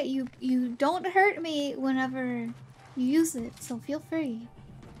 Don't forget, you don't hurt me whenever you use it, so feel free.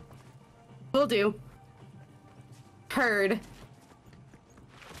 Will do. Heard.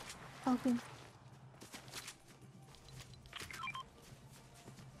 Okay.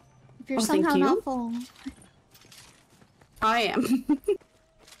 If you're Oh, thank somehow you. not full. I am.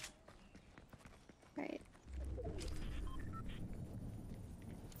 Right.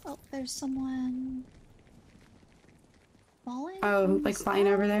 Oh, there's someone falling? Oh, from the like flying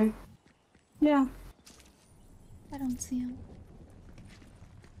sky? over there? Yeah. I don't see him.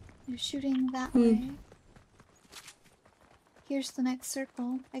 They're shooting that way. Here's the next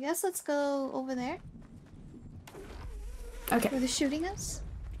circle. I guess let's go over there. Okay. Where the shooting is?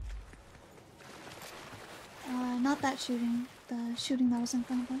 Not that shooting. The shooting that was in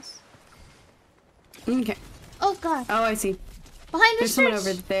front of us. Okay. Oh god! Oh, I see. Behind There's us, someone church!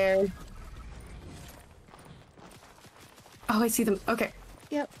 over there. Oh, I see them. Okay.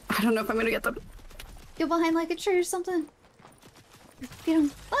 Yep. I don't know if I'm gonna get them. Get behind like a tree or something. Get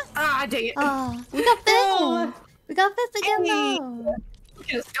him. Ah! Ah, dang it. We got fifth! Oh. We got fifth again Hey. though!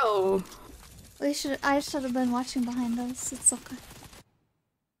 Let's go. I should have been watching behind us. It's okay.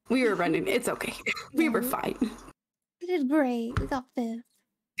 We were running. It's okay. We were Yeah. fine. We did great. We got fifth.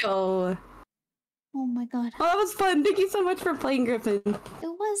 Go. Oh my god. Oh, that was fun. Thank you so much for playing, Griffin. It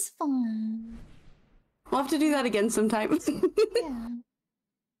was fun. We'll have to do that again sometime. Yeah.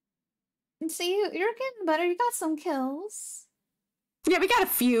 And see, you're getting better. You got some kills. Yeah, we got a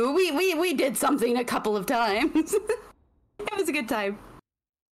few. We did something a couple of times. It was a good time.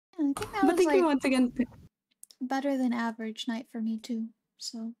 Yeah, I think that But was thank you like once again. better than average night for me too.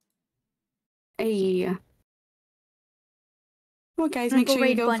 So. Hey. Well, guys, make Go sure you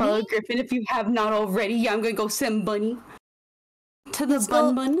raid go follow Bunny? Griffin if you have not already. Yeah, I'm gonna go sim Bunny. to the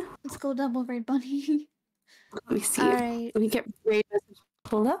bun bun. Let's go double raid bunny. Let me see. Alright. Let me get raid message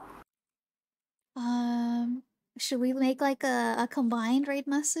pulled up. Should we make like a combined raid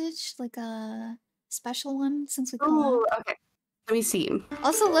message? Like a special one since we Oh, collab? okay. Let me see.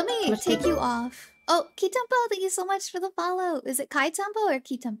 Also, let me take you off. Oh, Key Tempo, thank you so much for the follow. Is it Kai Tempo or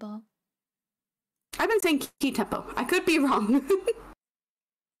Key Tempo? I've been saying key tempo. I could be wrong.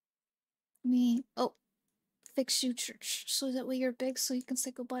 Oh, fix you so that way you're big so you can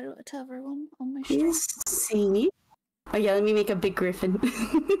say goodbye to everyone on my stream. Let's see. Oh yeah, let me make a big griffin.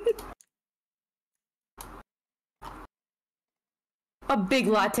 A big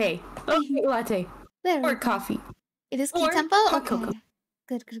latte. A big latte. There Or coffee. It is Key Or Tempo? hot Okay. cocoa.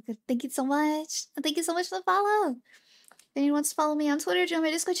 Good. Thank you so much. And thank you so much for the follow. If anyone wants to follow me on Twitter, join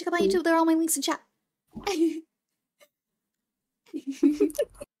me. Just go check out my YouTube. There are all my links in chat.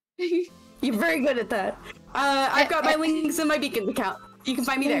 You're very good at that. I've got my links in my Beacon account. You can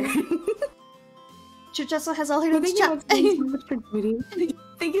find me there. Chuchasso has all her links in chat. Thank you so much for joining.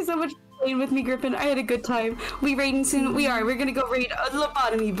 Thank you so much for playing with me, Griffin. I had a good time. We raiding soon. We are. We're gonna go raid a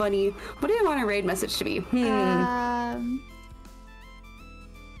lobotomy bunny. What do you want a raid message to be?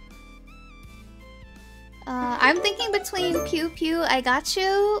 I'm thinking between Pew Pew I got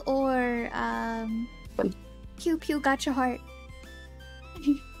you or Pew Pew got your heart.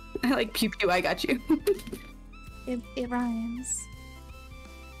 I like pew pew, I got you. It rhymes.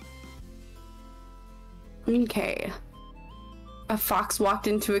 Okay. A fox walked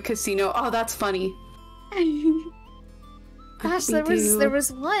into a casino. Oh, that's funny. Gosh, there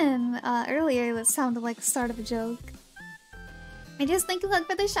was one earlier that sounded like the start of a joke. I just thank you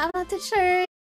for the shout out to Church.